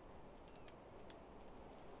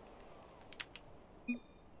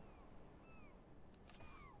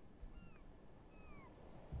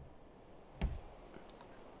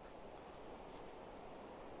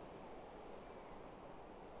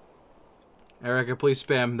 Erica, please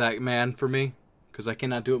spam that man for me, because I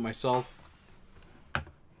cannot do it myself.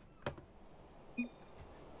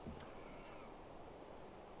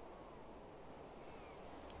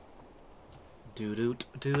 Doo-doop,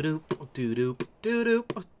 doo-doop, doo-doop,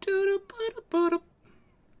 doo-doop, doo-doop, doo-doop.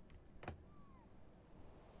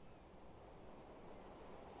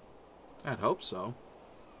 I'd hope so.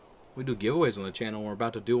 We do giveaways on the channel. We're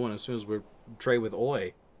about to do one as soon as we trade with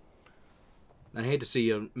Oi. I hate to see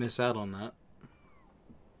you miss out on that.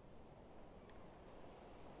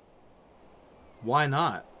 Why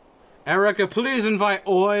not? Erica, please invite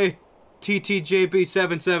Oi.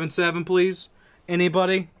 TTJB777, please.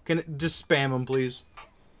 Anybody? Can just spam them, please.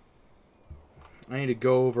 I need to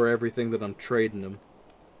go over everything that I'm trading them.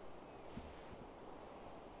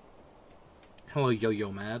 Hello,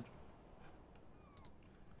 Yo-Yo Mad.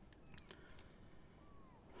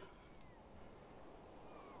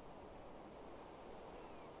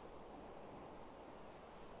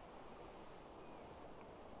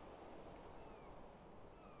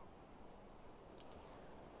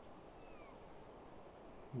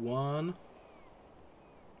 One,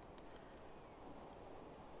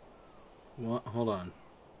 hold on.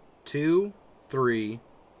 2, 3,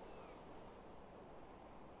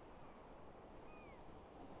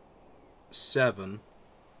 7,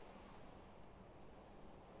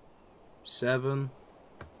 7,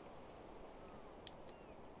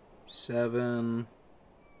 7,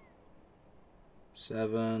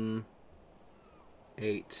 7,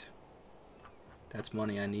 8. That's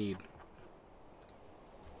money I need.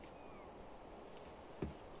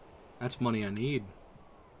 That's money I need.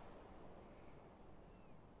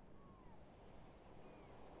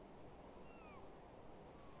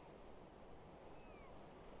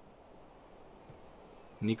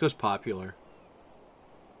 Nico's popular.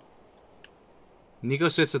 Nico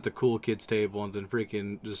sits at the cool kids table and then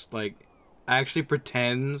freaking just like actually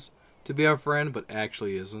pretends to be our friend, but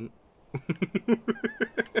actually isn't.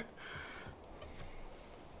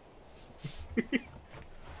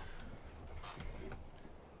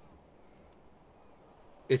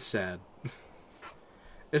 It's sad.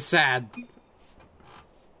 It's sad.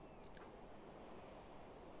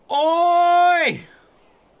 Oi!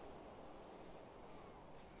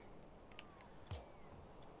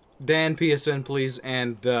 Dan PSN, please,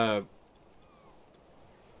 and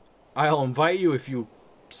I'll invite you if you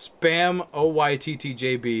spam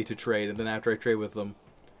OYTTJB to trade, and then after I trade with them,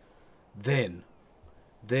 then.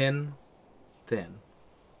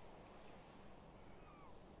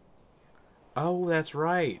 Oh, that's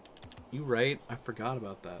right. You right. I forgot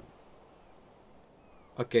about that.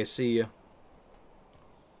 Okay, see ya.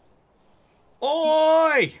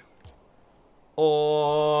 Oi!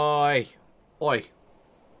 Oi! Oi!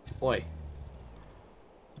 Oi.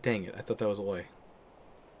 Dang it, I thought that was Oi.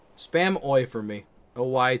 Spam Oi for me.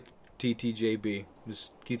 OYTTJB.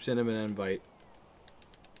 Just keep sending him an invite.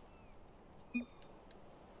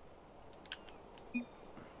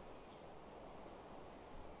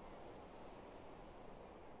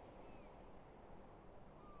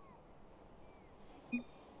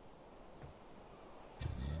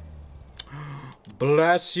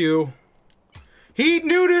 Bless you. He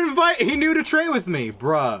knew to invite. He knew to trade with me,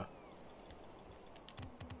 bruh.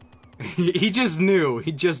 He just knew.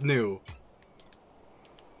 He just knew.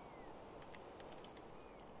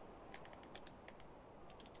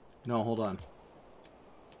 No, hold on.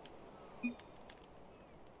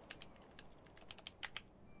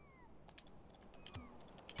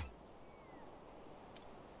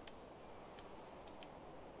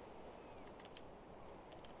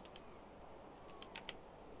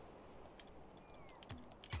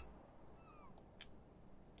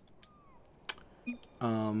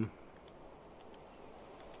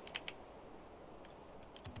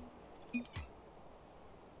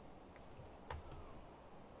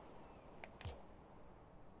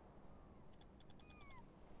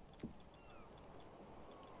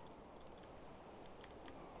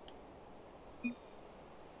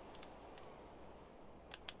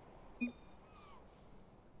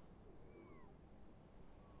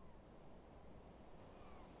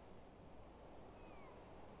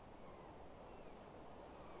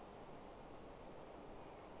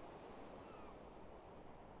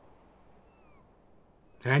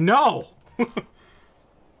 I know!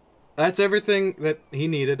 That's everything that he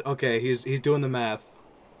needed. Okay, he's doing the math.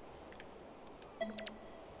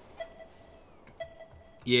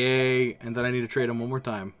 Yay! And then I need to trade him one more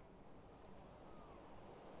time.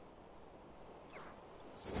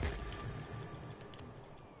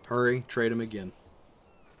 Hurry, trade him again.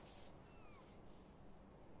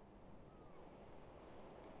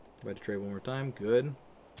 About to trade one more time. Good.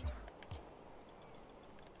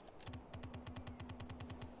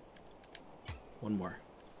 One more.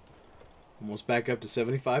 Almost back up to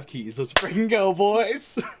 75 keys. Let's freaking go,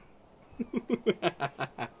 boys!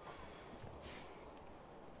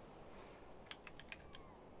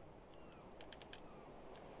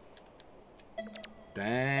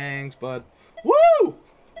 Thanks, bud. Woo!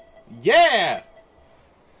 Yeah!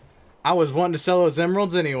 I was wanting to sell those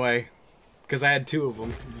emeralds anyway. Because I had 2 of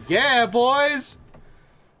them. Yeah, boys!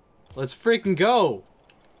 Let's freaking go!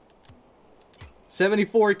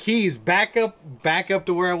 74 keys. Back up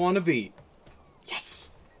to where I want to be. Yes!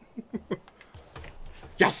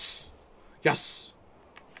 Yes! Yes!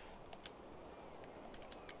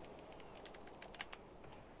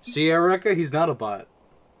 See, Erica? He's not a bot.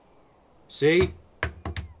 See?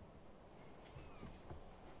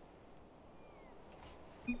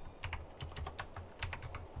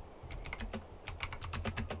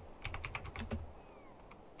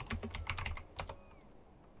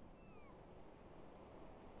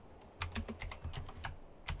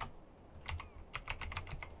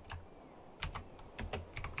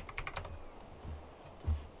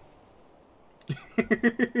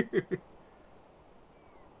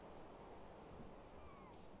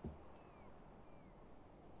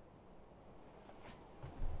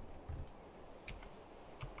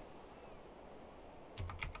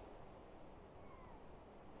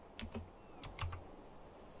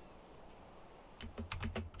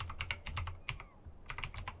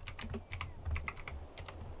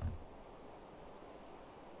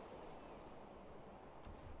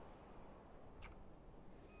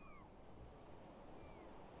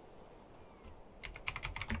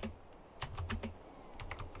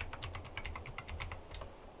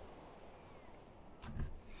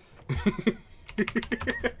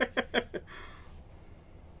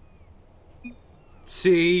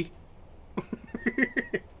 See?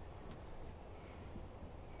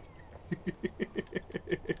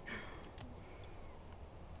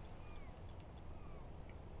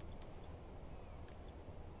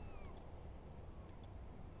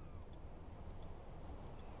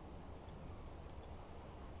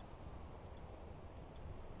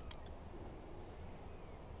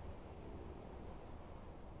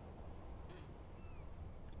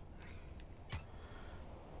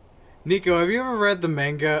 Nico, have you ever read the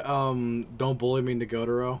manga, Don't Bully Me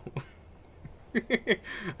Nagotoro?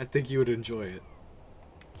 I think you would enjoy it.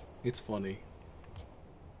 It's funny.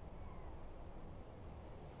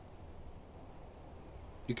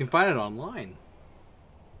 You can find it online.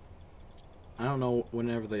 I don't know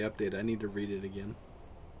whenever they update it. I need to read it again.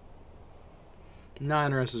 Not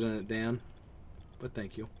interested in it, Dan. But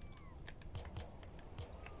thank you.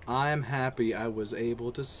 I'm happy I was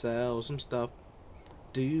able to sell some stuff.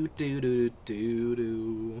 Do do do do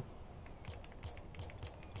do.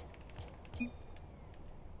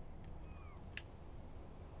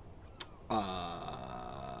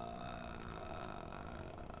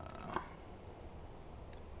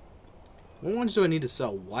 What ones do I need to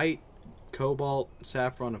sell? White, cobalt,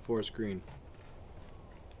 saffron, and forest green.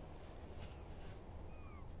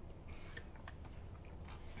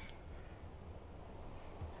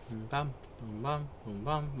 Bam, boom, bam, boom,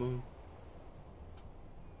 bam, boom.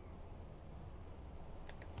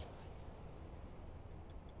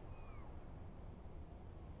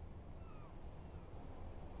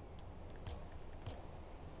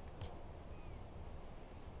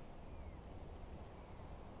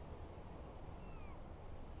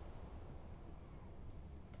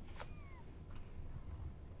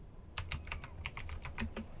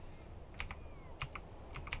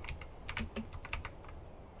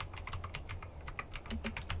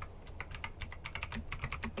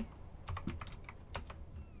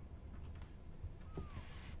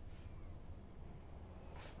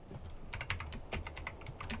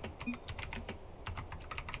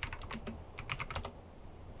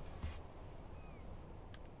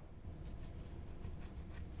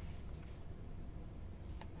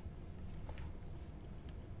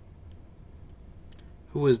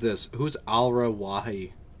 Who is this? Who's Alra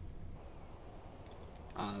Wahi?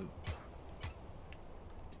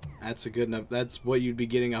 That's a good enough. That's what you'd be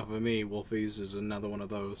getting off of me. Wolfies is another one of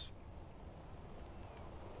those.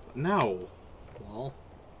 No. Well.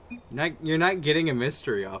 You're not getting a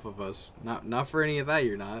mystery off of us. Not for any of that.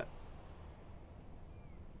 You're not.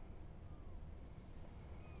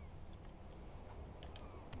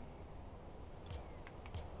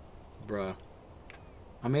 Bruh.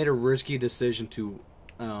 I made a risky decision to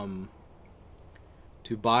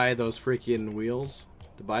buy those freaking wheels,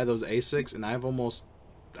 to buy those Asics, and I almost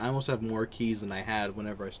have more keys than I had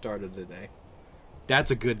whenever I started today.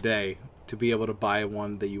 That's a good day to be able to buy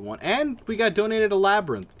one that you want. And we got donated a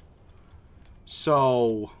Labyrinth.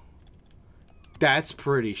 So that's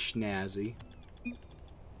pretty snazzy.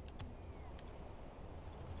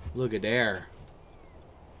 Look at there.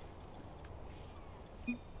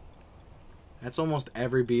 That's almost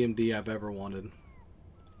every BMD I've ever wanted.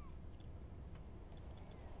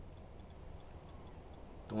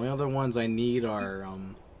 The only other ones I need are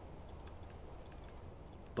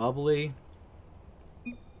Bubbly,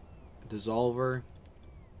 Dissolver,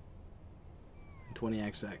 and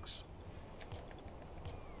 20XX.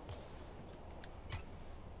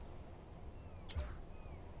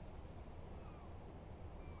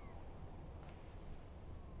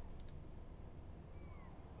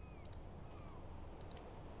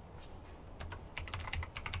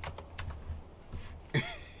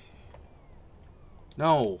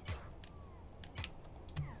 No.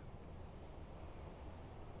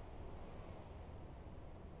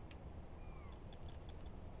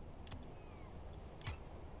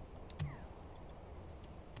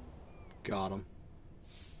 Got him.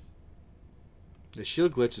 The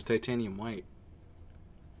shield glitch is titanium white.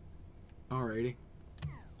 Alrighty.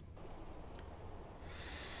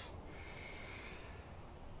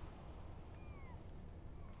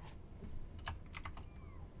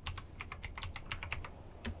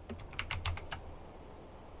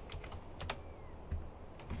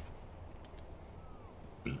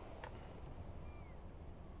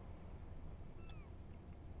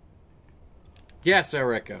 Yes,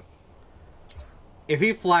 Erica. If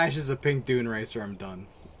he flashes a pink Dune Racer, I'm done.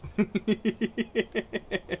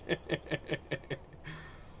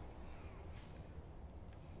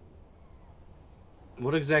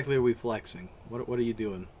 What exactly are we flexing? What are you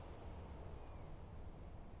doing?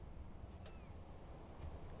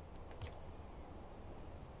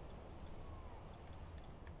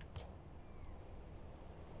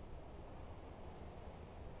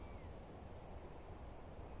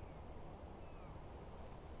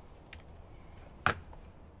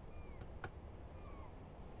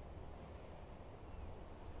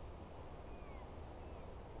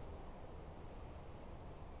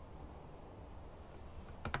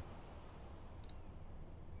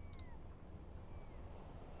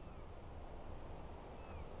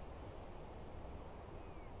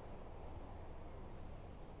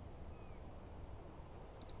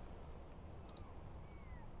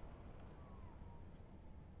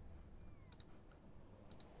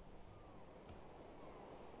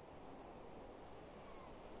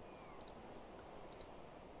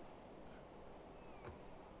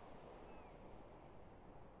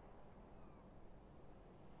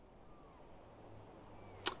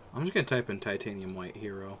 I'm just gonna type in titanium white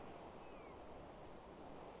hero.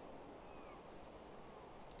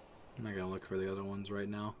 I'm not gonna look for the other ones right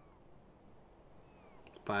now.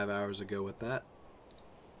 5 hours ago with that.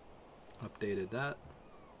 Updated that.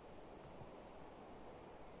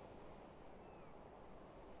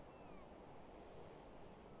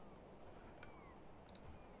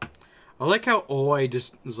 I like how Oi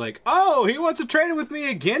just was like, oh, he wants to trade with me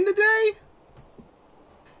again today?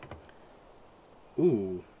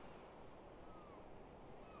 Ooh.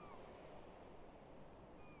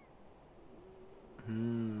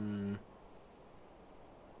 Hmm.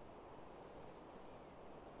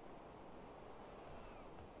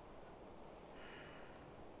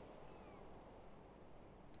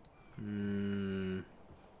 Hmm.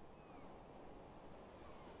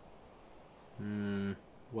 Hmm.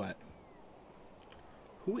 What?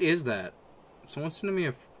 Who is that? Someone sent me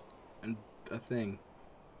a thing.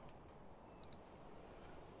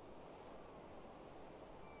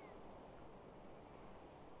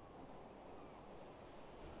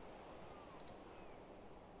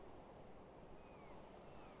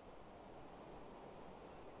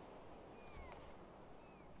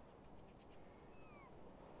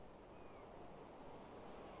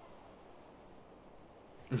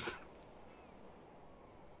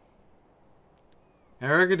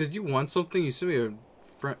 Erica, did you want something? You sent me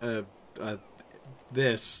a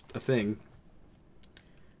thing.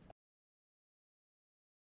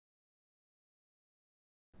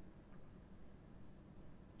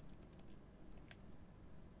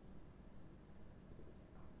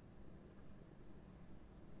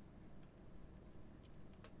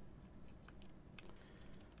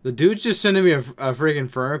 The dude's just sending me a freaking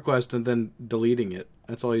friend request and then deleting it.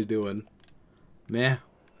 That's all he's doing. Meh.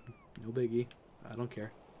 No biggie. I don't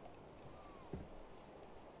care.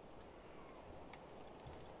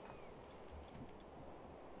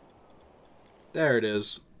 There it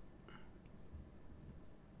is.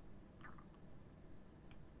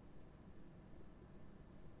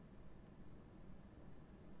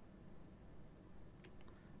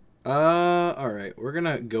 Alright. We're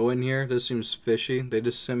gonna go in here. This seems fishy. They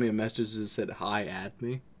just sent me a message that said, hi, add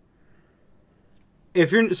me.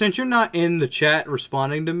 Since you're not in the chat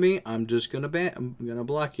responding to me, I'm just gonna I'm gonna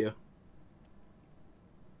block you.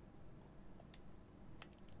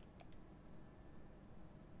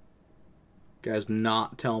 Guy's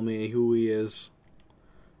not tell me who he is.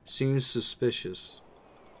 Seems suspicious.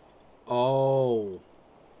 Oh.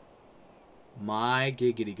 My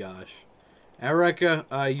giggity gosh. Erica,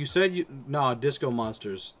 you said you... No, Disco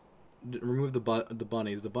Monsters. Remove the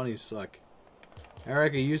bunnies. The bunnies suck.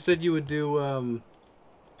 Erica, you said you would do,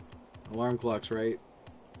 alarm clocks, right?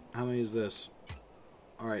 How many is this?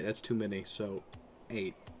 Alright, that's too many, so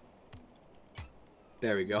 8.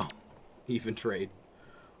 There we go. Even trade.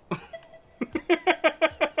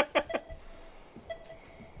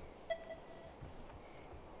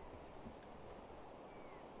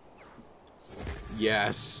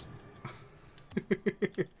 Yes.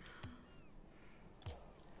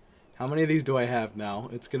 How many of these do I have now?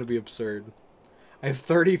 It's gonna be absurd. I have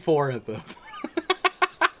 34 of them.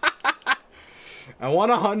 I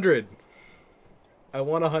want 100. I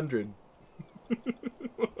want 100.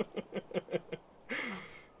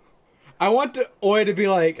 I want Oi to be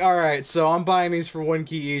like, alright, so I'm buying these for 1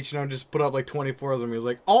 key each, and I'll just put up like 24 of them. He was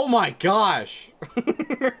like, oh my gosh!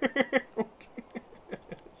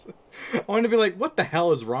 I want to be like, what the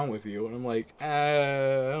hell is wrong with you? And I'm like,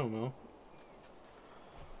 I don't know.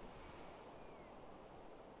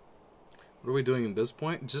 What are we doing at this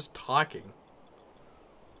point? Just talking.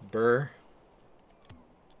 Burr.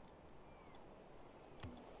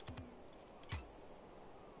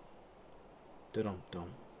 Dum-dum.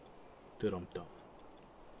 Dum-dum.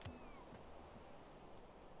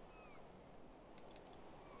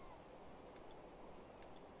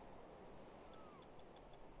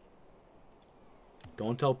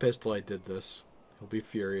 Don't tell Pistol I did this. He'll be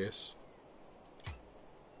furious.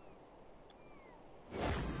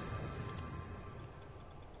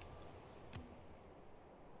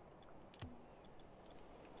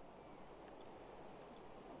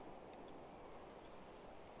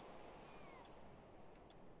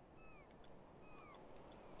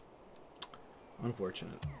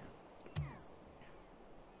 Unfortunate.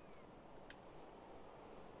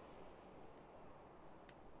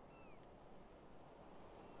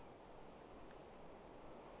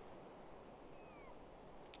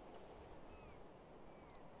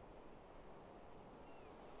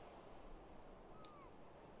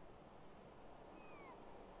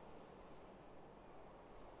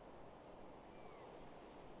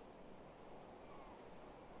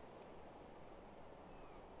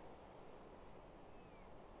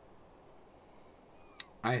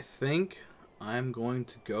 I think I'm going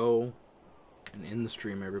to go and end the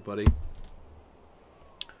stream, everybody.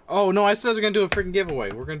 Oh, no, I said I was going to do a freaking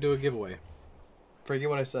giveaway. We're going to do a giveaway. Forget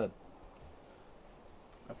what I said.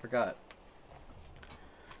 I forgot.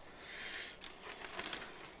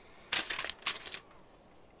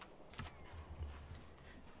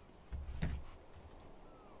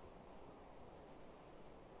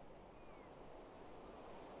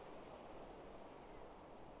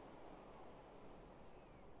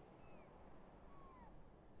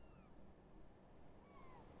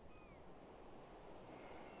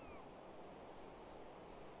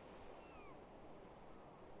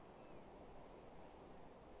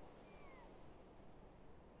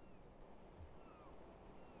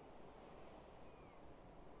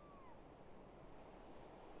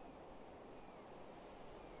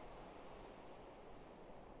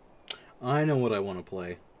 I know what I want to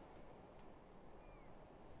play.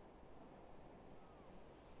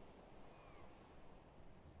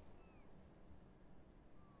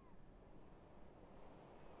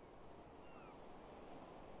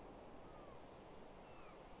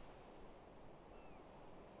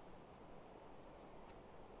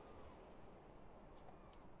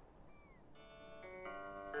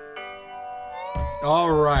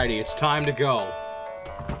 Alrighty, it's time to go.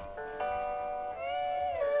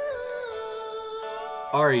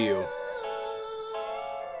 Are you?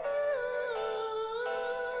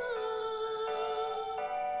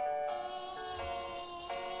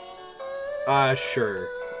 Sure.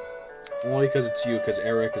 Only because it's you, because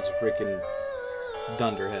Eric is a freaking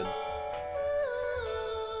dunderhead.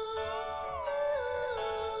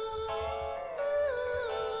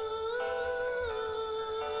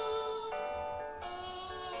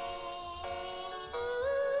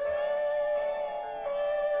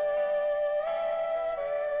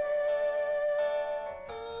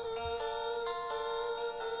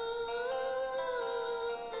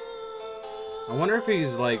 I wonder if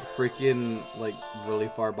he's like freaking like really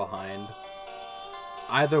far behind.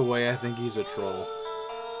 Either way, I think he's a troll.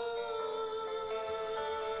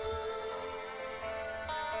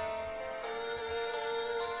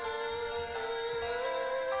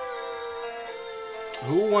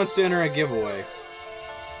 Who wants to enter a giveaway?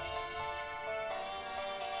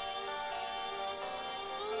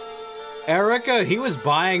 Erica, he was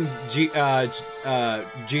buying Gigi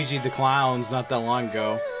the Clowns not that long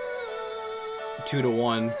ago.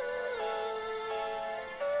 2-1.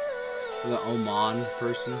 The Oman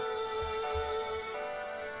person.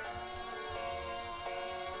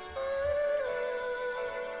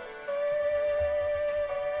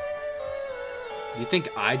 You think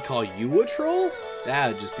I'd call you a troll?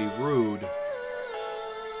 That'd just be rude.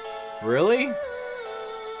 Really?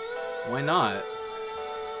 Why not?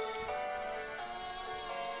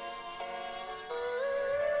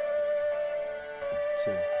 It's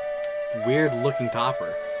a weird looking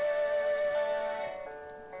topper.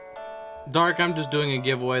 Dark, I'm just doing a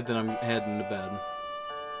giveaway, then I'm heading to bed.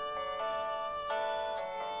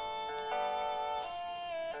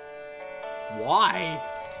 Why?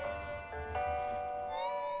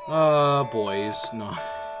 Boys, no.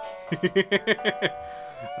 I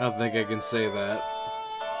don't think I can say that.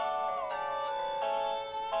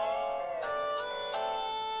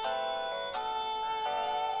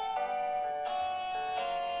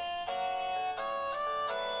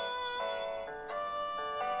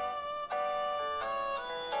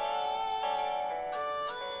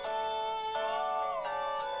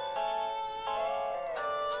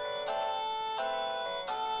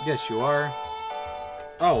 Yes, you are.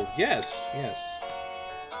 Oh, yes, yes.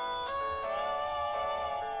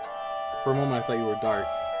 For a moment, I thought you were dark.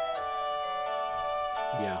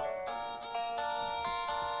 Yeah.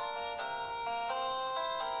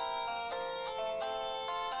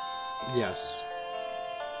 Yes.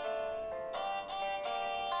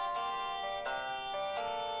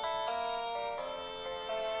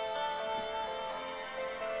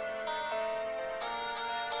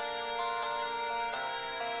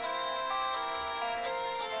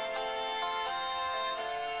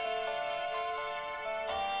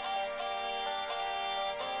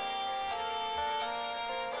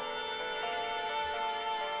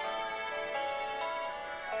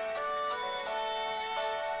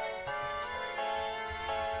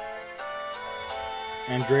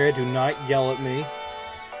 Andrea, do not yell at me.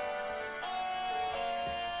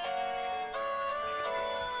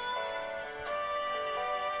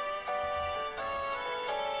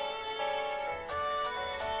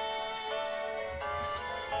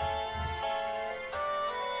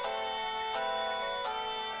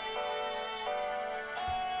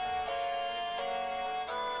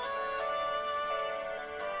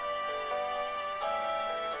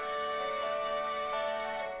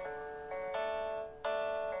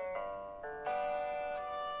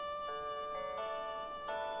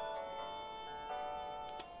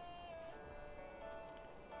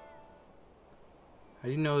 How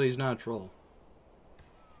do you know that he's not a troll?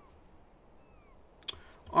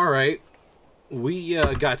 Alright. We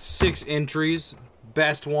got 6 entries.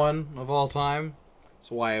 Best one of all time. That's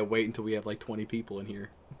why I wait until we have like 20 people in here.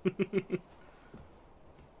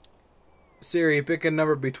 Siri, pick a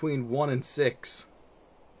number between 1 and 6.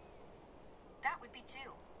 That would be 2.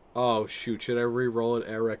 Oh, shoot. Should I re-roll it?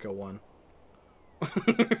 Erica 1.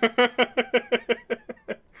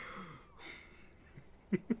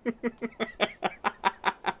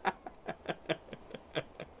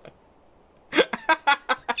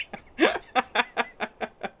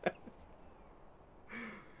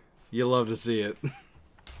 You love to see it.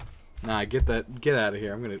 Nah, get out of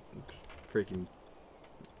here. I'm gonna freaking...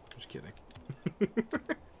 Just kidding.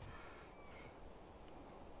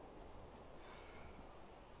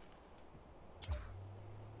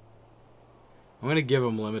 I'm gonna give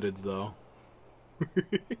them limiteds, though.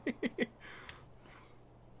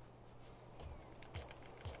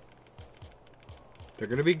 They're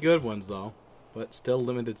gonna be good ones, though. But still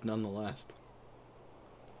limiteds nonetheless.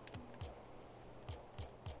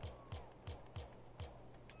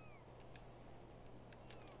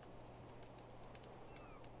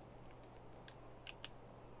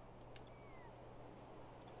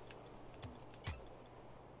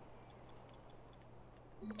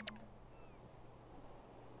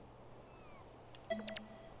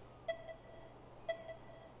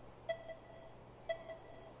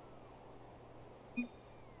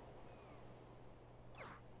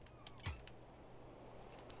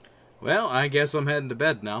 Well, I guess I'm heading to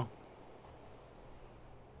bed now.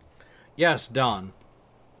 Yes, Don.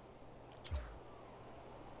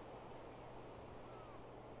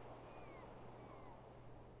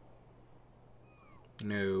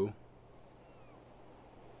 No.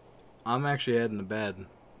 I'm actually heading to bed,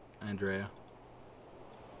 Andrea.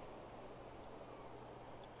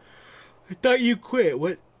 I thought you quit.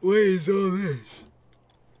 What is all this?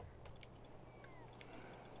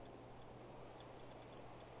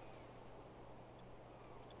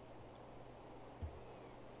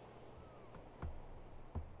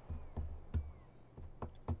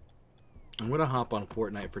 I'm gonna hop on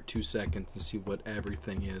Fortnite for 2 seconds and see what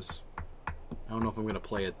everything is. I don't know if I'm gonna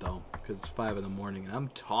play it though, because it's 5 in the morning and I'm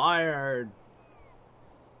tired.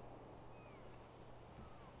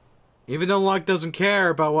 Even though Locke doesn't care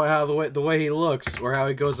about the way he looks or how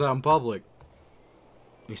he goes out in public,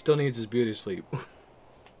 he still needs his beauty sleep.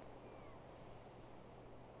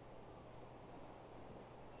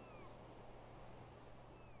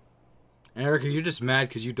 Erica, you're just mad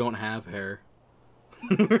because you don't have hair.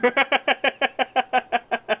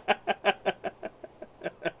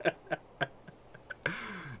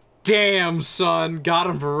 Damn, son. Got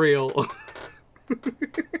him for real.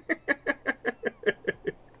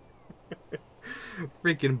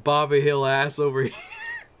 Freaking Bobby Hill ass over here.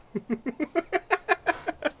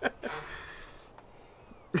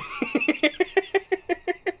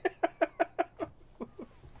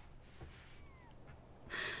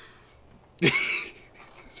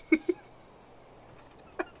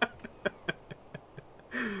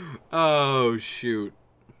 Oh, shoot.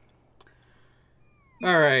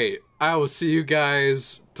 Alright, I will see you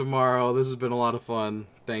guys tomorrow. This has been a lot of fun.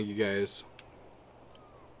 Thank you guys.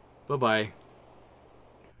 Bye-bye.